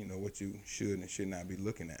what you should and should not be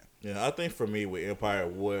looking at. Yeah, I think for me with Empire,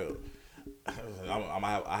 I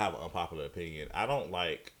have an unpopular opinion. I don't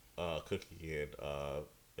like Cookie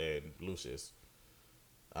and Lucius.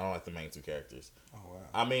 I don't like the main two characters. Oh wow.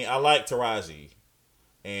 I mean, I like Taraji,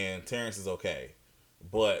 and Terrence is okay,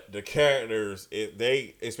 but the characters,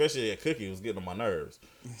 especially Cookie, was getting on my nerves.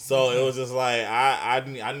 So it was just like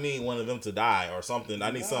I need one of them to die or something.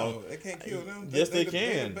 I need something. They can't kill them. Yes, they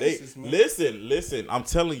can. Listen. I'm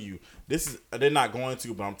telling you, they're not going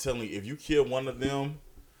to, but I'm telling you, if you kill one of them,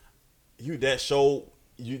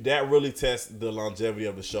 that really tests the longevity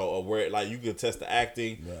of the show, or where like you can test the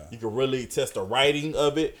acting, you can really test the writing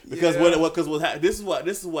of it, because this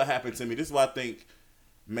is what happened to me. This is what I think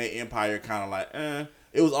made Empire kind of like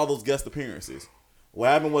it was all those guest appearances. What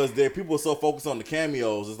happened was people were so focused on the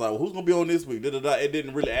cameos. It's like, well, who's gonna be on this week? It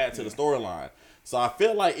didn't really add to the storyline. So I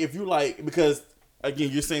feel like if you like, because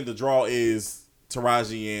again, you're saying the draw is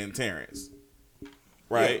Taraji and Terrence.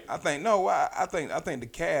 Right. Yeah, I think the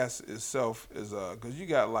cast itself is because you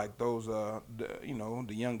got like those the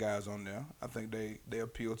young guys on there. I think they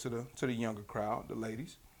appeal to the younger crowd, the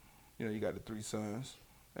ladies. You know, you got the three sons.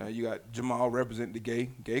 You got Jamal representing the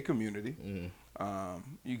gay community.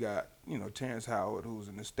 You got, you know, Terrence Howard, who's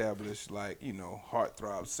an established, like, you know,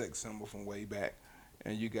 heartthrob sex symbol from way back,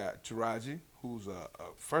 and you got Taraji, who's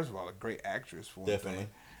first of all a great actress for one thing,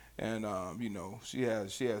 and you know, she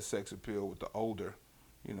has sex appeal with the older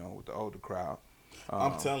crowd.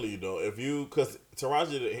 I'm telling you though, because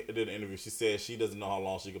Taraji did an interview, she said she doesn't know how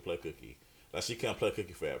long she can play Cookie. Like she can't play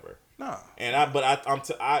Cookie forever. Nah. And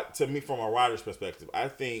to me, from a writer's perspective, I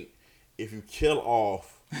think if you kill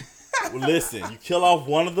off, you kill off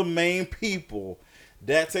one of the main people,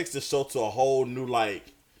 that takes the show to a whole new,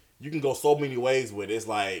 like, you can go so many ways with it. It's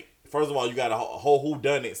like, first of all, you got a whole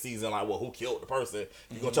whodunit season, like, well, who killed the person?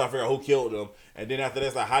 You're going to try to figure out who killed them. And then after that,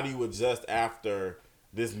 it's like, how do you adjust after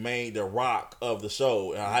the rock of the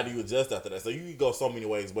show? And how do you adjust after that? So you can go so many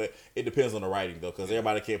ways, but it depends on the writing, though, because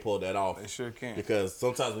everybody can't pull that off. They sure can. Because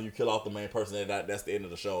sometimes when you kill off the main person, that's the end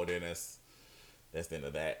of the show, then that's the end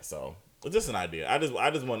of that. So, it's just an idea. I just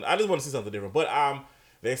want to see something different. But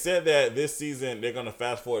they said that this season, they're going to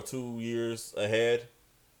fast forward 2 years ahead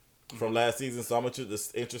from last season, so I'm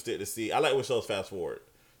interested to see. I like when shows fast forward,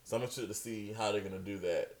 so I'm interested to see how they're gonna do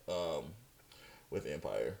that with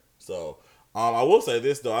Empire. So I will say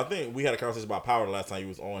this though, I think we had a conversation about Power the last time you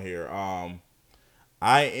was on here.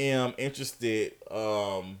 I am interested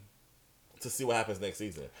to see what happens next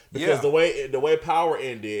season, because the way Power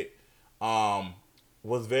ended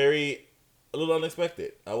was a little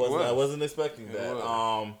unexpected. I wasn't expecting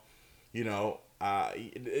that.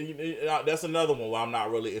 That's another one where I'm not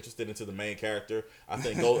really interested into the main character. I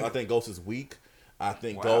think Ghost is weak. I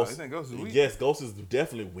think Ghost. You think Ghost is weak? Yes, Ghost is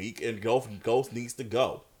definitely weak, and Ghost needs to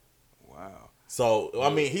go. Wow. So I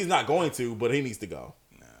mean, he's not going to, but he needs to go.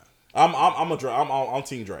 Nah. I'm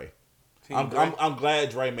Team Dre. I'm glad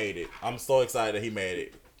Dre made it. I'm so excited that he made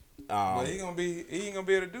it. But he ain't gonna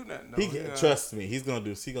be able to do nothing. Trust me, he's gonna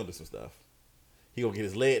do some stuff. He gonna get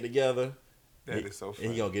his leg together. That is so funny.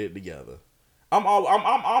 And he gonna get it together. I'm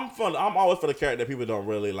always for the character that people don't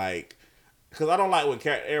really like, because I don't like when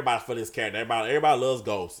everybody for this character. Everybody loves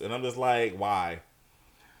Ghost, and I'm just like, why?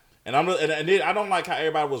 And then I don't like how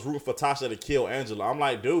everybody was rooting for Tasha to kill Angela. I'm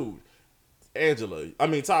like, dude,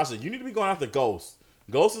 Tasha, you need to be going after Ghost.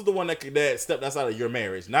 Ghost is the one that stepped outside of your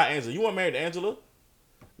marriage, not Angela. You weren't married to Angela.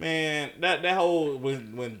 Man, that whole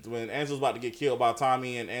when Angela's about to get killed by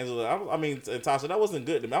Tommy and Angela, and Tasha, that wasn't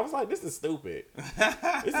good to me. I was like, this is stupid.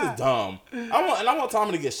 This is dumb. I want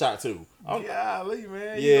Tommy to get shot too. Golly,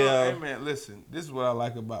 man. Yeah. Hey, man, listen. This is what I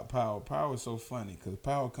like about Power. Power is so funny because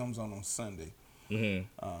Power comes on Sunday.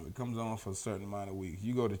 Mm-hmm. It comes on for a certain amount of weeks.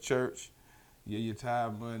 You go to church, you get your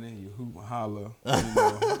tithe money, you hoop and holler.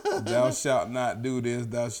 Thou shalt not do this,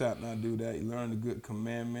 thou shalt not do that. You learn the good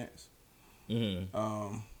commandments.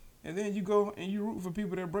 Mm-hmm. And then you go and you root for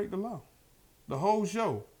people that break the law. The whole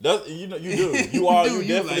show. You do. You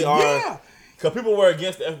definitely are. Yeah. Because people were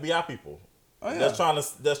against the FBI people. Oh, yeah.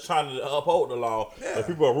 That's trying to uphold the law. Yeah. But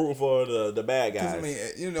people are rooting for the bad guys. I mean,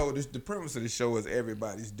 the premise of the show is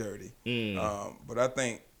everybody's dirty. But I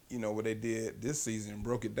think, what they did this season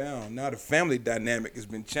broke it down. Now the family dynamic has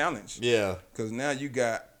been challenged. Yeah. Because now you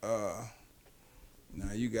got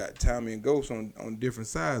Tommy and Ghost on different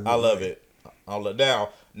sides. I love it.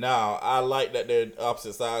 Now I like that they're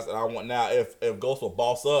opposite sides, and I want now if Ghost will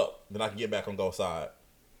boss up, then I can get back on Ghost's side.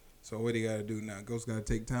 So what he got to do now? Ghost got to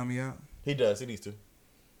take Tommy out. He does. He needs to.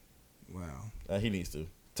 Wow. He needs to.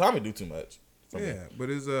 Tommy do too much. Yeah, but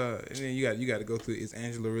it's and then you got to go through. Is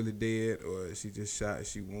Angela really dead, or is she just shot? Is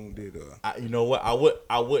she wounded? Or you know what?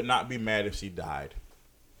 I would not be mad if she died.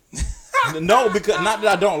 No, because not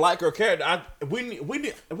that I don't like her character. We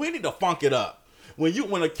need to funk it up.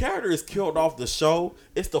 When a character is killed off the show,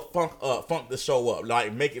 it's to funk the show up,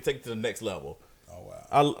 like take it to the next level. Oh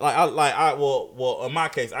wow! Well, in my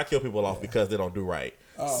case, I kill people off because they don't do right.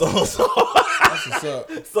 Oh, so that's what's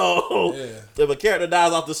up. So if a character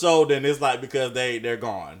dies off the show, then it's like because they're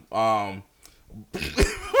gone.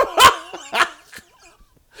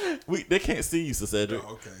 They can't see you, Sir Cedric.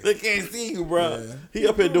 Oh, okay. They can't see you, bro. Yeah. He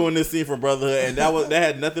up here doing this scene from Brotherhood, and that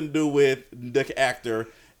had nothing to do with the actor.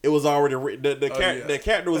 It was already the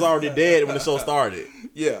character was already dead when the show started.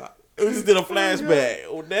 Yeah, it just did a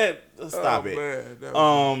flashback. Stop it.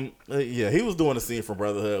 Man, he was doing a scene from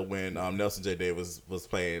Brotherhood when Nelson J. Davis was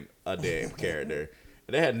playing a dead character.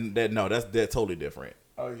 That's totally different.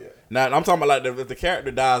 Oh yeah. Now I'm talking about like if the character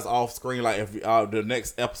dies off screen, like if the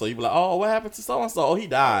next episode you be like, oh, what happened to so and so? Oh, he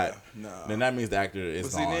died. No. Then that means the actor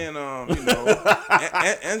is gone. See,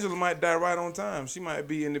 then Angela might die right on time. She might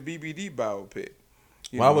be in the BBD biopic.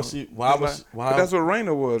 Why was she? Why? That's what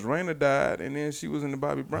Raina was. Raina died, and then she was in the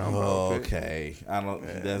Bobby Brown. Okay, I don't.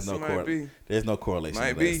 Yeah, there's no correlation.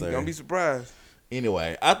 Might be. Don't be surprised.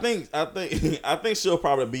 Anyway, I think she'll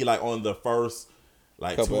probably be like on the first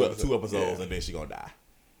two episodes, and then she gonna die.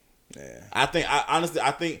 Yeah. I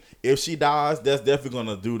think if she dies, that's definitely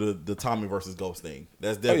gonna do the Tommy versus Ghost thing.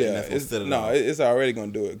 That's definitely it's already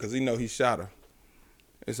gonna do it because he shot her.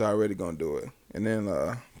 It's already gonna do it. And then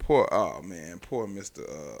poor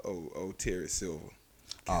Mr. Terry Silver.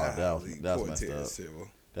 Oh, Golly, that poor was messed Terry up. Silver.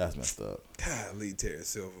 That's messed up. Golly, Terry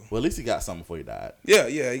Silver. Well, at least he got something before he died. Yeah,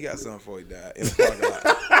 he got something before he died in the parking lot.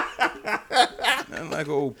 Nothing like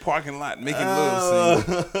an old parking lot making love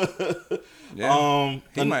scene. Yeah.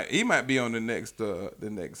 He might be on the next.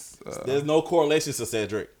 There's no correlation to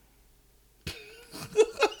Cedric.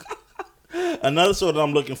 Another show that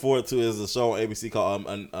I'm looking forward to is a show on ABC called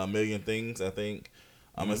A Million Things. I think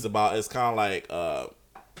it's kind of like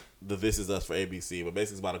the This Is Us for ABC, but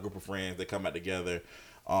basically it's about a group of friends that come back together.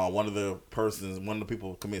 One of the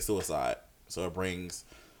people commit suicide, so it brings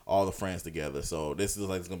all the friends together. So this is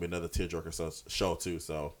like it's gonna be another tearjerker show too.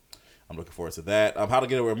 So I'm looking forward to that. How to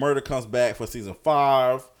Get Away with Murder comes back for season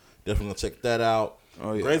 5. Definitely gonna check that out.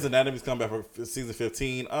 Oh yeah. Grey's Anatomy's coming back for season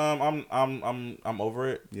 15. I'm over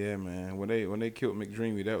it. Yeah, man. When they killed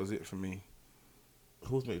McDreamy, that was it for me.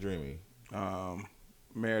 Who's McDreamy?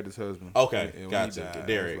 Meredith's husband. Okay, when gotcha. he died,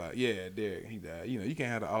 Derek. Derek. He died. You know, you can't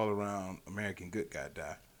have the all-around American good guy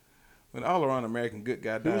die. When the all-around American good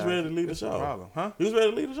guy dies, He was ready to lead the it's a show. problem, huh? He was ready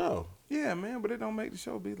to lead the show. Yeah, man, but it don't make the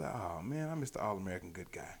show be like, oh man, I missed the all-American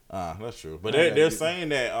good guy. That's true. But they're saying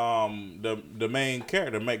that the main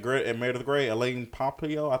character, Meredith Grey, Elaine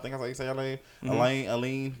Pompeo, I think that's how you say her name.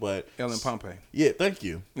 Elaine, but Ellen Pompey. Yeah, thank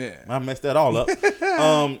you. Yeah. I messed that all up.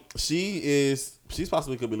 She's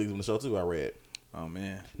possibly could be leading the show too. I read. Oh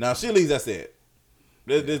man. Now if she leaves, that's it.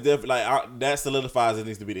 There's definitely that solidifies it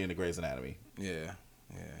needs to be the end of Grey's Anatomy. Yeah.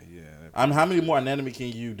 How many more anatomy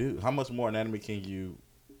can you do? How much more anatomy can you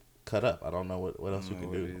cut up? I don't know what else you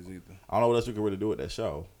can do. I don't know what else you can really do with that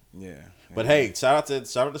show. Yeah. But hey, shout out to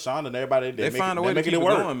Shonda and everybody. They find a way to keep it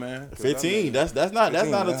going, man. 15. That's not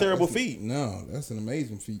a terrible feat. No, that's an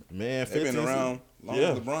amazing feat. Man, 15. They've been around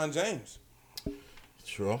longer than LeBron James.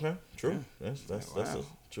 True. Okay. True. Yeah. That's a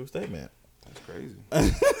true statement. That's crazy.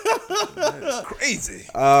 That's crazy.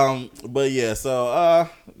 But yeah, so I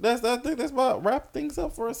think that's about wrap things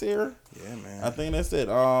up for us here. Yeah, man. I think that's it.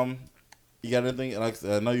 You got anything? Like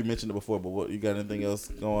I know you mentioned it before, but what you got anything else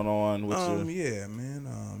going on with you? Yeah,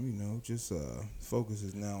 man. Just focus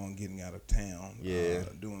is now on getting out of town. Yeah.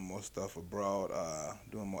 Doing more stuff abroad.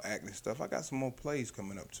 Doing more acting stuff. I got some more plays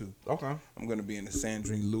coming up too. Okay. I'm gonna be in the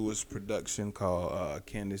Sandrine Lewis production called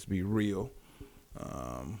 "Can This Be Real?"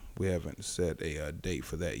 We haven't set a date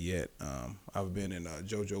for that yet. I've been in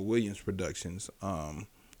JoJo Williams Productions.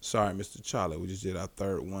 Sorry, Mr. Charlie. We just did our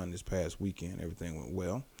 3rd one this past weekend. Everything went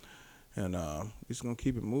well. And we're just going to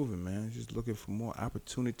keep it moving, man. Just looking for more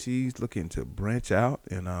opportunities, looking to branch out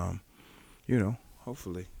and,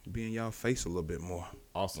 hopefully be in y'all face a little bit more.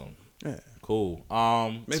 Awesome. Yeah. Cool.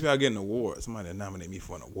 Maybe I'll get an award. Somebody will nominate me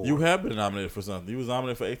for an award. You have been nominated for something. You was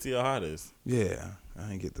nominated for ATL Hottest. Yeah. I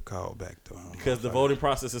didn't get the call back, though. Because the voting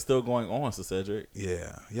process is still going on, so Cedric.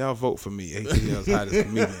 Yeah. Y'all vote for me, ATL's Hottest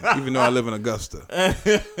Comedian. Even though I live in Augusta.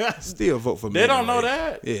 Still vote for me. They don't know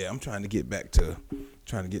that. Yeah, I'm trying to get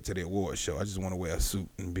to the award show. I just want to wear a suit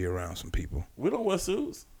and be around some people. We don't wear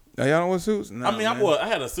suits. Now, y'all don't wear suits? No, I mean, I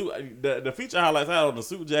had a suit. The feature highlights I had on the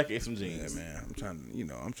suit jacket and some jeans. Yeah, man.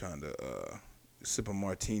 I'm trying to sip a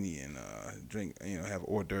martini and drink, have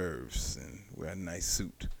hors d'oeuvres and wear a nice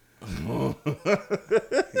suit.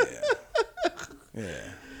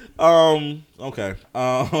 Yeah. Okay.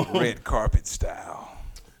 Red carpet style.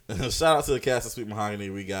 Shout out to the cast of Sweet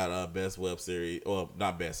Mahogany. We got best web series,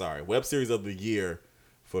 web series of the year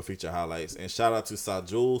for feature highlights. And shout out to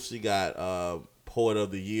Sajul. She got Poet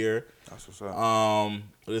of the Year. That's what's up.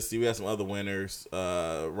 Let's see. We have some other winners.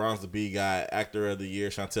 Ron's the B got Actor of the Year.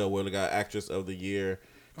 Chantel Wheeler got Actress of the Year.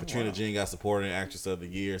 Katrina Jean got Supporting Actress of the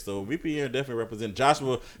Year. So VPN definitely represent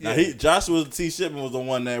Joshua. Now Joshua T. Shipman was the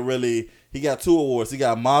one that really he got 2 awards. He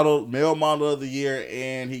got Male Model of the Year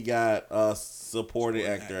and he got Supporting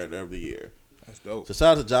Actor of the Year. That's dope. So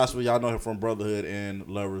shout out to Joshua. Y'all know him from Brotherhood and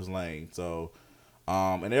Lover's Lane. So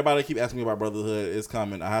and everybody keep asking me about Brotherhood. It's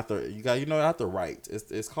coming. I have to write.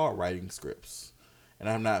 It's called writing scripts. And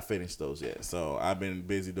I have not finished those yet. So I've been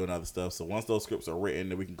busy doing other stuff. So once those scripts are written,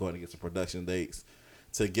 then we can go ahead and get some production dates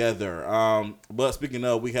together. But speaking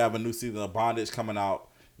of, we have a new season of Bondage coming out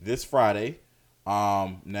this Friday.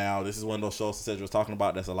 Now this is one of those shows Cedric was talking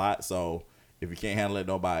about. That's a lot. So if you can't handle it,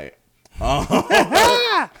 don't buy it.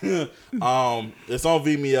 It's on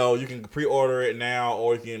Vimeo. You can pre-order it now,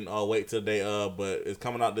 or you can wait till the day of. But it's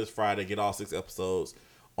coming out this Friday. Get all 6 episodes.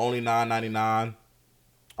 Only $9.99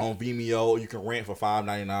 on Vimeo. You can rent for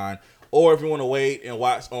 $5.99. Or if you want to wait and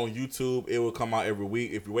watch on YouTube, it will come out every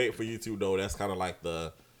week. If you wait for YouTube, though, that's kind of like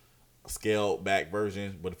the scaled back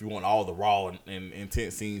version. But if you want all the raw and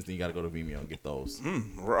intense scenes, then you got to go to Vimeo and get those.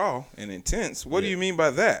 Raw and intense. What do you mean by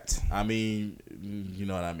that? I mean, you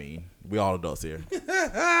know what I mean. We all adults here.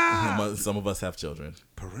 Some of us have children.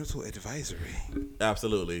 Parental advisory.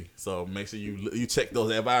 Absolutely. So make sure you check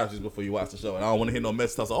those advisories before you watch the show. And I don't want to hear no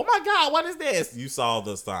message. Oh my God, what is this? You saw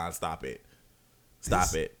the sign. Stop it.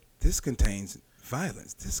 Stop it. This contains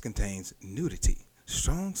violence. This contains nudity,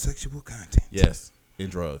 strong sexual content. Yes,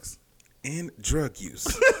 and drugs. And drug use.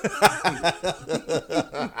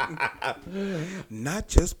 Not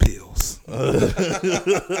just pills.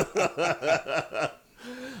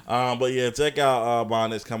 But yeah, check out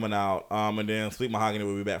Bondage coming out. And then Sweet Mahogany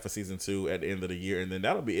will be back for season 2 at the end of the year. And then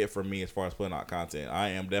that'll be it for me as far as putting out content. I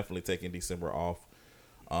am definitely taking December off.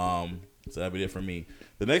 So that'll be it for me.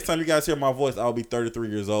 The next time you guys hear my voice, I'll be 33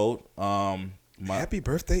 years old. Happy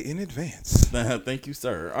birthday in advance. Thank you,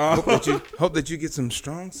 sir. Hope that you get some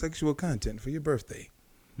strong sexual content for your birthday.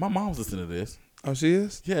 My mom's listening to this. Oh, she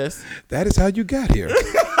is? Yes. That is how you got here.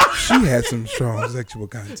 She had some strong sexual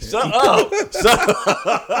content. Shut up.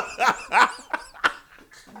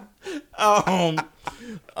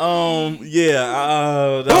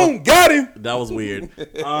 Yeah. Boom, got him. That was weird.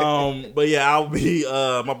 But yeah, I'll be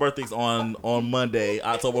my birthday's on Monday,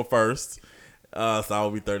 October 1st. So I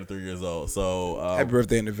will be 33 years old. So happy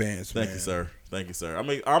birthday in advance. Thank you, sir. Thank you, sir.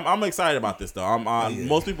 I'm excited about this though.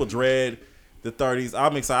 Most people dread the 30s.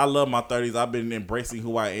 I'm excited. I love my 30s. I've been embracing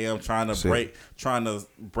who I am, trying to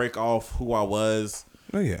break off who I was.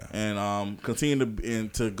 Oh yeah, and continue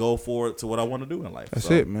to go forward to what I want to do in life. That's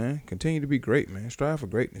it, man. Continue to be great, man. Strive for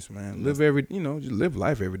greatness, man. Just live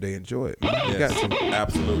life every day. Enjoy it, man. Yes,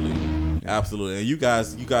 absolutely. And you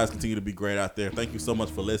guys continue to be great out there. Thank you so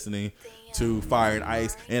much for listening to Fire and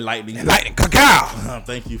Ice and Lightning. Cacao.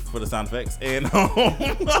 Thank you for the sound effects. And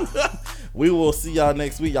we will see y'all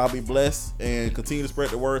next week. Y'all be blessed and continue to spread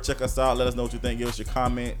the word. Check us out. Let us know what you think. Give us your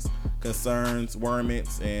comments, concerns,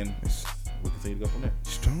 wormits, and we'll continue to go from there.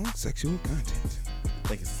 Strong sexual content.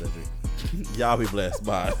 Thank you, Cedric. Y'all be blessed.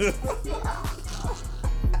 Bye.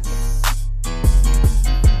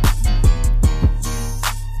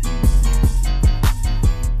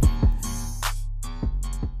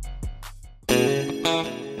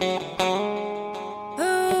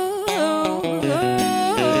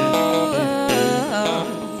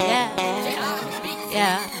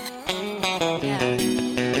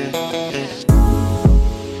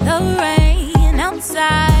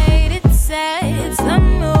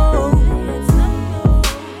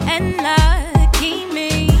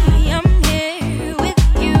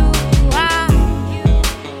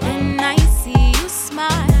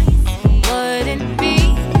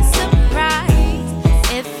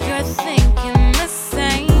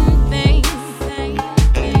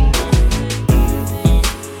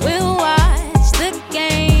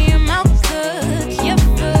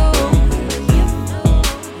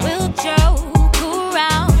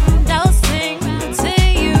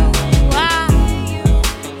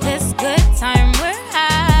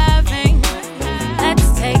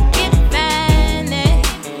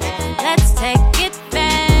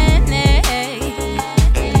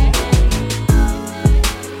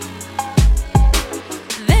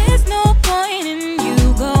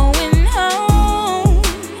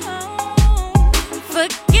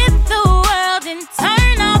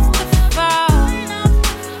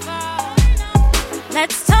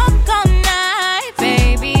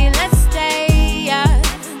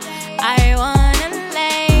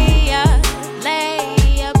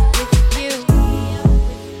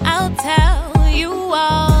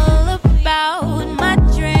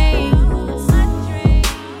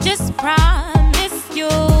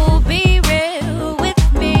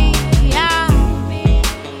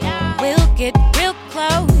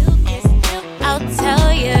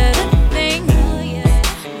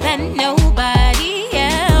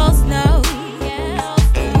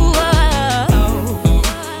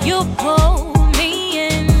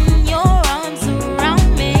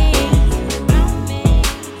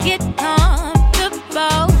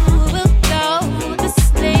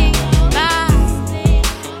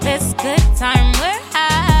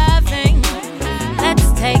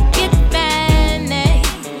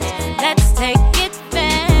 Let's take it,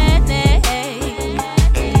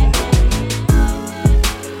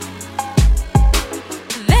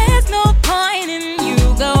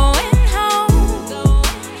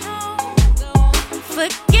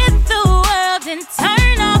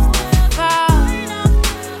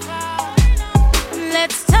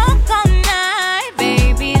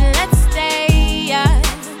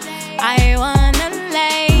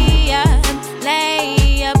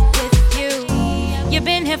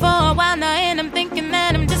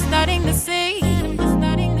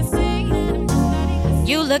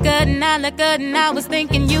 look good and I look good and I was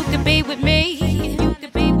thinking you could be with me.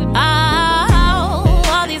 Oh,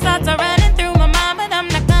 all these thoughts are running through my mind, but I'm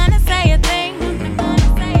not gonna say a thing.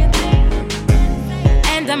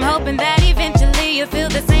 And I'm hoping that eventually you feel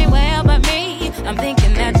the same way about me. I'm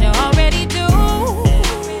thinking that you already do.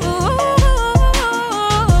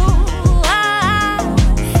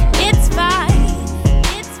 It's fine,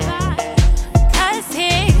 cause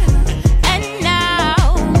here and now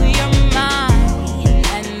you're mine.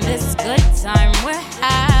 And this good time we're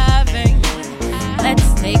having,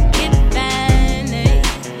 let's take advantage.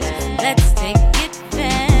 Let's take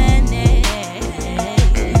advantage.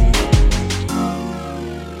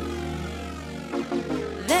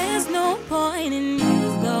 There's no point in you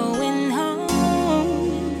going home.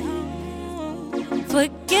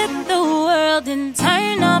 Forget the world and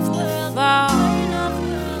turn off the phone.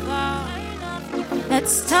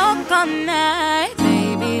 Let's talk all night,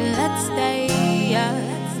 baby. Let's stay up.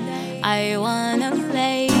 I wanna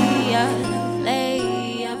lay up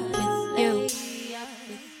with you.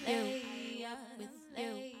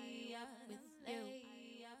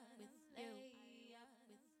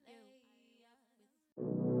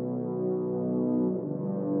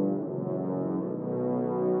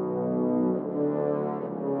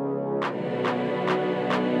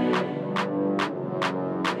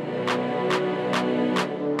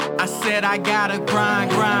 I said I gotta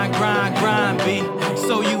grind, B.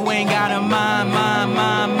 So you ain't gotta mind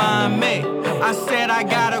me. I said I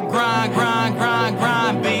gotta grind,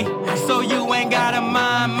 B. So you ain't gotta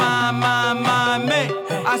mind me.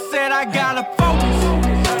 I said I gotta focus.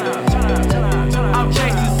 I'm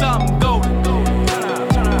chasing something golden.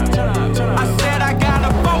 I said I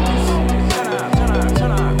gotta focus.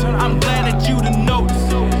 I'm glad that you done noticed.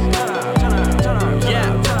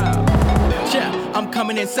 I'm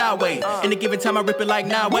coming in sideways. In a given time, I rip it like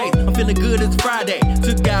 9 ways. I'm feeling good, it's Friday.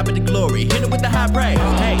 To God be the glory. Hit it with the high praise.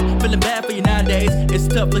 Hey, feeling bad for you nowadays. It's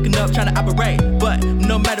tough looking up, trying to operate. But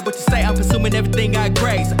no matter what you say, I'm consuming everything I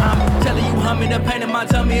grace. I'm telling you, humming, the pain in my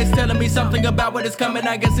tummy is telling me something about what is coming.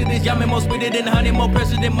 I guess it is yummy, more sweeter than honey, more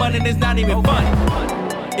pressure than money. It's not even funny.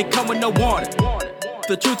 It come with no warning.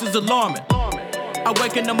 The truth is alarming. I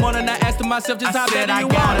wake in the morning, I ask to myself just how bad you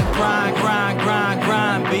want it. I said I gotta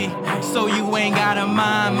grind, B. So you ain't gotta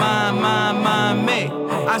mind me.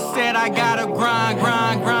 I said I gotta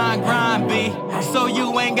grind, B. So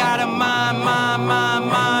you ain't gotta mind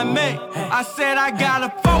me. I said I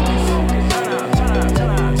gotta focus.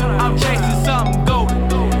 I'm chasing something golden.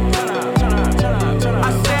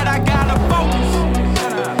 I said I gotta focus.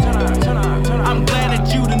 I'm glad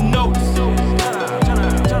that you done noticed.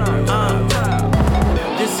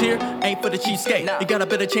 This here ain't for the cheapskate. You got a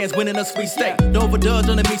better chance winning a sweet steak. Don't overdose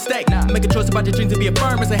on a mistake. Make a choice about your dreams to be a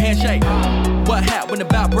firm as a handshake. What happened when the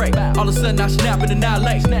bout break? All of a sudden I snap and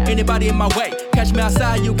annihilate. Anybody in my way, catch me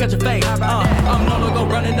outside, you catch a fade. I'm no longer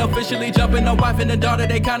running, officially jumping. A wife and a daughter,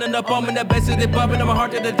 they counting up on me. The bass they bumping, my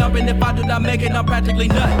heart that they dumping. If I do not make it, I'm practically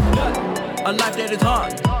nothing. A life that is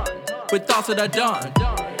hard, with thoughts that are done.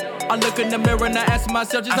 I look in the mirror and I ask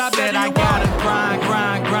myself just how bad I gotta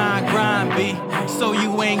grind, B. So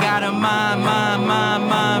you ain't gotta mind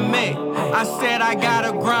me. I said I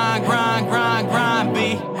gotta grind,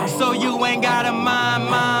 B. So you ain't gotta mind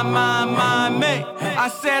me. I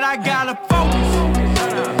said I gotta focus.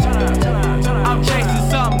 I'm chasing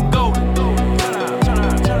something golden.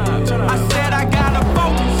 I said I gotta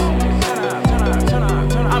focus.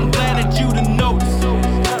 I'm glad that you done noticed.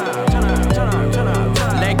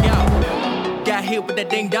 Got hit with that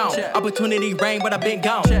ding dong. Opportunity rain, but I've been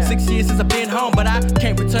gone. 6 years since I've been home, but I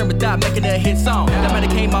can't return without making a hit song. That might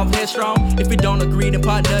have came off headstrong. If you don't agree, then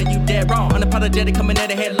partner, you dead wrong. Unapologetic, coming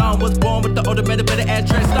at it headlong. Was born with the older man, better ass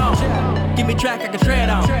dressed on. Give me track I can tread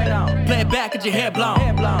on. Play it back, get your head blown.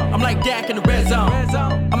 I'm like Dak in the red zone.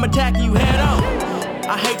 I'm attacking you head on.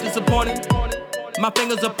 I hate disappointing. My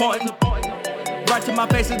fingers are pointing. Right to my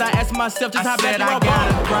face and I ask myself just how bad you are. I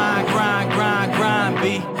gotta grind,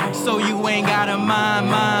 B. So you ain't gotta mind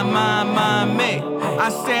me. I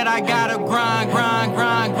said I gotta grind,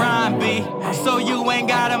 B. So you ain't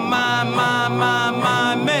gotta mind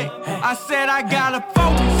me. I said I gotta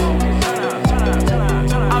focus.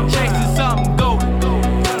 I'm chasing something golden.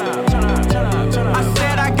 I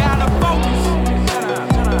said I gotta focus.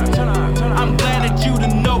 I'm glad that you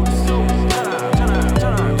done noticed.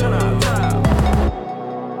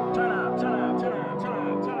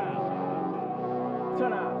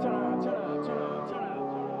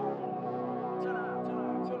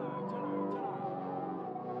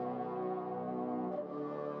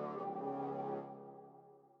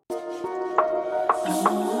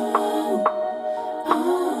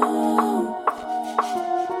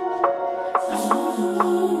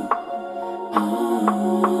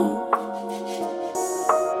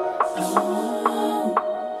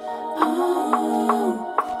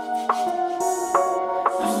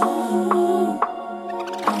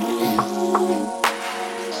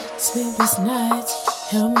 sleepless nights.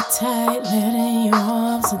 Held me tight, land in your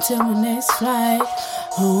arms until my next flight.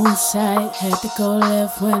 On sight, had to go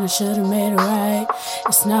left when I should've made it right.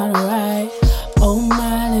 It's not alright. Oh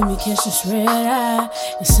my, let me catch this red eye.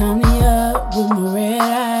 Insomnia with my red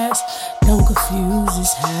eyes. Don't confuse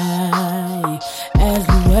this high as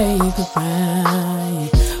we wave goodbye.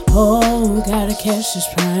 Oh, gotta catch this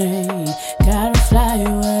plane, gotta fly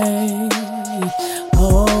away.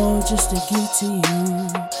 Oh, just to get to you,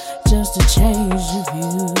 just to change the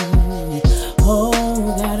view. Oh,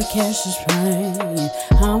 gotta catch this plane,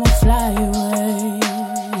 I'ma fly away.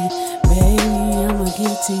 Baby, I'ma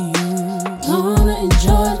get to you, gonna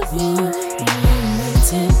enjoy the view. The one-way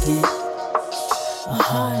ticket, a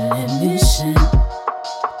heartland mission.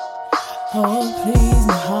 Oh, please,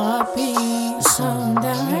 my heartbeat, some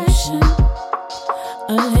direction.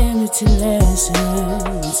 Unlimited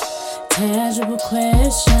lessons, tangible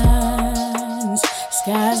questions.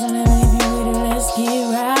 Sky's the limit if you with it, let's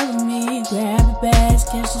get right with me. Grab your bags,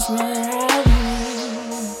 catch this red eye with me.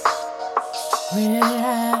 Red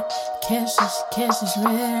eye, catch this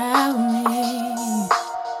red eye with me.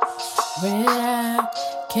 Red eye,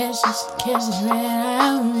 catch this red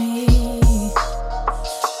eye with me.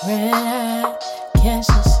 Red eye, catch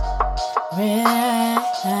this red eye.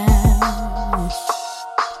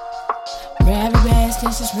 Grab your bags,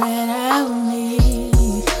 catch this red eye with me.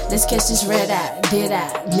 Let's catch this red eye, did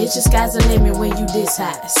I? Mission sky's the limit when you this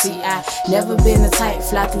high. See, I never been a type,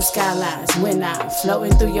 fly through skylines. When I'm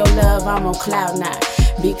floating through your love, I'm on cloud 9.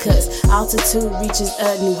 Because altitude reaches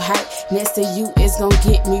a new height. Next to you is gon'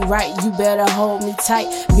 get me right. You better hold me tight.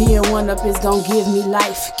 Being one up is gon' give me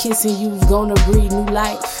life. Kissing you's gonna breathe new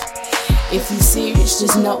life. If you serious,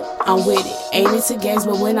 just know I'm with it. Ain't into games,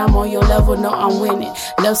 but when I'm on your level, know I'm winning.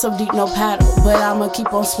 Love so deep, no paddle, but I'ma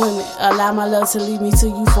keep on swimming. Allow my love to lead me to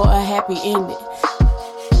you for a happy ending.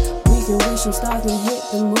 We can reach some stars and hit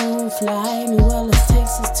the moon. Fly anywhere, let's take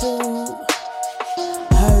us to.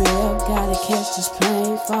 Hurry up, gotta catch this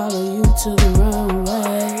plane. Follow you to the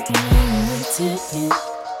runway. One-way ticket,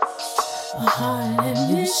 a heartland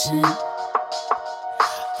mission.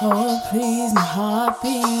 Oh, please, my heart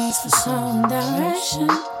beats for some direction.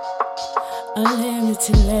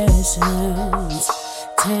 Unlimited lessons,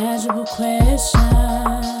 tangible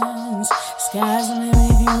questions. Sky's the limit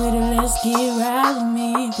if you with it, let's get right with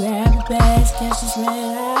me. Grab your bags, catch this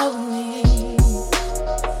red eye with me.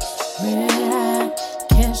 Red eye,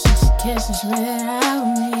 catch this red eye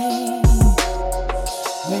with me.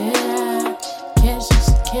 Red eye, catch this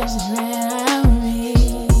red eye with me.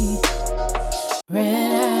 Red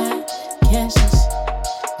eye, catch this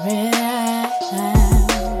red eye.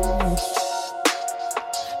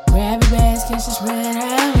 Grab your bags, catch this red eye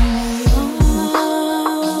with me.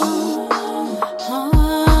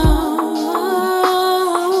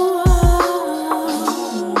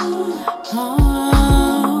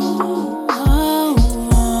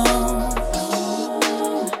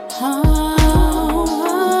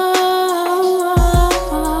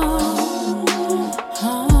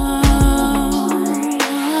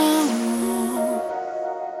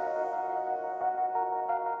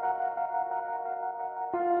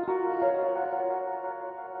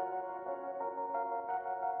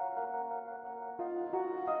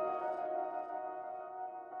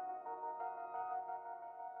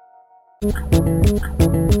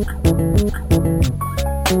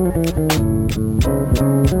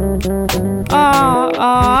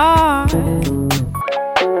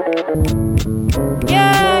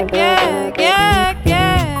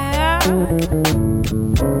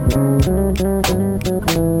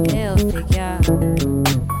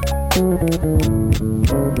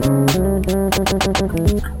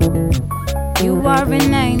 You are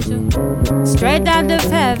an angel, straight out of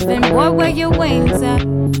heaven. Boy, where your wings at?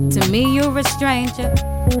 To me, you're a stranger.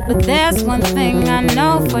 But there's one thing I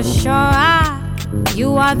know for sure.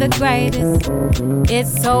 You are the greatest.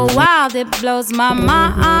 It's so wild, it blows my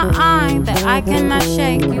mind that I cannot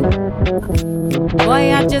shake you.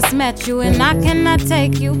 Boy, I just met you and I cannot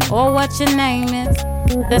take you or what your name is.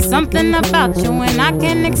 There's something about you and I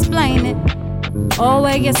can't explain it. Or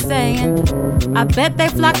what you're saying, I bet they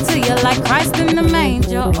flock to you like Christ in the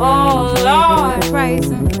manger. Oh Lord, praise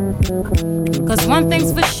him. Cause one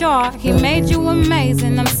thing's for sure, he made you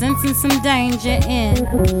amazing. I'm sensing some danger in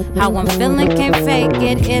how I'm feeling, can't fake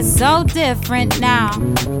it. It's so different now.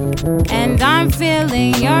 And I'm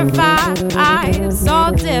feeling your vibe,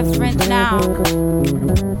 so different now.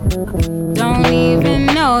 Don't even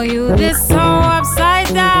know you this so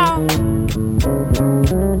upside down.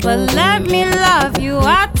 But let me love you,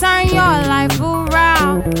 I'll turn your life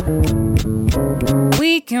around.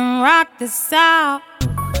 We can rock this out,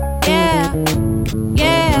 yeah. Yeah,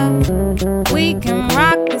 yeah, we can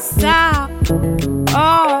rock this out.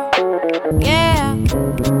 Oh, yeah,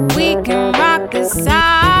 we can rock this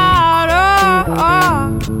out. Oh,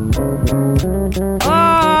 oh,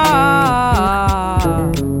 oh,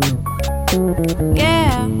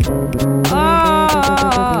 yeah, oh,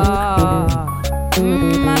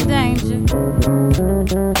 my danger.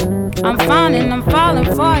 I'm falling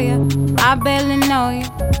for you. I barely know you.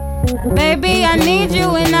 Baby, I need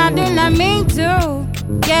you and I do not mean to.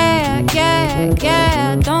 Yeah, yeah,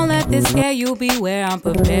 yeah. Don't let this scare you. Beware, I'm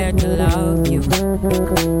prepared to love you.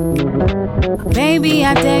 Baby,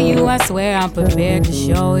 I dare you, I swear I'm prepared to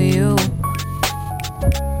show you.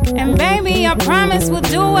 And baby, I promise we'll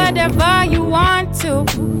do whatever you want to.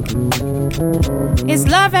 It's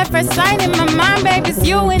love at first sight in my mind, baby, it's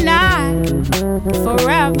you and I.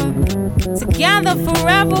 Forever, together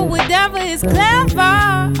forever, whatever is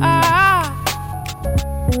clever.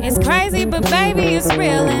 It's crazy, but baby, it's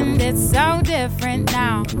real and it's so different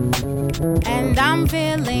now. And I'm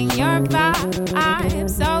feeling your vibe,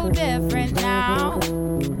 so different now.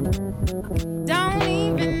 Don't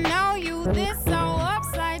even know you this